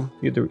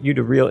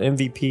real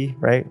MVP,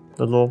 right?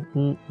 The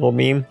little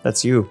meme.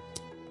 That's you,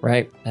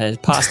 right?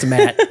 Pasta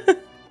Matt,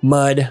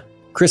 Mud,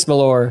 Chris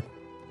Malore,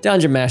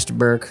 Dungeon Master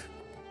Burke,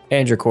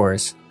 Andrew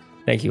Chorus.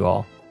 Thank you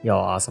all.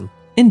 Y'all awesome.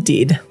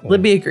 Indeed. Yeah.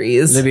 Libby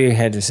agrees. Libby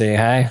had to say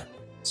hi.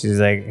 She's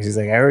like,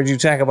 I heard you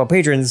talk about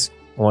patrons.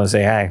 I want to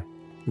say hi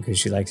because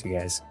she likes you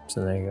guys.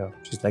 So there you go.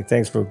 She's like,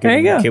 thanks for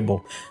giving me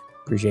kibble.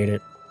 Appreciate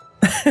it.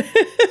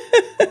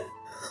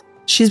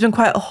 She's been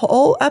quiet a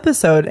whole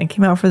episode and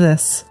came out for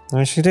this.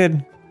 Oh, she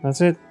did.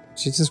 That's it.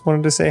 She just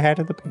wanted to say hi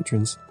to the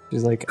patrons.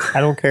 She's like, I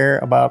don't care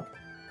about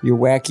your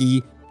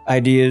wacky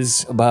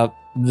ideas about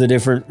the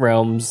different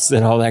realms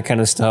and all that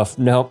kind of stuff.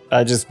 Nope.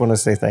 I just want to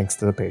say thanks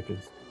to the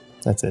patrons.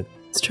 That's it.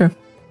 It's true.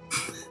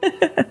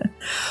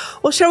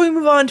 Well, shall we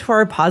move on to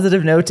our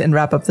positive note and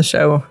wrap up the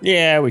show?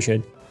 Yeah, we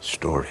should.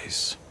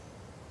 Stories.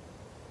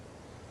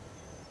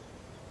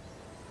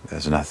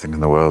 There's nothing in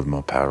the world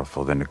more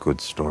powerful than a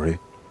good story.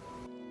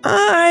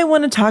 I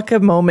want to talk a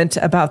moment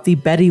about the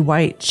Betty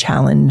White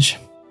challenge.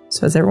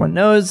 So as everyone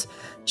knows,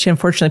 she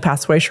unfortunately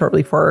passed away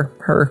shortly before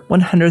her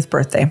 100th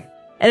birthday.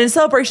 And in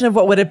celebration of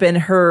what would have been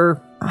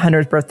her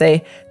 100th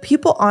birthday,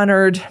 people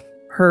honored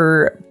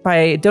her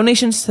by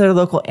donations to their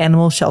local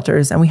animal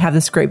shelters. And we have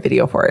this great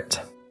video for it.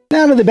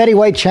 Now to the Betty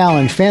White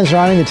Challenge. Fans are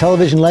honoring the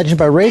television legend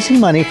by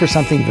raising money for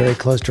something very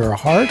close to her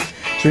heart.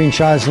 Zareen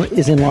Shaw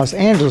is in Los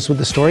Angeles with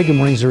the story. Good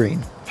morning,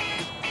 Zareen.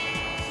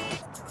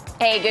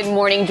 Hey, good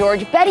morning,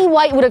 George. Betty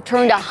White would have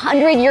turned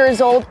 100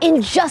 years old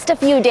in just a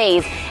few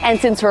days. And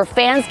since her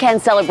fans can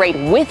celebrate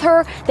with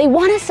her, they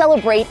want to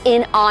celebrate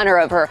in honor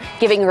of her,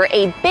 giving her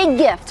a big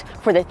gift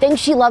for the thing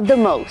she loved the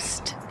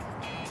most.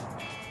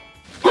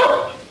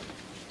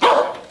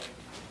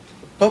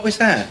 What was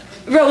that?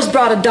 Rose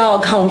brought a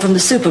dog home from the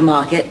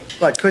supermarket.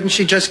 What, couldn't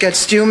she just get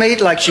stew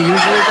meat like she usually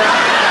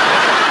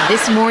does?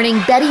 This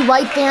morning, Betty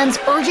White fans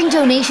urging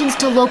donations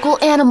to local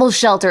animal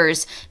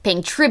shelters,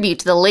 paying tribute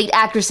to the late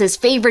actress's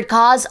favorite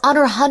cause on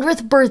her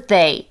 100th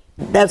birthday.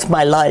 That's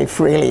my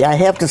life, really. I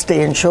have to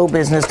stay in show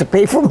business to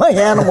pay for my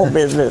animal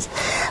business.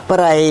 But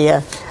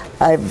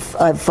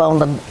I've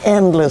found them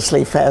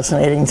endlessly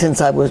fascinating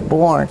since I was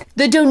born.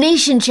 The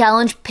donation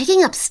challenge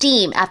picking up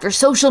steam after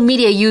social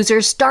media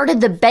users started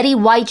the Betty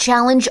White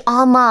challenge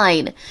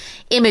online.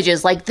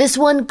 Images like this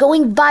one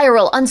going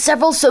viral on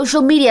several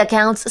social media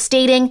accounts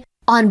stating,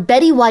 on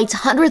Betty White's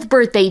 100th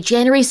birthday,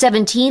 January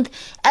 17th,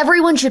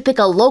 everyone should pick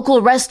a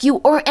local rescue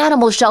or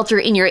animal shelter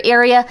in your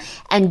area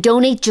and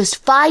donate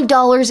just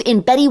 $5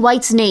 in Betty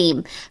White's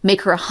name.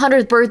 Make her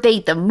 100th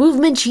birthday the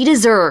movement she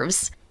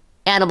deserves.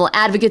 Animal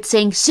advocates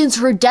saying since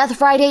her death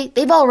Friday,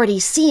 they've already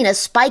seen a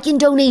spike in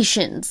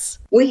donations.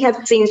 We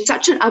have seen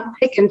such an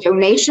uptick in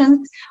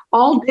donations,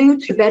 all due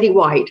to Betty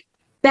White.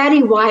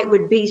 Betty White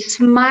would be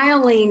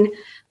smiling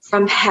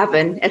from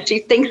heaven as she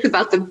thinks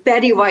about the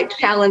Betty White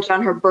challenge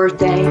on her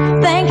birthday.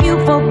 Thank you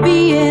for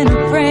being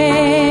a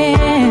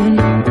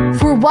friend.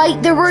 For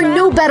White, there were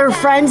no better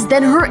friends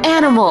than her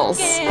animals.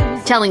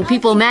 Telling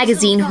People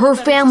magazine her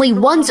family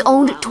once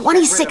owned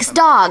 26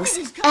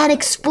 dogs and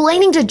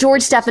explaining to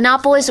George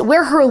Stephanopoulos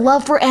where her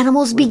love for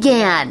animals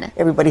began.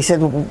 Everybody said,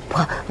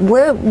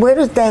 where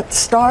does that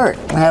start?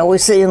 I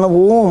always say in the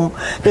womb,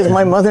 because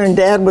my mother and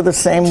dad were the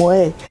same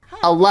way.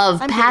 A love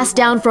passed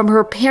down from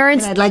her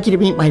parents. I'd like you to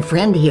meet my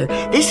friend here.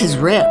 This is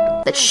Rip.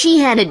 That she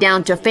handed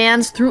down to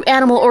fans through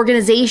animal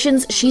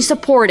organizations she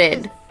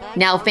supported.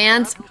 Now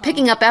fans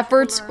picking up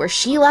efforts where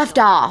she left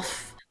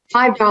off.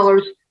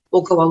 $5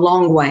 will go a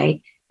long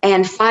way,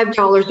 and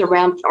 $5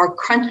 around our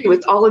country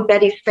with all of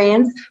Betty's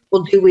fans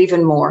will do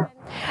even more.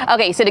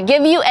 Okay, so to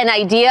give you an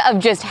idea of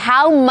just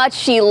how much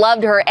she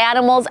loved her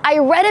animals, I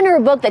read in her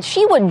book that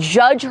she would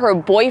judge her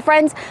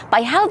boyfriends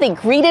by how they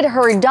greeted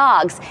her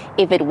dogs.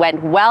 If it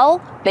went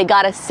well, they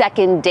got a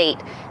second date.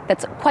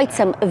 That's quite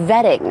some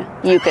vetting,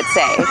 you could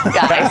say,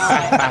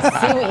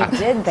 guys. See what you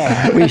did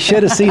there. We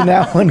should have seen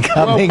that one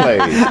coming.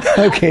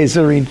 Well Okay,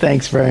 Zareen,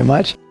 thanks very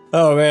much.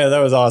 Oh, man, that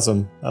was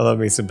awesome. I love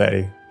me some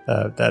Betty.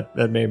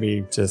 That made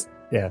me just,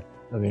 yeah,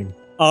 I mean...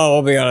 Oh,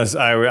 I'll be honest.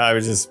 I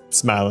was just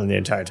smiling the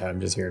entire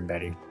time, just hearing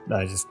Betty.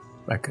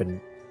 I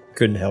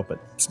couldn't help it.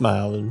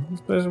 Smile, and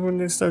especially when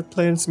they start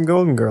playing some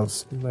Golden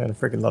Girls. Man, I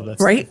freaking love that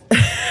stuff. Right?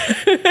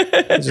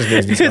 It just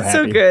makes me so happy. It's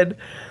so good.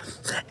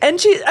 And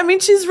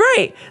she's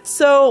right.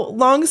 So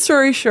long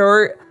story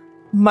short,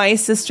 my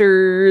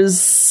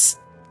sister's,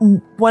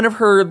 one of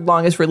her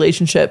longest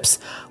relationships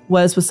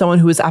was with someone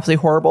who was absolutely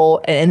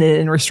horrible and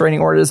in restraining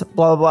orders,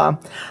 blah, blah,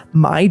 blah.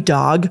 My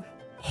dog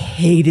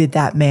hated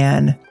that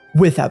man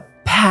with a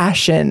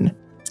passion.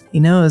 He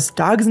knows.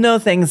 Dogs know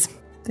things.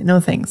 They know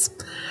things.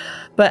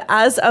 But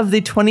as of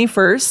the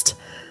 21st,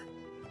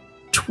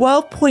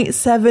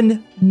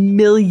 12.7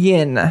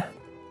 million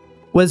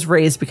was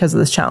raised because of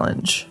this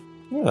challenge.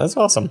 Yeah, that's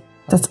awesome.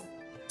 That's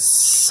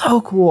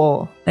so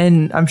cool.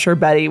 And I'm sure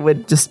Betty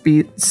would just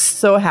be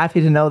so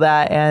happy to know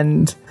that.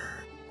 And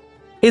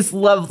it's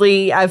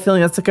lovely. I have a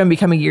feeling that's going to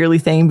become a yearly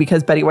thing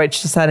because Betty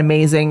White's just that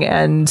amazing.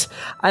 And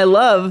I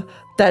love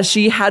that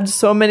she had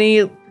so many,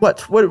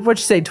 what'd you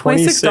say,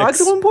 26 dogs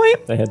at one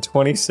point? They had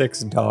 26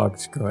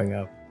 dogs growing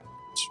up.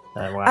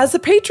 Wow. As the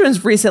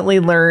patrons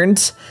recently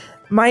learned,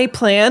 my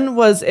plan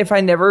was, if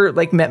I never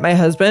met my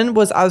husband,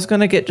 was I was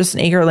going to get just an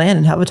acre of land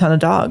and have a ton of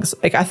dogs.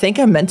 I think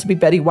I'm meant to be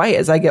Betty White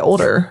as I get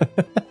older.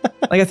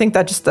 I think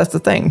that's the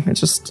thing. It's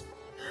just,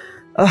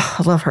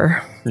 I love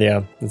her.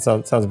 Yeah, it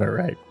sounds about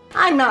right.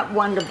 I'm not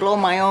one to blow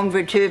my own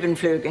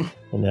Vertubenflugen.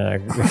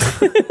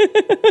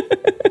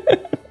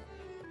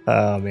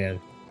 Oh, man.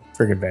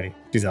 Friggin' Betty.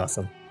 She's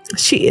awesome.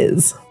 She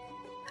is.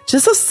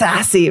 Just so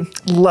sassy.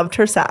 Loved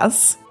her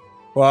sass.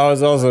 Well, I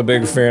was also a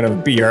big fan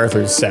of B.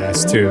 Arthur's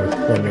sass, too.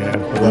 I mean, I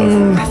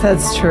love,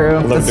 that's true.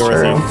 I love that's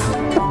Dorothy.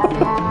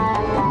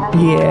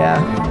 True.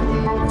 Yeah.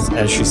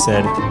 As she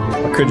said,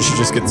 why couldn't she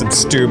just get some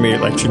stew meat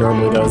like she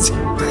normally does?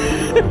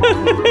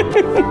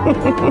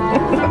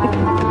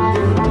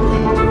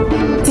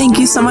 Thank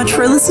you so much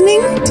for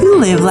listening to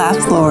Live,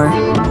 Laugh, Lore.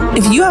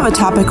 If you have a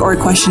topic or a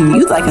question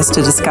you'd like us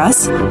to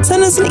discuss,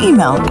 send us an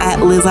email at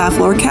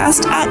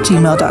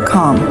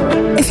livelaughlorecast@gmail.com.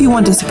 If you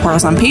want to support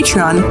us on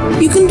Patreon,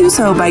 you can do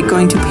so by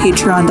going to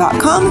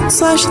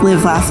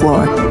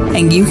patreon.com/livelaughLore,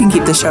 and you can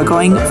keep the show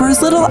going for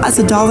as little as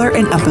 $1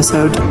 an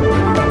episode.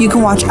 You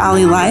can watch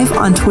Allie live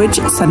on Twitch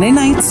Sunday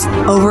nights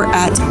over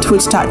at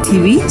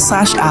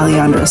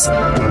twitch.tv/AllieAndress,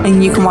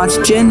 and you can watch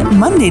Jen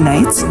Monday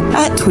nights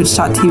at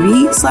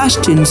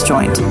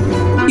twitch.tv/JinsJoint.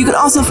 You can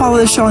also follow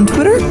the show on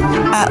Twitter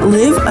at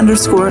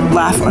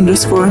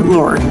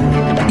live_laugh_lore.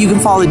 You can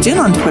follow Jen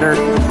on Twitter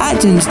at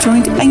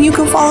JinsJoint, and you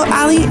can follow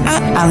Allie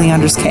at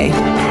AllieAndressK.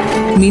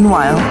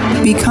 Meanwhile,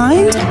 be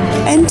kind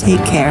and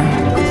take care.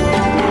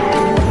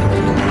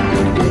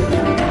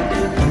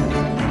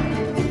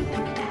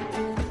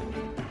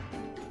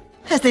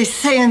 As they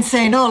say in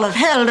St. Olaf,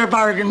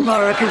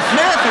 Helderbargenbark is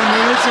nothing.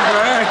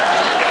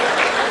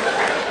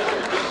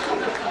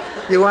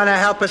 You want to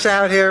help us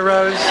out here,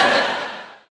 Rose?